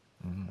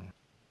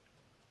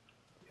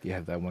 You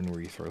have that one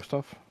where you throw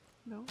stuff?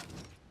 No.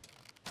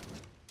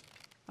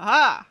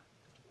 Aha!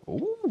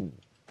 Ooh.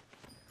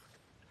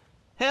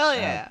 Hell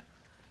yeah!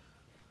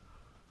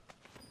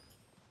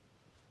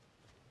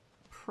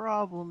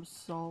 Problem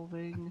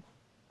solving.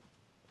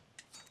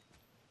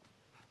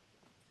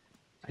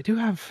 I do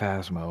have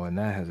Phasmo, and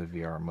that has a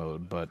VR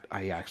mode, but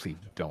I actually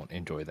don't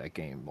enjoy that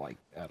game, like,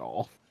 at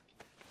all.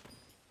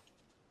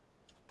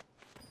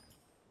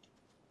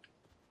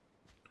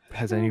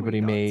 Has Sure, we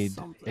anybody got made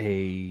something.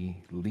 a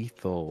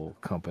Lethal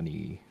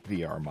Company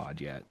VR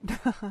mod yet?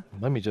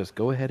 Let me just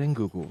go ahead and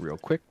Google real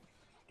quick.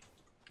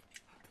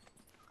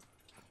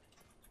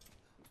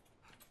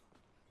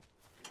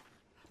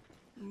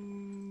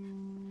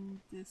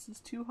 This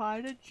is too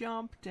high to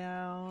jump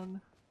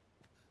down.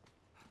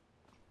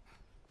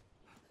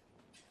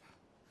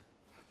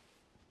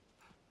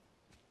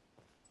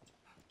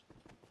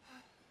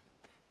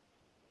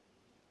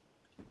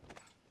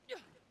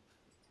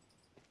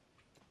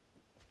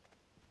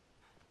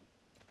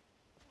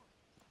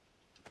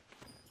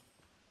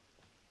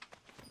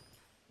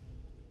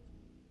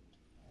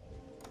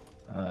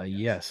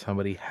 Yes,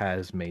 somebody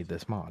has made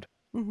this mod.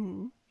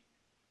 Mm-hmm.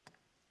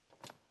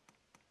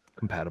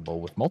 Compatible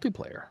with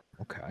multiplayer.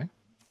 Okay.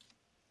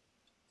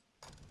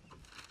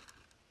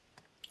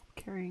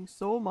 Carrying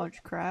so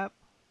much crap.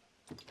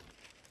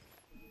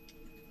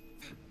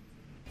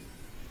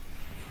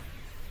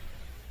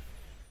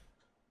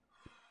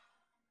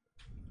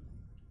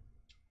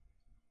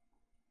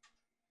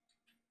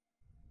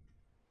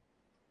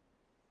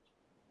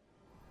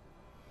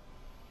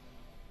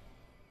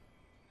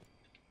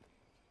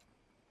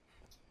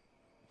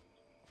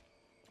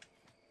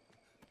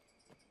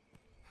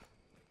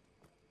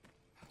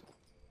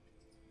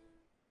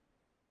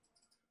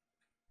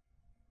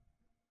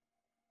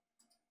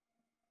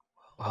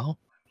 Well,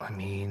 I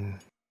mean,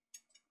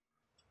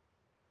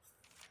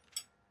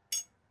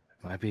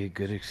 might be a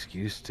good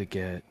excuse to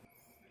get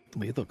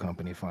Lethal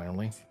Company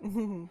finally.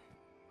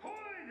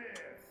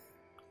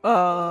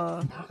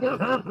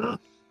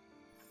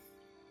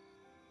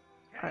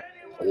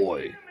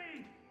 Oi.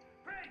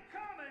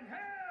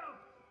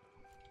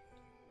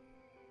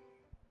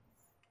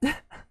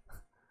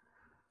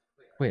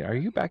 Wait, are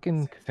you back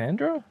in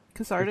Cassandra?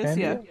 Cassardis,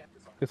 yeah.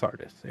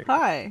 Cassardis. There you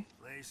Hi.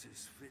 Place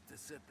is fit to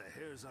set the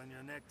hairs on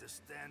your neck to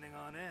standing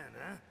on end,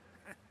 huh?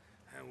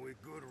 And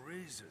with good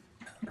reason.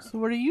 So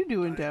what are you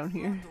doing down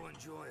here? To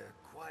enjoy a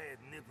quiet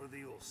nip of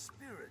the old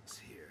spirits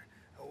here,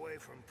 away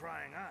from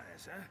prying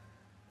eyes, huh?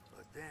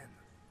 But then,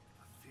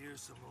 a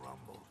fearsome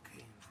rumble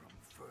came from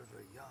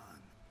further yon.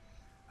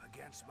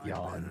 Against my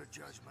better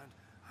judgment,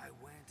 I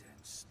went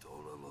and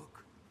stole a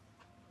look.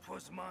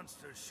 'Twas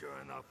monsters, sure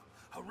enough.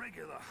 A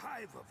regular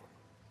hive of them.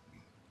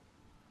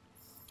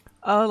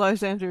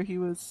 Lysander, he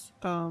was,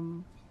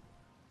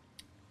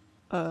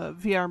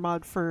 VR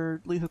mod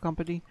for Lethal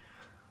Company.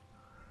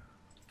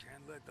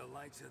 Can't let the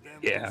likes of them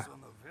Yeah. loose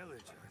on the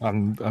village.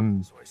 I'm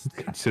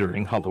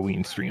considering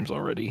Halloween streams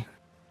already.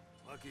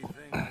 Lucky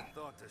thing I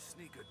thought to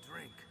sneak a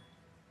drink.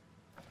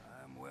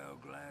 I'm well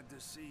glad to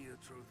see you,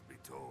 truth be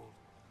told.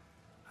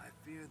 I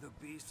fear the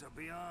beasts are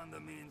beyond the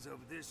means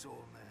of this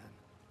old man.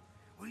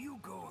 Will you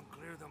go and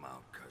clear them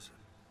out, cousin?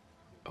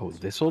 Oh,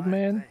 this old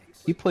man?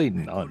 He played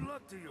none.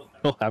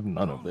 He'll have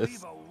none of this.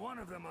 Leave a one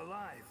of them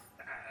alive.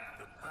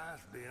 The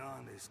path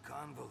beyond is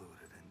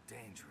convoluted and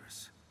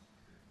dangerous.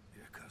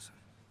 Dear cousin,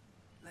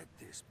 let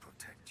this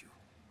protect you.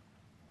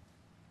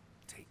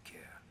 Take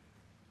care.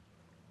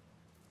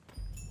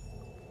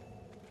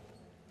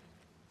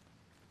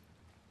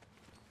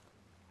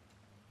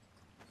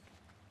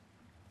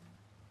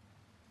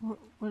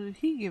 What did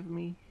he give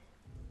me?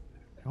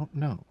 I don't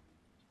know.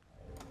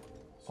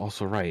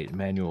 Also, right,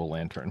 manual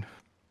lantern.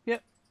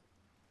 Yep.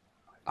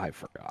 I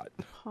forgot.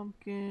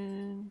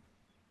 Pumpkin.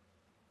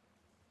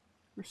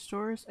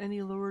 Restores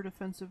any lower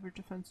defensive or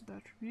defensive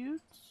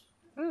attributes.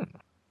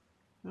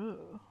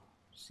 Oh.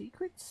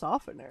 Secret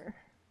softener.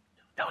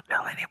 Don't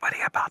tell anybody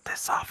about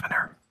this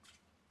softener.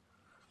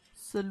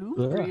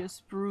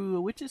 Salubrious brew,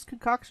 a witch's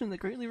concoction that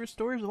greatly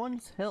restores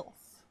one's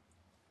health.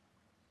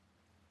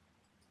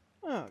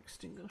 Oh,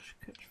 extinguish,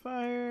 catch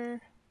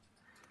fire.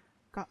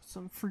 Got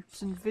some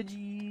fruits and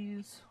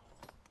veggies.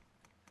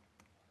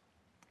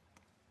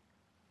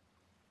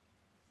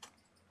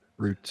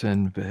 Roots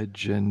and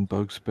veg and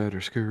bugs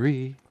better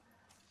scurry.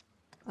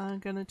 I'm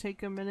gonna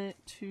take a minute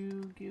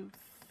to give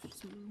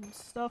some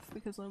stuff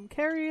because I'm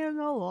carrying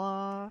a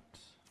lot.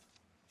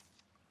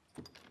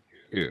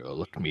 Here,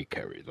 let me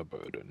carry the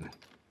burden.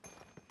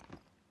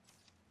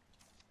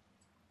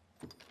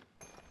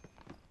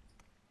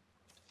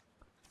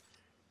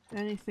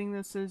 Anything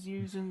that says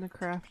use in the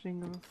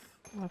crafting of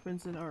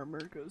weapons and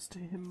armor goes to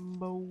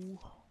himbo.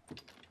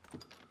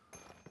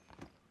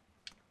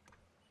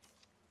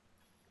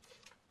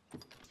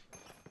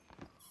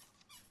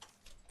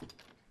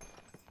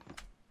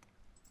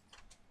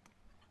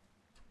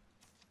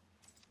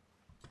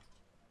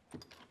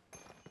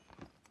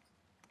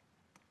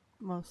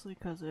 Mostly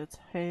because it's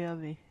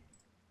heavy.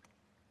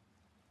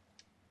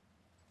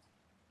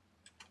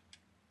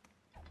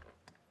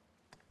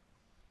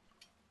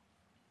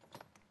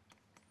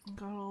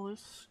 Got all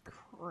this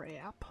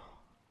crap.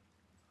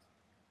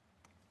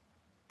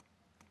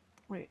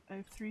 Wait, I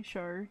have 3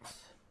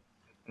 shards.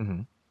 Mm-hmm.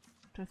 Do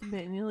I have to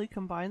manually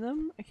combine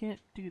them? I can't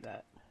do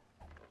that.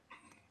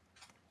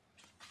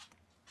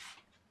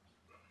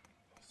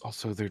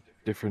 Also, they're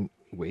different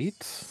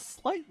weights?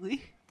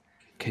 Slightly.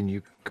 Can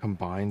you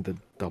combine the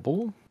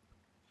double?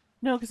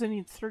 No, because I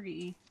need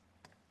 3.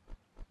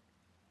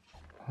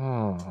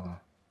 Huh.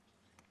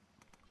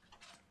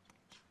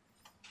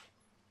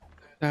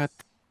 That's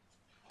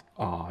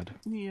odd.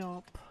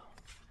 Yup.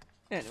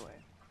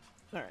 Anyway.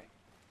 Alright.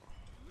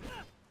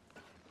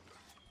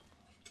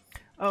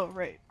 Oh,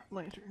 right.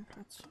 Lantern.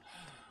 That's...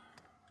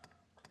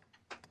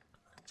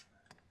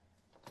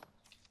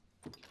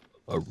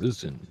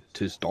 Arisen,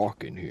 'tis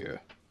dark in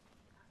here.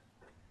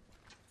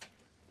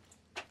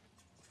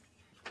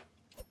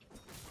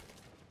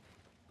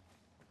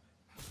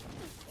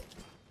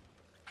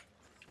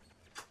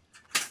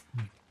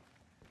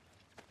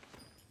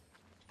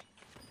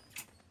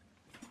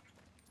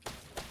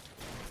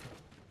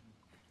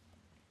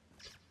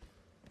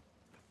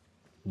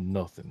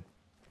 Nothing.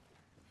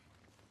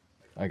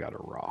 I got a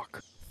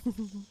rock.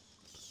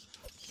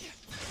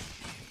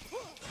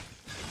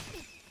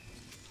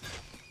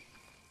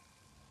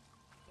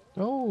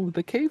 Oh,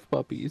 the cave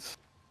puppies.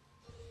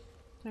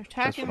 They're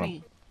attacking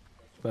me.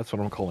 That's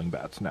what I'm calling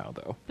bats now,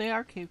 though. They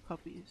are cave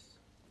puppies.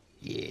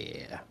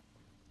 Yeah.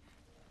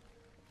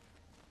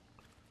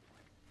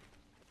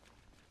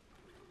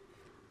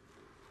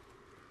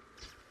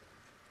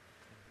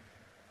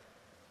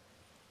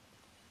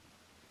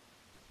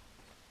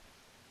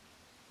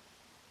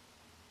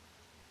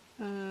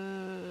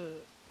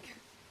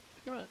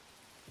 Come on.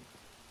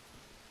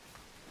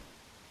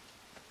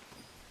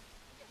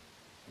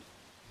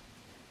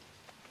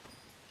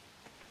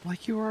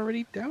 Like you were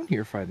already down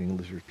here fighting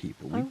lizard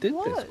people. We did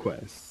this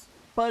quest.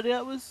 But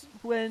that was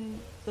when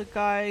the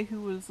guy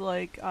who was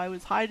like, I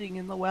was hiding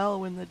in the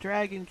well when the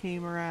dragon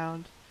came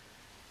around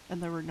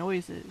and there were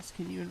noises.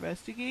 Can you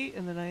investigate?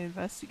 And then I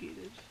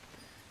investigated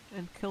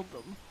and killed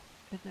them.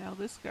 And now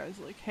this guy's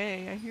like,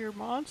 hey, I hear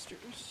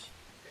monsters.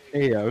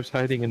 Hey, I was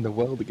hiding in the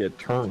well to get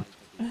turned.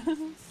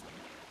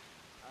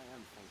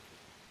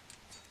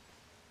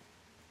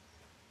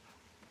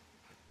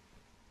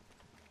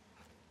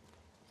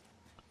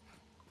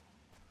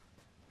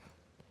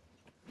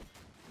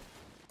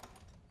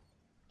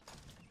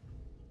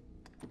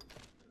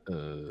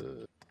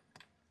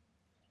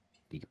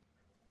 Deep.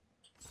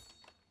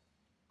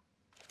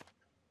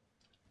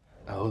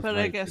 Oh, but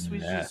I guess we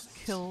just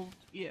killed.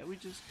 Yeah, we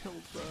just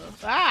killed the.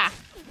 Ah!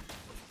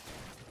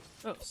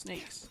 Oh,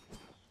 snakes.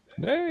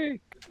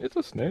 Snake! It's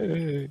a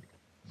snake!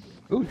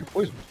 Ooh, you're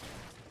poisoned.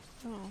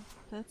 Oh,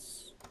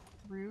 that's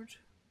rude.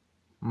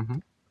 Mm-hmm.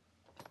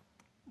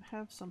 I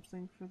have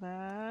something for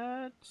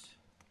that.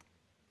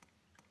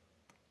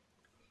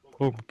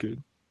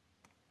 Pumpkin.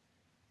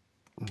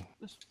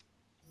 This...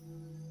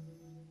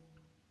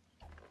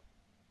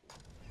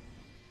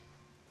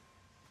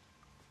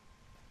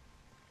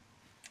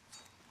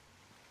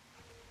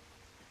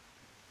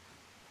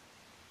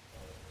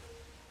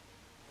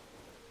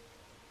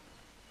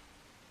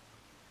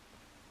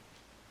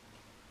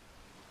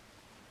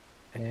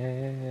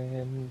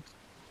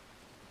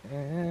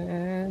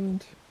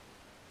 And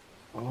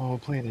oh,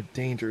 playing a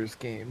dangerous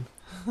game.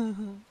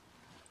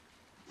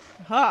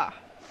 Ha!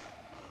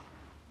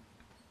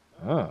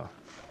 Oh.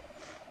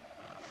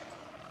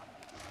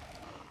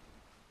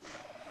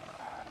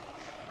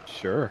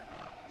 Sure.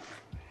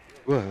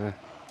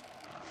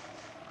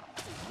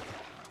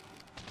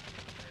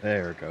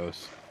 There it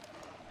goes.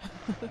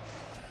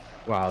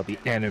 Wow, the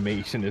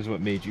animation is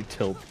what made you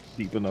tilt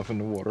deep enough in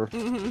the water.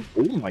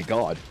 Oh my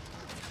god.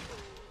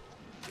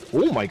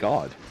 Oh my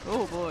god.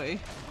 Oh boy.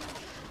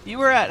 You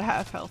were at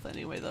half health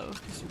anyway though,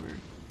 because you were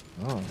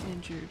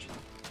injured.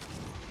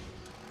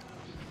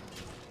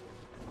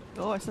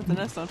 Oh, I set the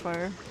nest on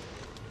fire.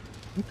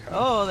 Okay.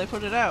 Oh, they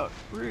put it out.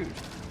 Rude.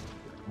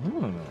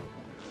 Oh.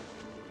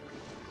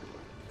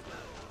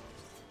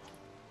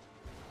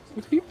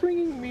 Was he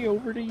bringing me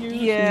over to you so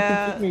you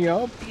can pick me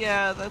up?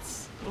 Yeah,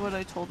 that's what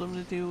I told him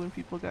to do when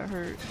people got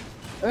hurt.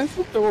 That's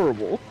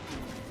adorable.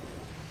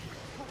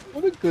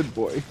 What a good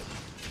boy.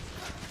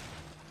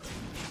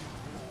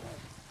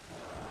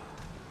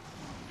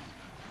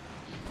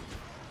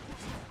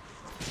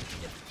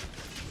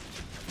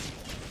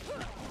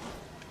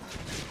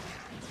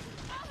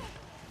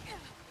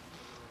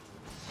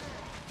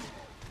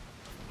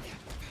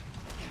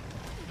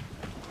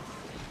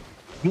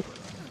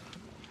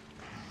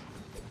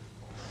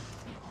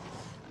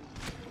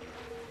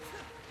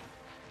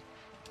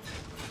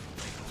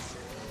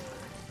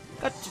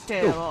 Cut your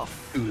tail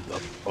off. To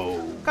the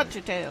bone. Cut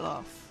your tail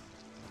off.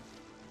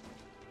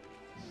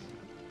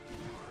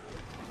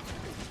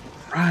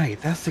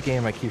 Right, that's the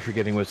game I keep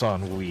forgetting was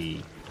on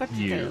Wii Cut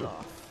your tail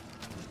off.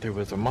 There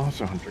was a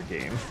Monster Hunter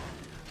game.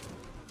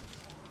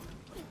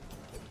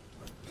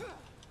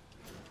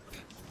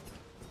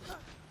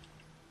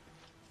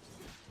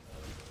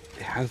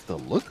 It has the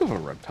look of a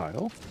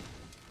reptile.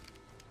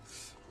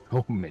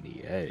 So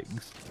many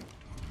eggs.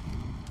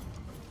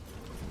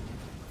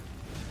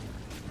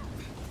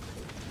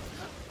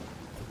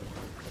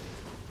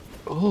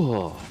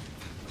 Oh.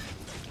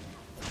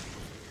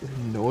 The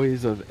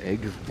noise of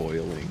eggs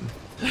boiling.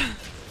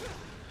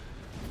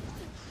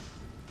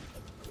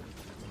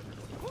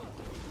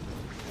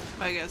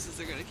 My guess is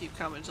they're gonna keep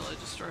coming until I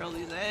destroy all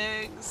these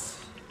eggs.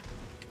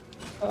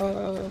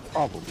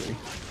 Probably.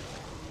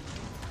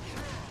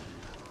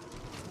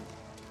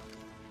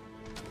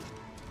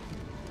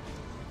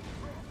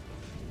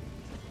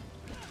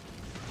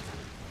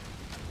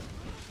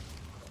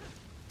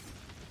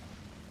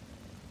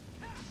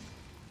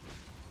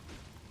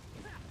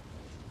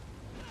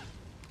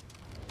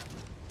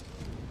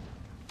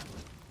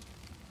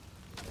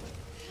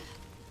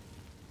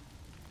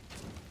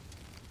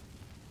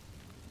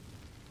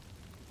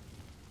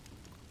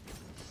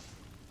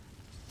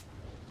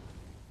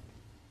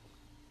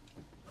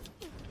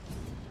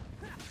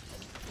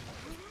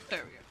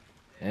 There we go.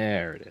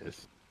 There it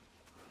is.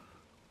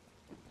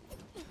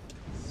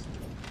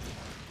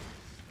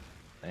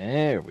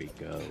 There we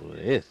go.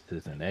 This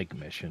is an egg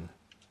mission.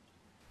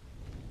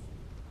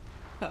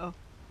 Uh-oh.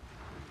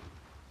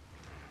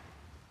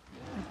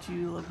 I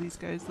do love these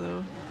guys,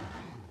 though.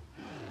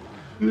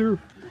 They're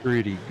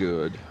pretty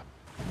good.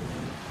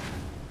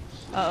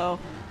 Uh-oh.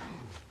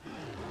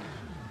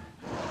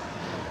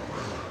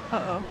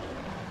 Uh-oh.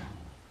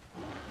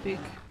 Big.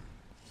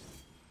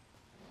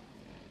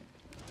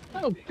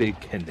 How big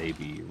can they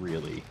be,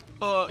 really?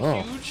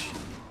 Huge.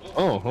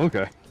 Oh,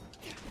 okay.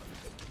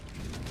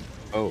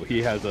 Oh,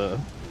 he has a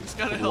He's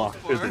got a block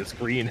health to bar. this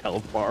green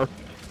health bar.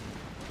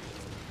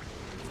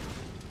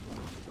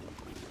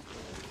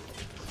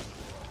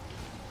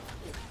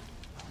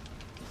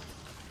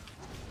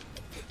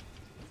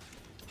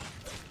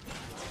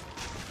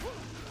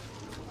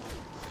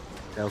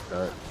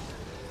 Cut.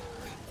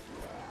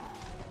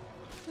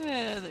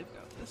 Yeah, they've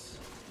got this.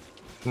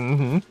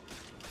 Mm-hmm.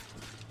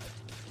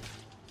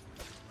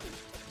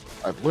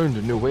 I've learned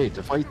a new way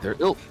to fight their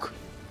ilk.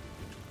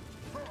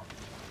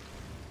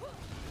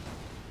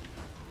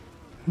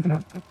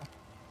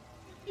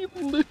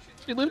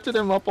 She lifted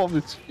him up off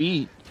his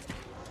feet.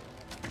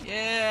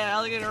 Yeah,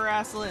 alligator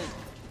wrestling.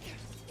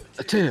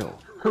 A tail,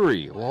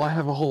 hurry, while I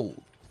have a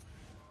hold.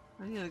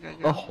 Where the other guy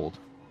go? A hold.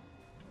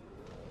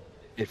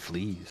 It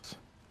flees.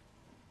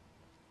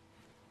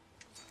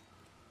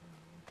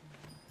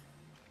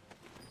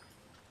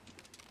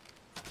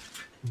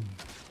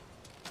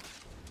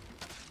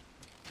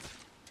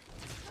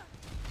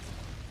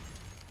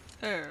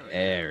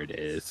 There it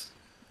is.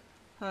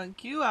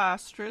 Thank you,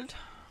 Astrid.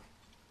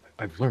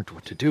 I've learned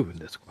what to do in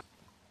this one.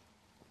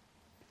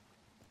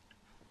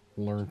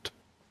 Learned.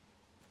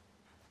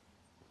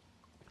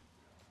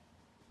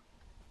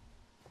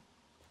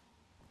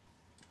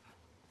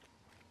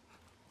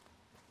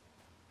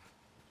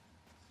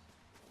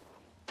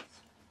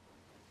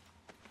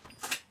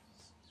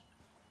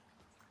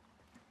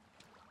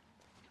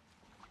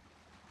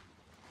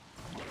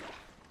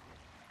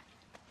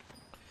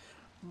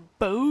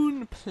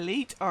 Bone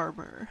plate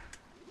armor.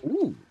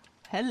 Ooh.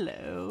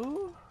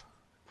 Hello.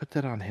 Put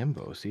that on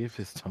Himbo. See if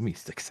his tummy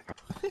sticks out.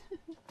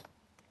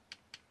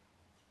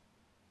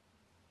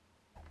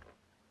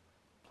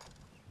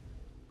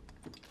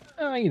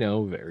 You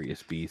know,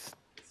 various beasts.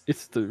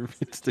 It's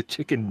the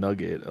chicken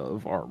nugget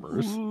of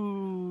armors.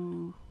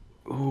 Ooh.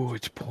 Ooh,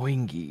 it's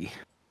poingy.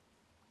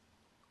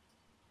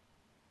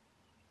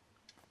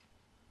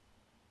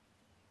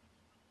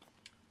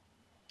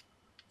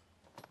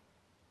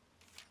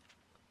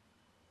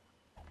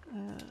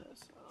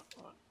 That's not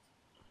one.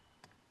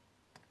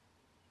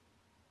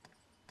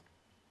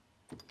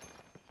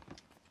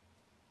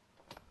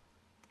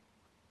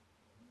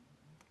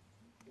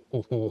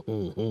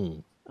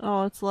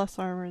 Oh, it's less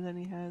armor than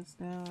he has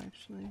now,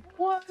 actually.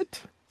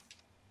 What?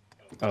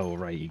 Oh,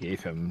 right, you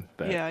gave him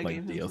that, Yeah, I like,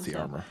 gave him some DLC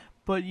stuff. armor.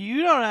 But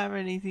you don't have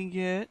anything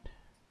yet.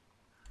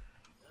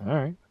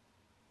 Alright.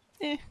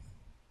 Eh.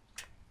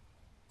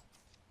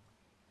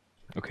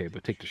 Okay,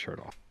 but take the shirt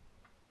off.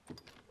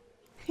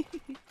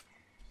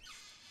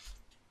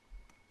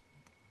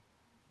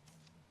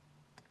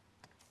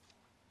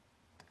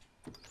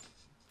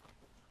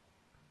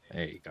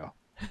 There you go.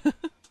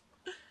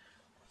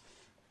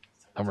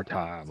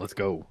 Summertime, let's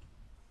go.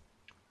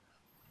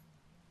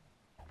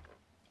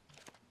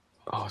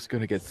 Oh, it's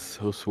gonna get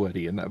so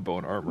sweaty in that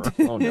bone armor.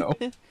 Oh no.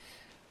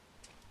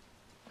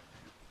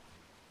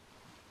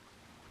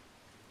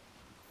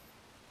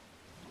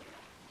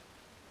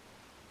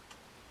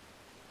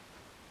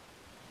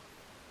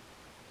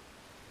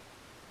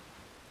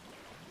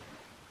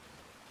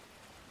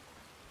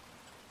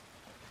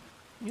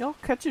 Y'all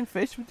catching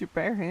fish with your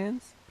bare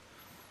hands?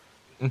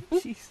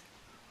 Jeez.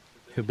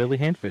 Hillbilly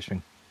hand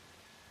fishing.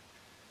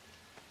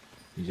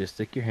 You just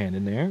stick your hand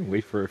in there,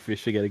 wait for a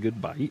fish to get a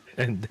good bite,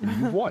 and then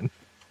you've won.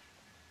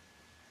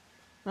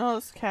 Oh,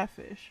 it's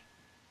catfish.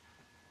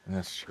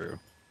 That's true.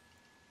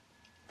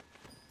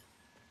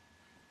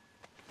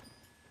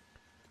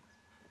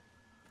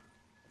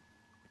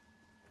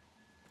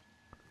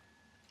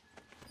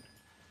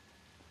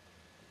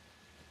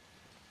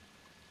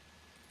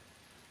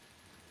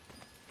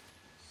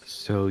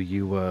 So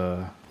you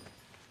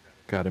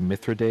got a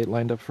Mithra date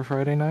lined up for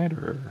Friday night,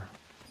 or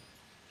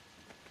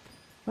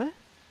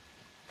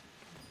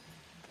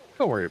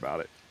Don't worry about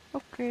it.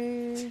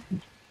 Okay.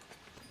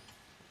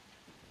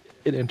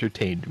 It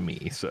entertained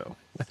me, so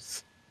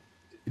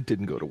it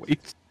didn't go to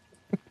waste.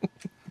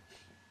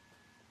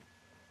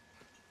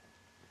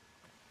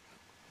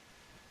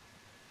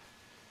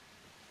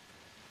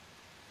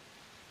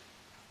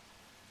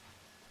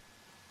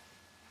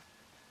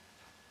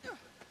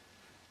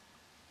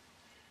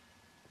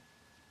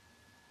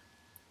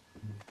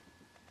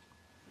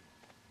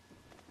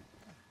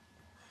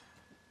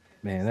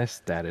 Man, that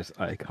status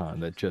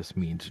icon that just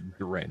means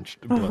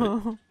drenched,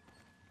 but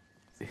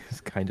it's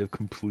kind of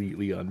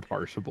completely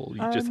unparsable.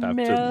 You just have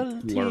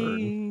to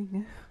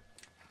learn.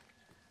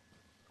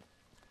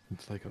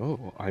 It's like,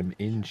 oh, I'm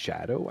in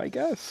shadow, I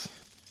guess?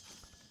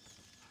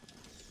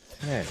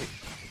 Hey.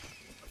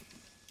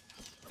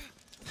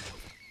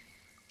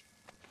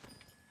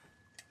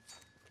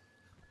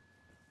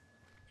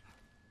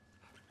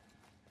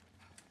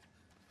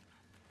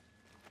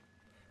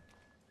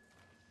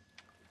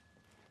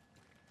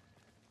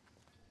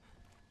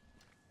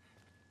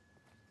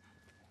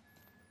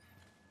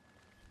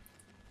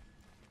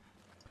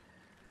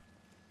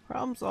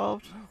 Problem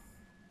solved.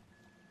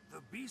 The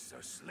beasts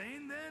are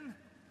slain then?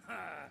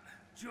 Ha!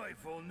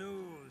 Joyful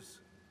news.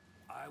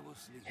 I will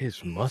sleep His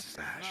easy,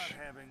 mustache.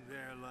 not having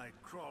their light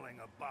crawling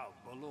about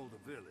below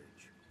the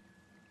village.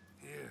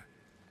 Here,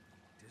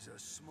 'tis a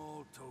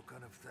small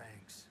token of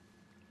thanks.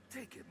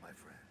 Take it, my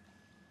friend.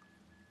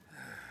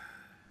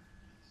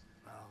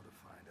 Now to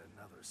find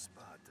another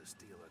spot to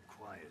steal a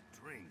quiet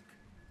drink.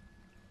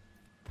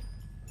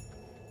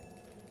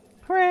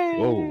 Hooray!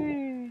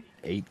 Whoa.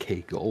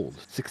 8K gold.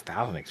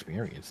 6,000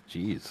 experience.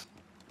 Jeez.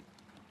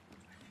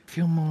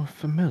 Feel more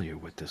familiar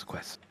with this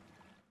quest.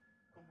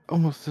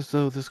 Almost as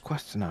though this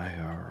quest and I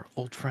are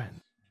old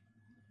friends.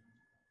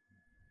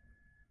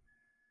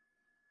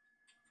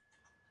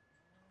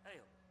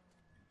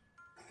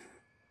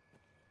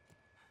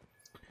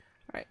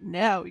 Alright,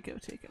 now we go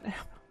take a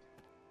nap.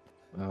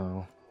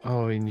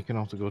 Oh, and you can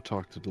also go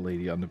talk to the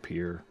lady on the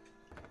pier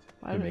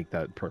to make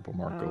that purple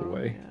mark go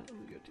away. Yeah, let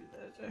me go do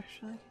that,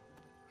 actually.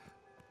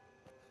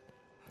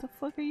 The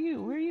fuck are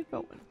you? Where are you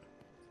going?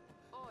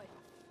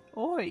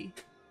 Oi!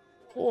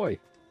 Oi!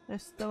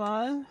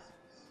 Esteban?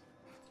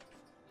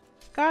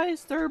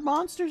 Guys, there are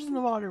monsters in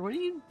the water. What are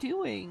you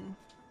doing?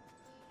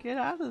 Get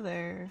out of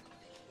there.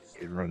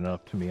 He'd run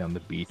up to me on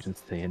the beach and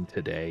saying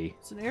today.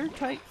 It's an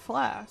airtight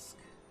flask.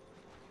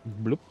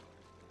 Bloop.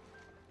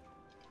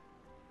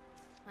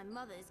 My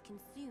mother is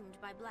consumed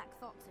by black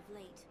thoughts of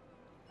late.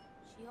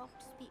 She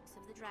oft speaks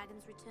of the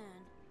dragon's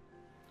return.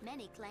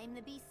 Many claim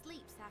the beast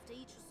sleeps after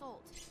each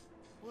assault.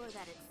 Were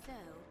that it's so.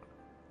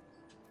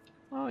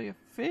 Oh, you're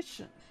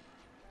fishing.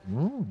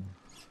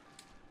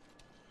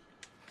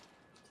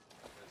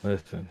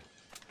 Listen.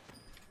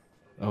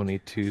 Only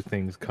two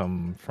things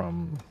come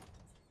from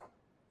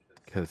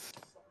because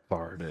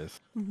Bard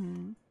is.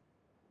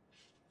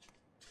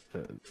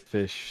 The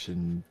fish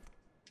and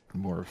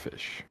more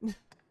fish.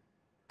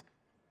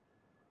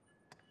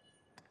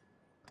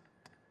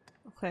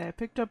 Okay, I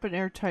picked up an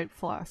airtight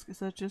flask. Is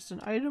that just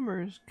an item,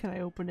 or can I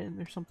open it and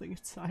there's something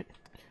inside it?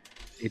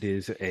 It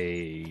is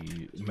a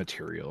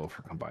material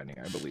for combining,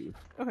 I believe.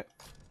 Okay.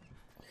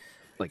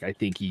 Like, I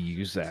think you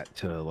use that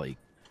to, like,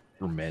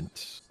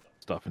 ferment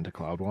stuff into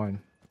cloud wine.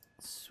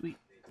 Sweet.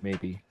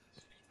 Maybe.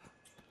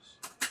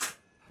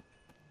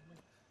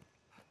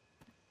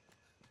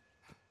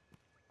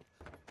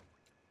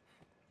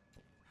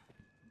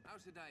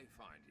 How's the day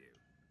find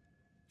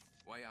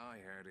you? Way I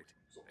heard it.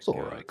 It's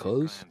alright,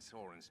 cuz.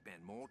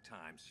 Spend more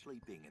time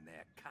sleeping in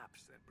their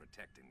cups than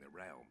protecting the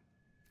realm.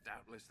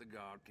 Doubtless the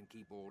guard can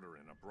keep order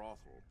in a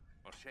brothel,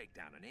 or shake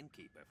down an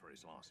innkeeper for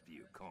his last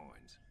few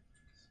coins.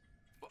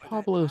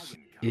 Pablos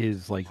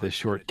is like the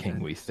short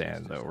king we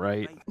stand, though,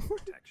 right?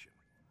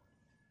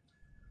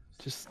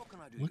 Just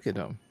look at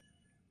him.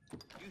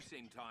 You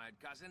seem tired,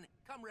 cousin.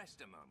 Come rest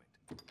a moment.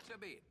 So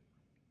be it.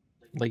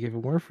 Like, if it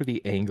weren't for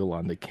the angle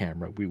on the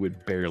camera, we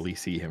would barely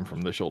see him from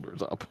the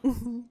shoulders up.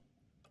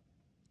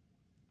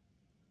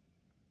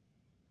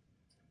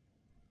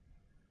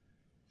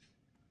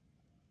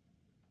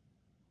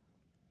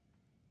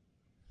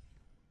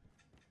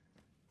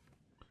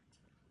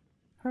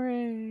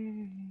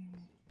 Hooray!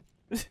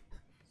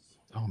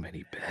 So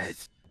many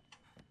beds.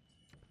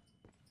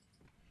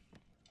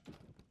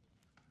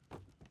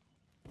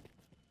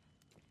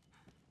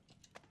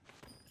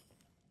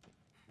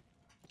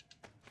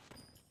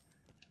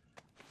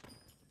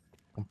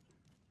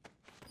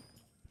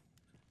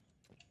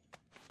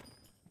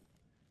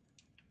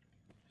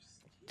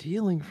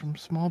 Stealing from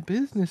small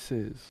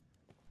businesses.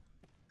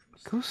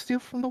 Go steal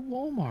from the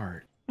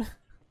Walmart.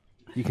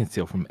 You can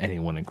steal from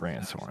anyone in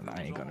Grand Soren.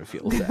 I ain't gonna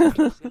feel sad.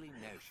 Silly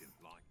notion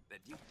like that.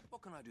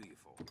 What can I do you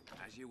for?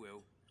 As you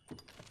will.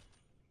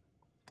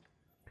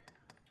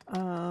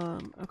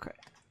 Okay.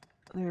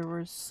 There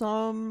was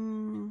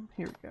some...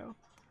 Here we go.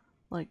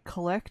 Like,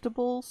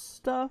 collectible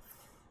stuff.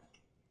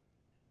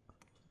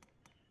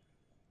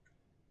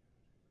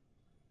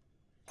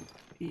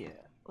 Yeah,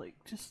 like,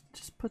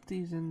 just put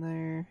these in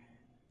there.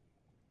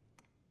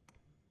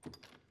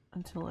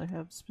 until I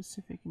have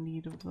specific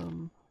need of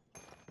them.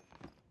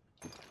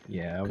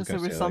 Yeah, I was Because gonna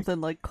there was say,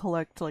 something like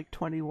collect like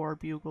 20 war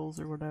bugles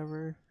or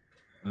whatever.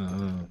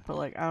 like, But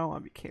like, I don't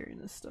want to be carrying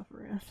this stuff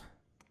around.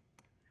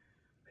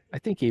 I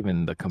think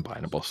even the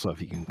combinable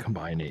stuff, you can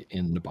combine it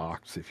in the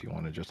box if you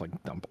want to just like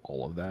dump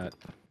all of that.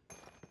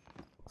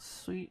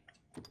 Sweet.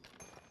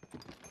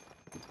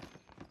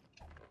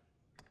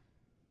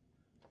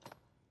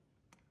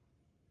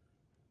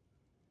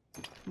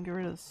 Get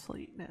rid of the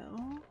slate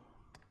now.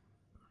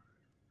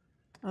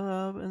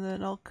 And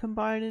then I'll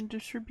combine and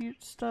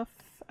distribute stuff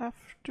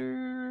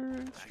after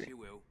As stream. you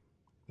will.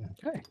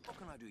 Okay. What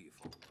can I do you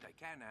for? Take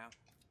care now.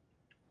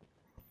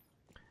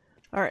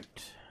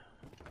 Alright.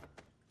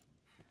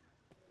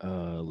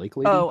 Lake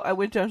lady? Oh, I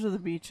went down to the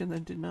beach and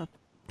then did not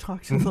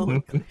talk to the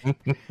lake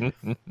lady.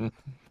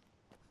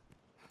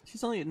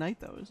 She's only at night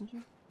though, isn't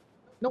she?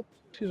 Nope,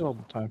 she's all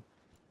the time.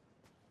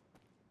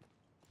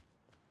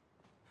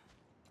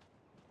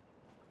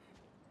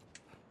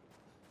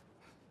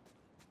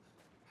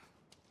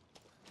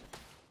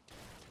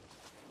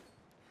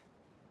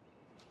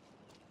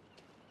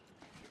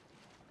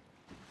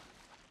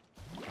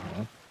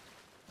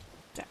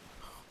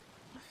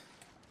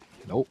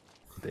 Nope,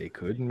 they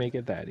couldn't make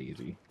it that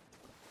easy.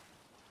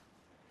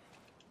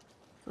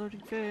 Floating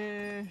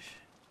fish.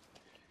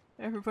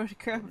 Everybody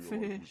grab a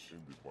fish.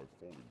 Ended by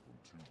falling from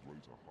too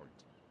great a height.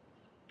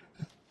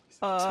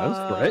 Sounds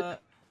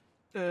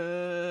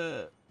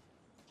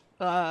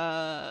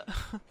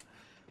threat.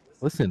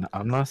 Listen,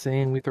 I'm not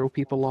saying we throw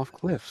people off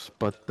cliffs,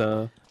 but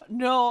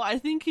No, I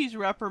think he's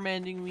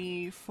reprimanding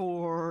me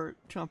for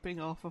jumping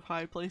off of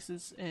high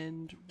places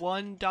and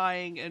one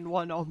dying and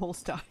one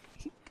almost dying.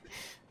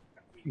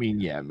 I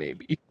mean, yeah,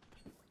 maybe.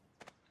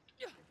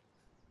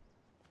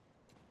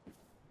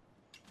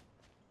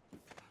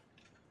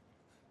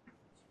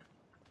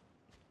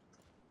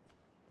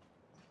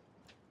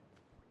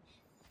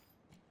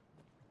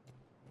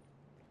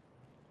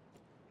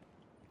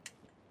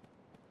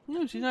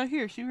 No, she's not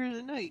here. She appears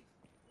at night.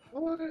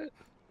 What?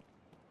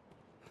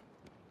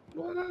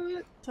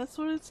 What? That's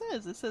what it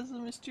says. It says the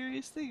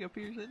mysterious thing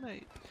appears at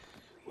night.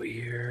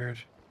 Weird.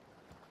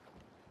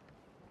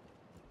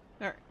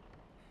 Alright.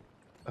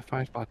 A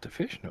fine spot to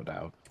fish, no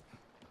doubt.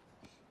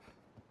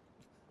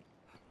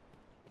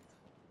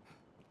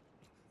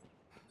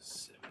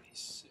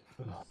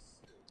 Ugh,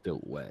 still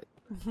wet.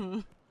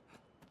 That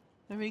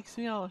makes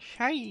me all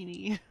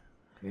shiny.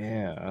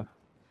 Yeah.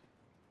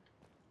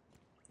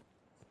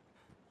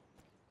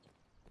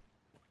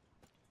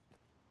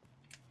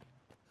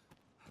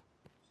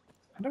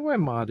 How do I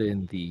mod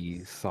in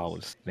the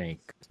Solid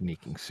Snake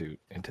sneaking suit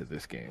into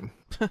this game?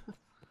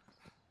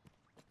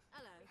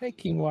 Hey,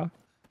 Quinoa.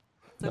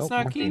 That's Nope,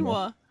 not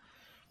quinoa.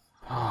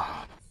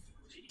 Ah,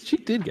 she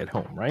did get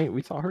home, right?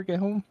 We saw her get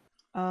home?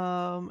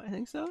 I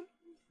think so.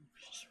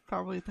 She's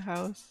probably at the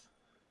house.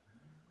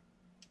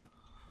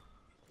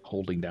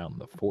 Holding down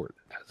the fort,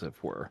 as it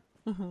were.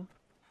 Do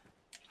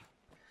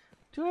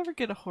I ever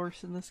get a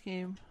horse in this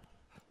game?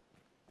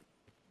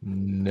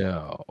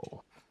 No.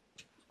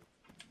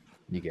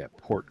 You get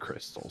port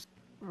crystals.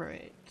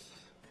 Right.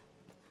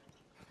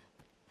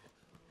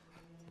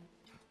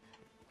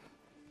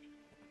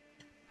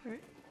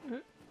 Right.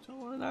 Don't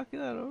want to knock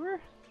that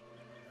over.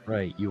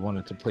 Right, you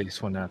wanted to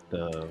place one at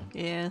the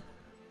Yeah.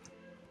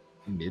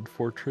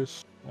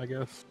 mid-fortress, I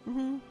guess?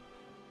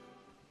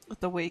 With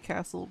the Way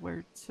Castle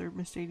where Sir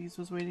Mercedes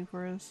was waiting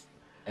for us.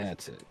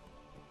 That's it.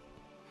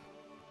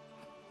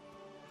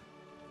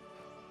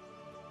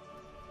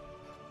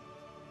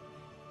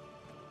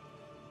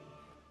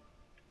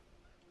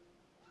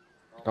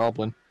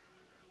 Goblin.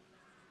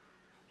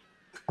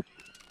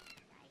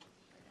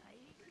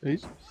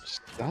 He's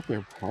just out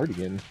there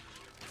partying.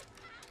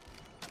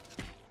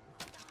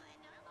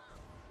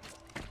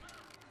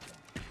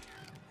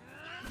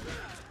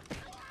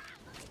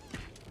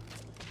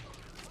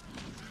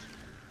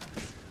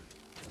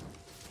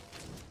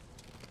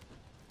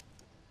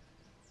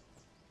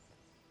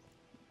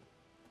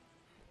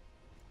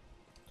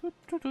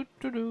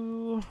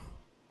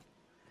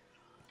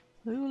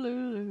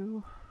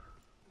 Lulu.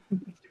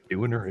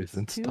 Doing or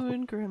isn't stuff.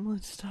 Doing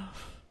gremlin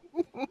stuff.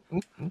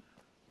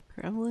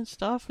 Gremlin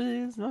stuff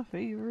is my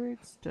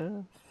favorite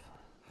stuff.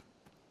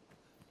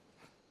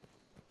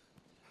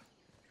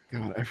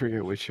 God, I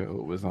forget which show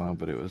it was on,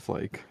 but it was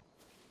like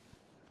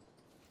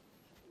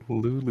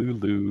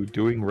Lulu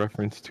doing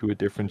reference to a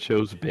different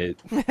show's bit.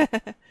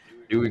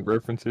 Doing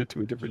references to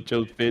a different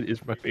show's bit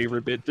is my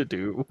favorite bit to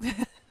do.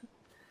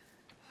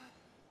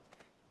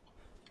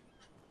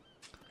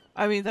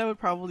 I mean, that would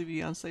probably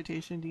be on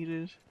Citation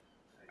Needed.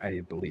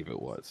 I believe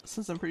it was.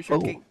 Since I'm pretty sure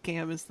Oh.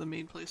 GAM is the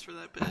main place for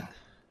that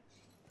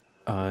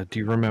bit. Do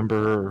you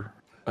remember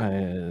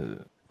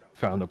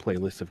found a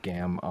playlist of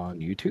GAM on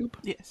YouTube?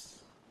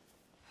 Yes.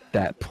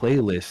 That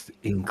playlist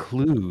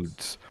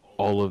includes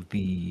all of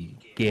the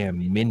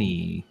GAM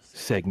mini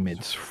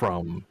segments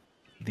from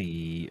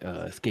the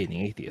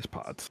Skating Atheist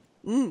pods.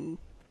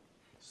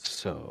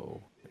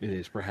 So it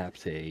is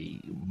perhaps a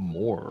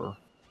more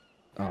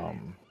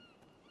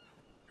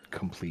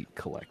complete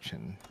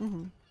collection.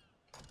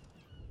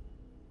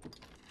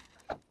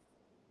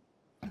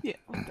 Yeah,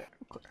 right there.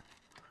 Okay.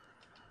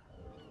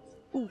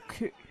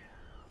 Okay.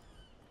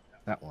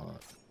 That one.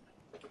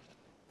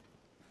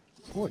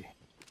 Boy.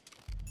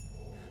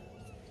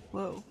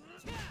 Whoa.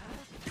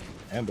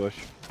 Ambush.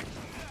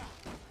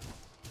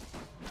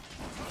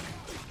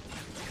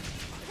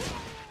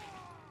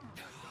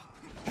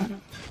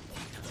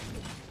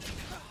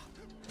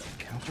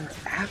 Counter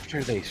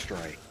after they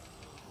strike.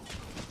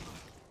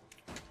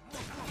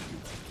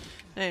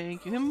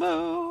 Thank you,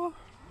 Himbo.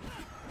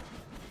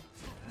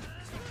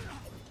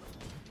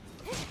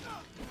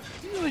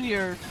 You and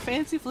your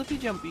fancy flippy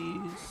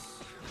jumpies.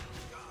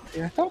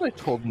 Yeah, I thought I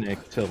told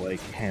Nick to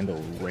like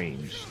handle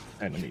ranged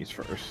enemies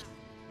first.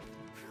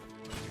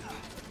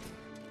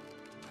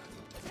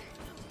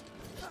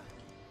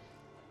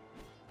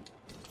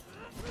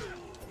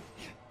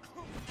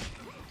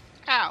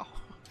 Ow.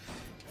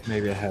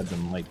 Maybe I had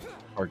them like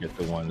target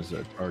the ones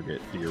that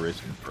target the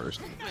Arisen first.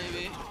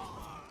 Maybe.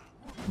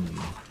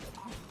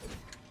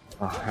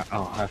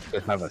 I'll have to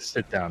have a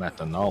sit down at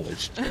the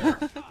knowledge chair.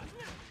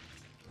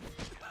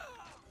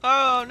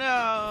 Oh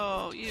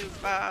no, you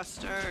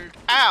bastard.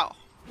 Ow.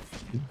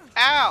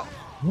 Ow.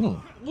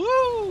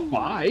 Woo.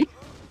 Bye.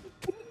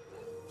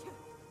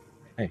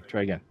 Hey,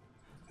 try again.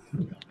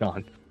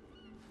 Gone.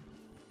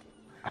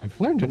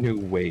 I've learned a new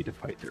way to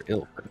fight their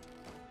ilk.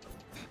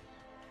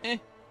 Eh.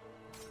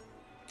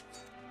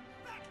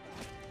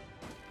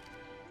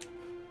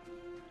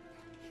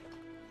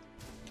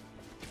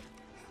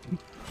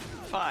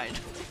 Fine.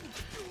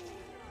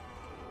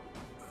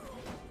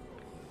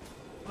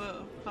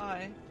 Whoa,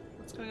 hi.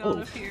 What's going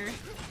on up here?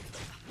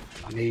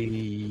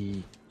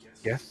 I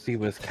guess he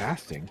was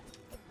casting.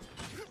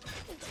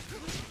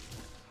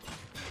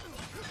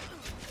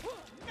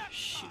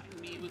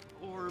 Shooting me with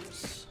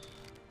orbs.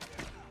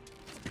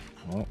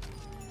 Oh.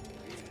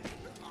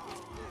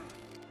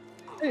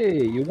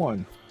 Hey, you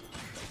won.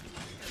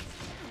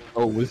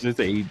 Oh, was this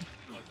a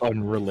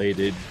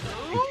unrelated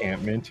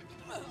encampment?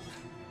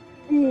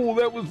 Oh,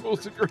 that was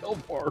most of your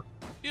health bar.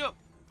 Yep.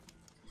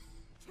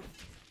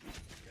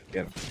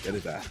 Get him. Get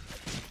his ass.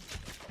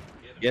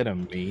 Get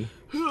him, me.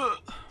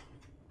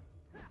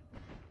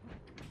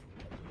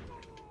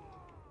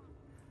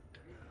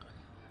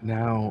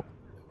 Now,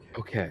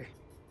 okay.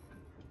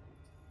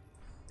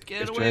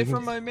 Get away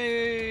from my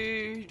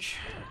mage.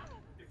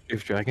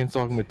 If Dragon's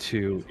Dogma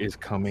 2 is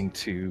coming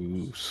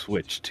to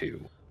Switch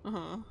 2,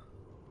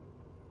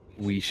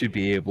 we should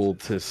be able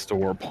to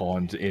store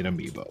pawns in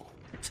Amiibo.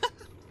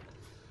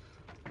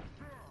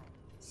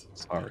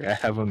 Sorry, I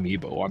have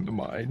Amiibo on the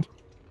mind.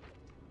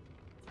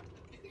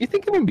 You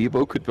think an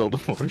Amiibo could build a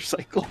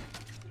motorcycle?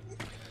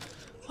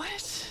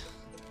 What?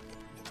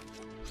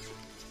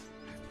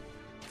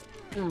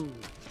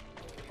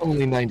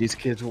 Only 90s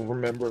kids will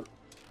remember.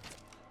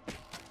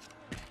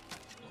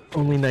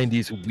 Only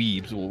 90s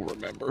weebs will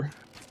remember.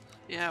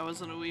 Yeah, I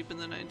wasn't a weeb in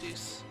the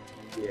 90s.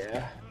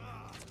 Yeah.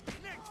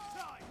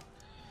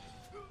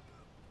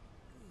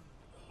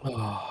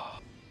 Oh.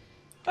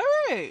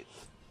 Alright.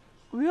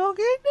 We all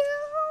good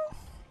now?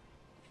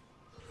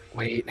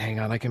 Wait, hang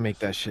on. I can make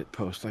that shit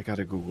post. I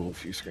gotta Google a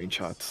few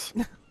screenshots.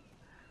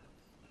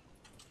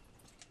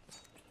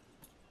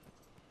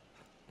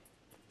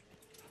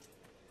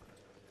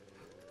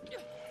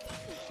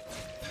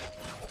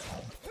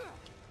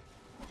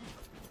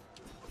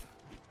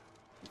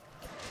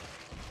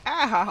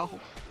 Ow!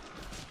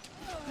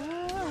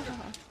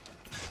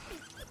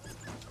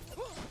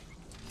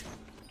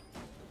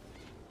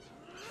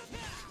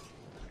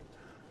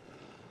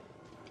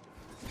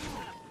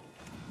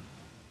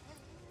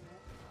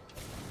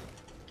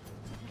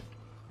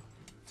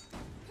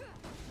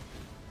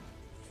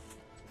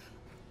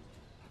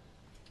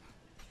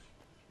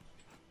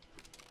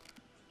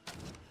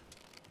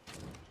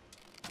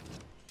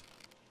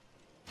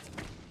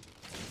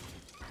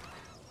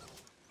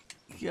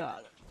 Got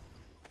it.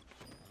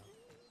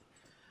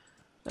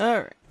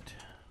 Alright.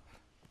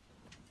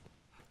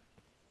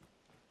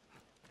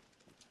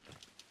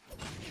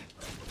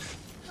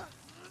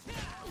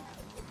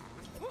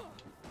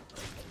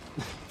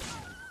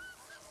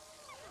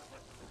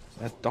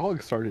 That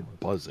dog started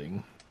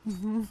buzzing.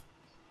 These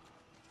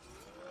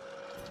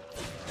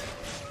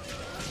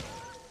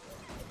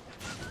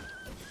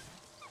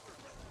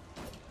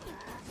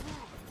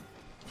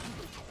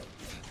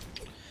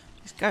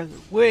guys are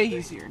way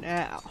easier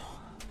now.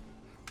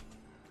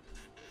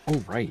 Oh,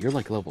 right. You're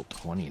like level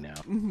 20 now.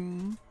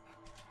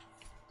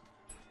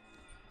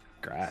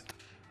 Grat.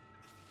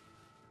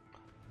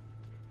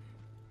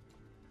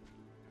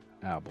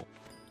 Apple.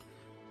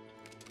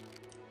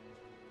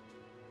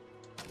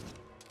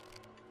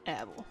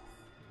 Apple.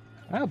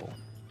 Apple.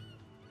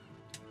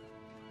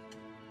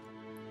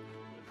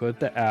 Put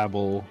the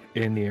apple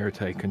in the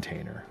airtight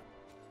container.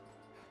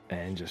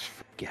 And just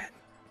forget.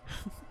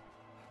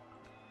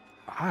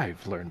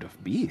 I've learned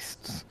of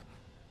beasts.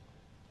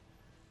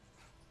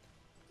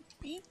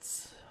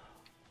 Beats?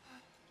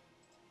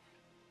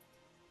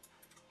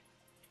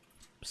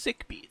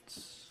 Sick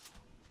beats.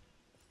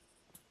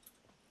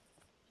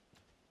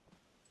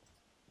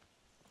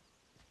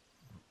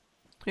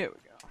 Here we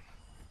go.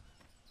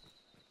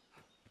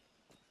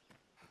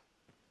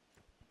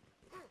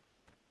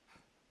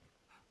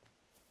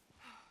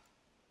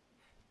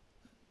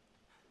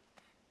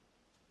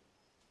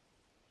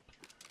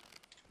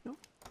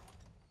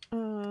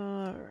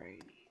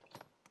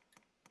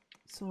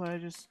 So I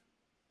just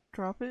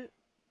drop it?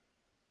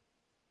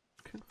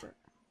 Confirm.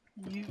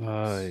 Use.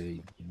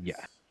 Yeah.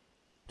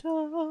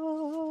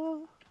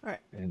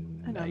 Alright.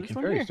 And now now you there's can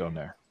one fairy here. stone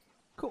there.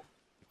 Cool.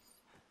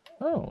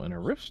 Oh, and a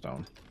rift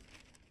stone.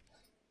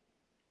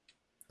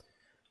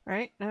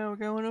 Alright, now we're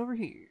going over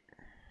here.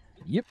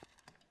 Yep.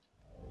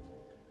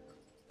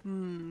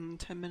 10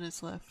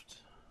 minutes left.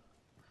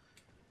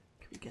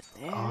 Can we get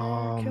there?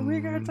 Can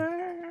we get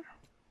there?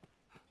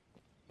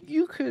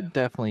 You could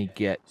definitely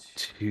get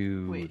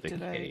to the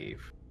did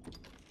cave.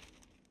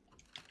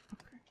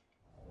 Okay.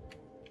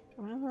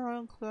 I'm on the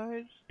wrong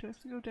side. Do I have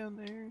to go down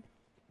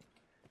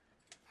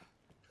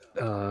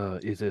there?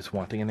 Is this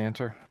wanting an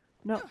answer?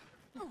 No.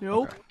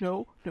 No, Okay.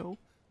 no, no.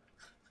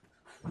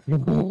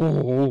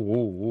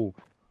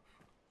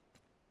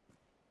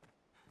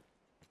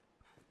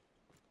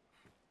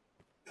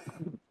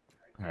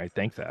 Alright,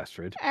 thanks,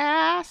 Astrid.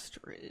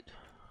 Astrid.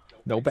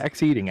 No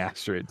backseating,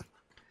 Astrid.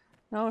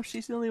 No,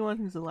 she's the only one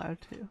who's allowed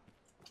to.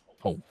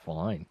 Oh,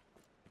 fine.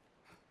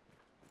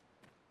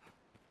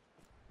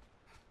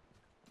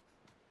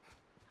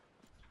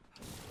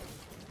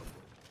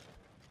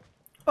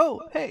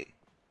 Oh, hey.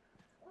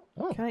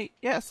 Oh. Can I?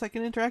 Yes, I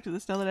can interact with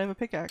this now that I have a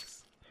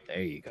pickaxe.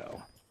 There you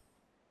go.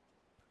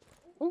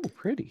 Oh,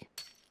 pretty.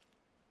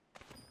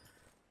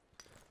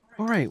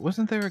 Alright,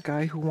 wasn't there a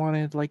guy who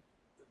wanted, like,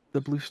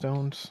 the blue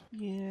stones?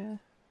 Yeah.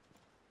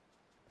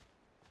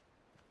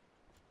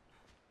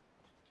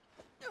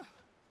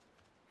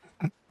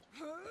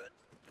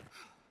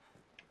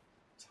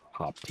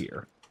 Top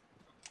tier.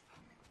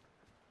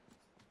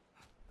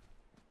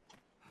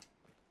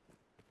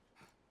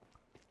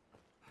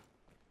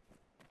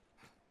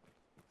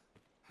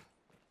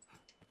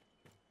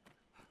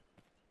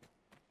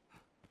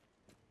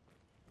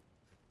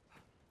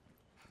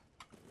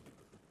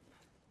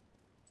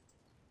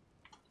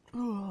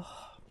 Ugh.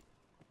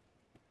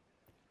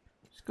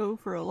 Just go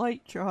for a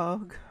light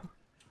jog.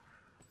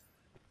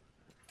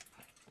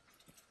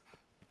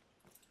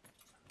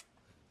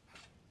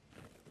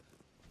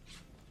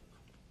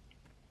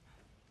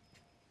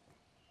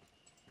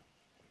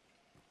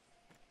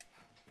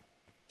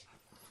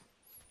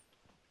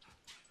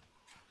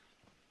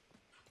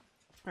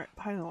 Alright,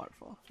 behind the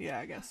waterfall. Yeah,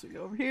 I guess we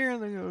go over here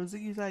and then go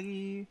ziggy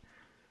zaggy.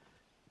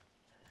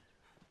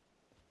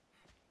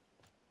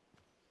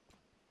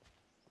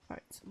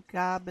 Alright, some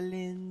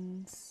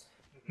goblins.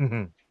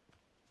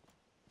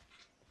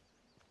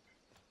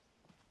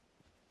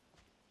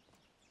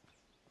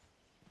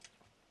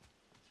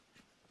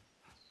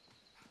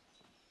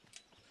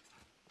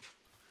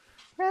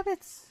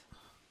 Rabbits!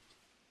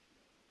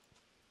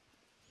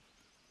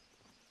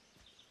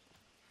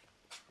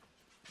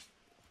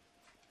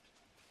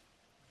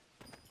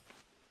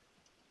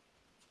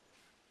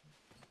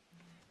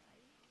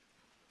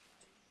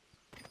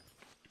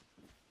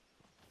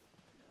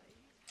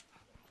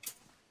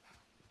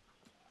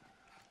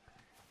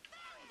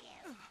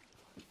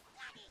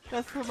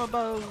 Death from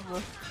above!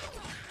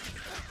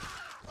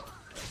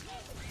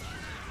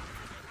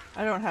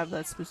 I don't have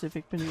that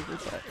specific maneuver,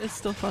 but it's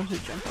still fun to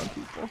jump on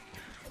people.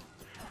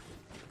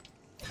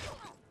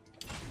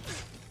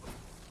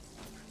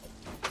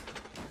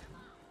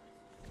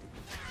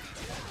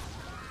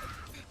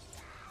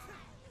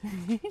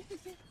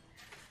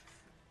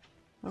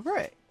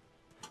 Alright.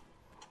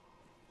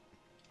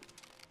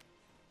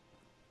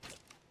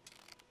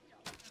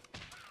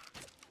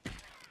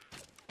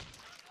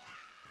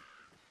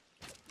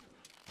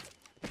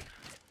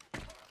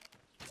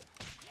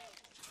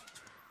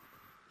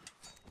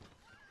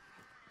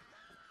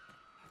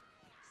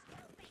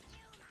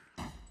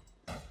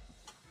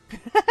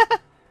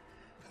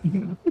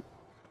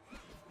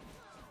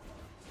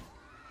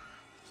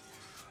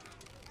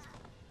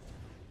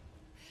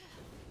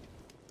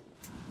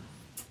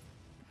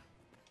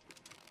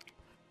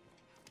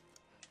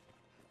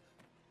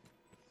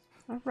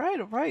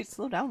 Alright,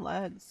 slow down,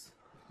 lads.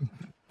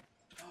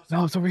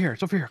 No, it's over here.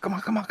 It's over here. Come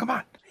on, come on, come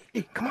on.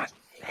 Hey, come on.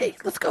 Hey,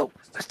 let's go.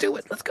 Let's do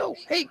it. Let's go.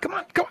 Hey, come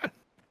on, come on.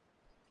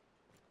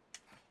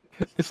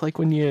 It's like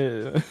when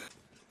you,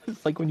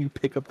 it's like when you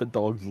pick up the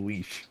dog's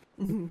leash,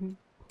 and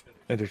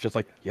it's just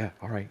like, yeah,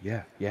 all right,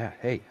 yeah, yeah,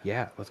 hey,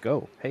 yeah, let's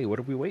go. Hey, what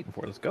are we waiting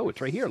for? Let's go.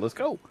 It's right here. Let's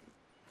go.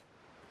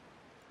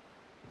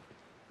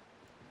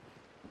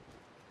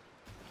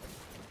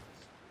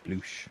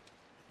 Bloosh.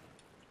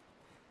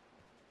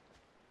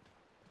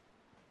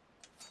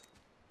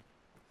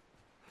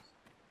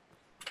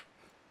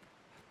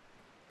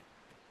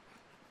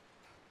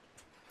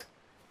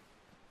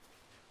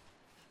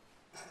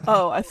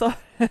 Oh, I thought...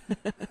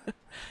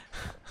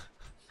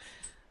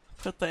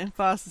 Put the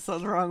emphasis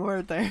on the wrong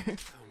word there.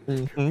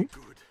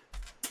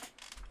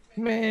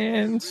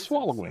 Man,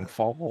 swallowing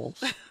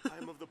falls. I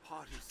am of the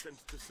party sent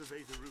to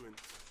survey the ruins.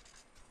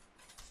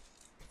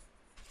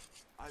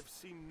 I've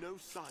seen no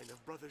sign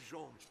of Brother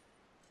Jean.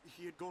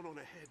 He had gone on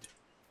ahead.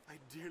 I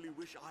dearly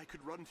wish I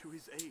could run to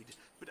his aid,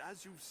 but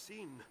as you've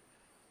seen,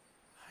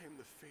 I am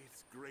the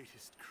faith's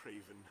greatest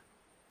craven.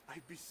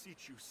 I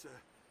beseech you, sir,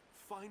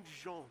 find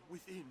Jean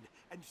within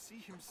and see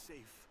him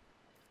safe.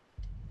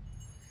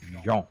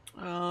 Yeah.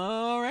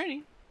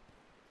 Alrighty.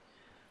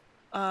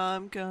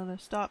 I'm gonna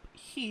stop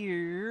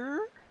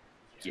here.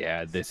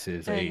 Yeah, this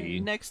is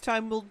And next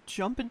time we'll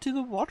jump into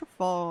the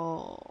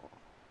waterfall.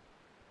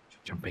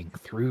 jumping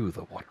through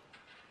the water.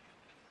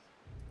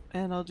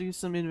 And I'll do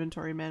some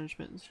inventory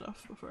management and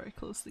stuff before I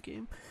close the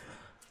game.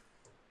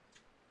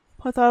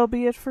 But that'll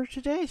be it for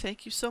today.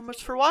 Thank you so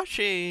much for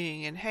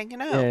watching and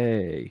hanging out.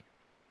 Yay.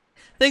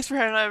 Thanks for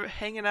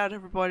hanging out,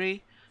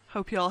 everybody.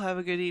 Hope you all have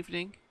a good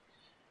evening.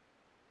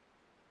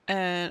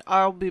 And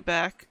I'll be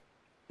back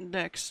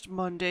next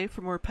Monday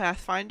for more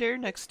Pathfinder,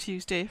 next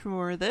Tuesday for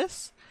more of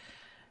this.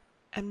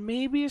 And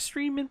maybe a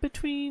stream in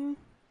between.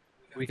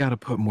 We gotta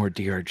put more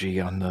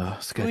DRG on the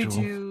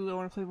schedule. We do. I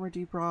want to play more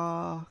Deep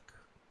Rock.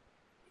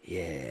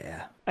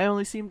 Yeah. I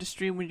only seem to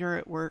stream when you're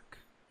at work.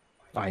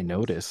 I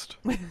noticed.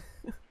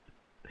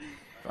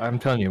 I'm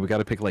telling you, we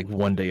gotta pick like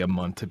one day a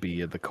month to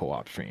be at the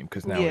co-op stream,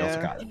 because now we also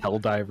got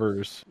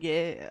Helldivers.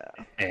 Yeah.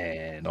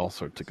 And all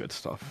sorts of good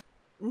stuff.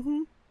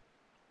 Mm-hmm.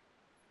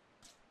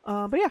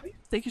 But yeah,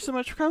 thank you so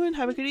much for coming.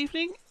 Have a good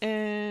evening,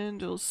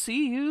 and we'll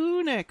see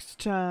you next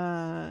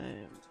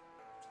time.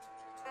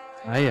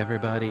 Bye,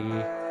 everybody.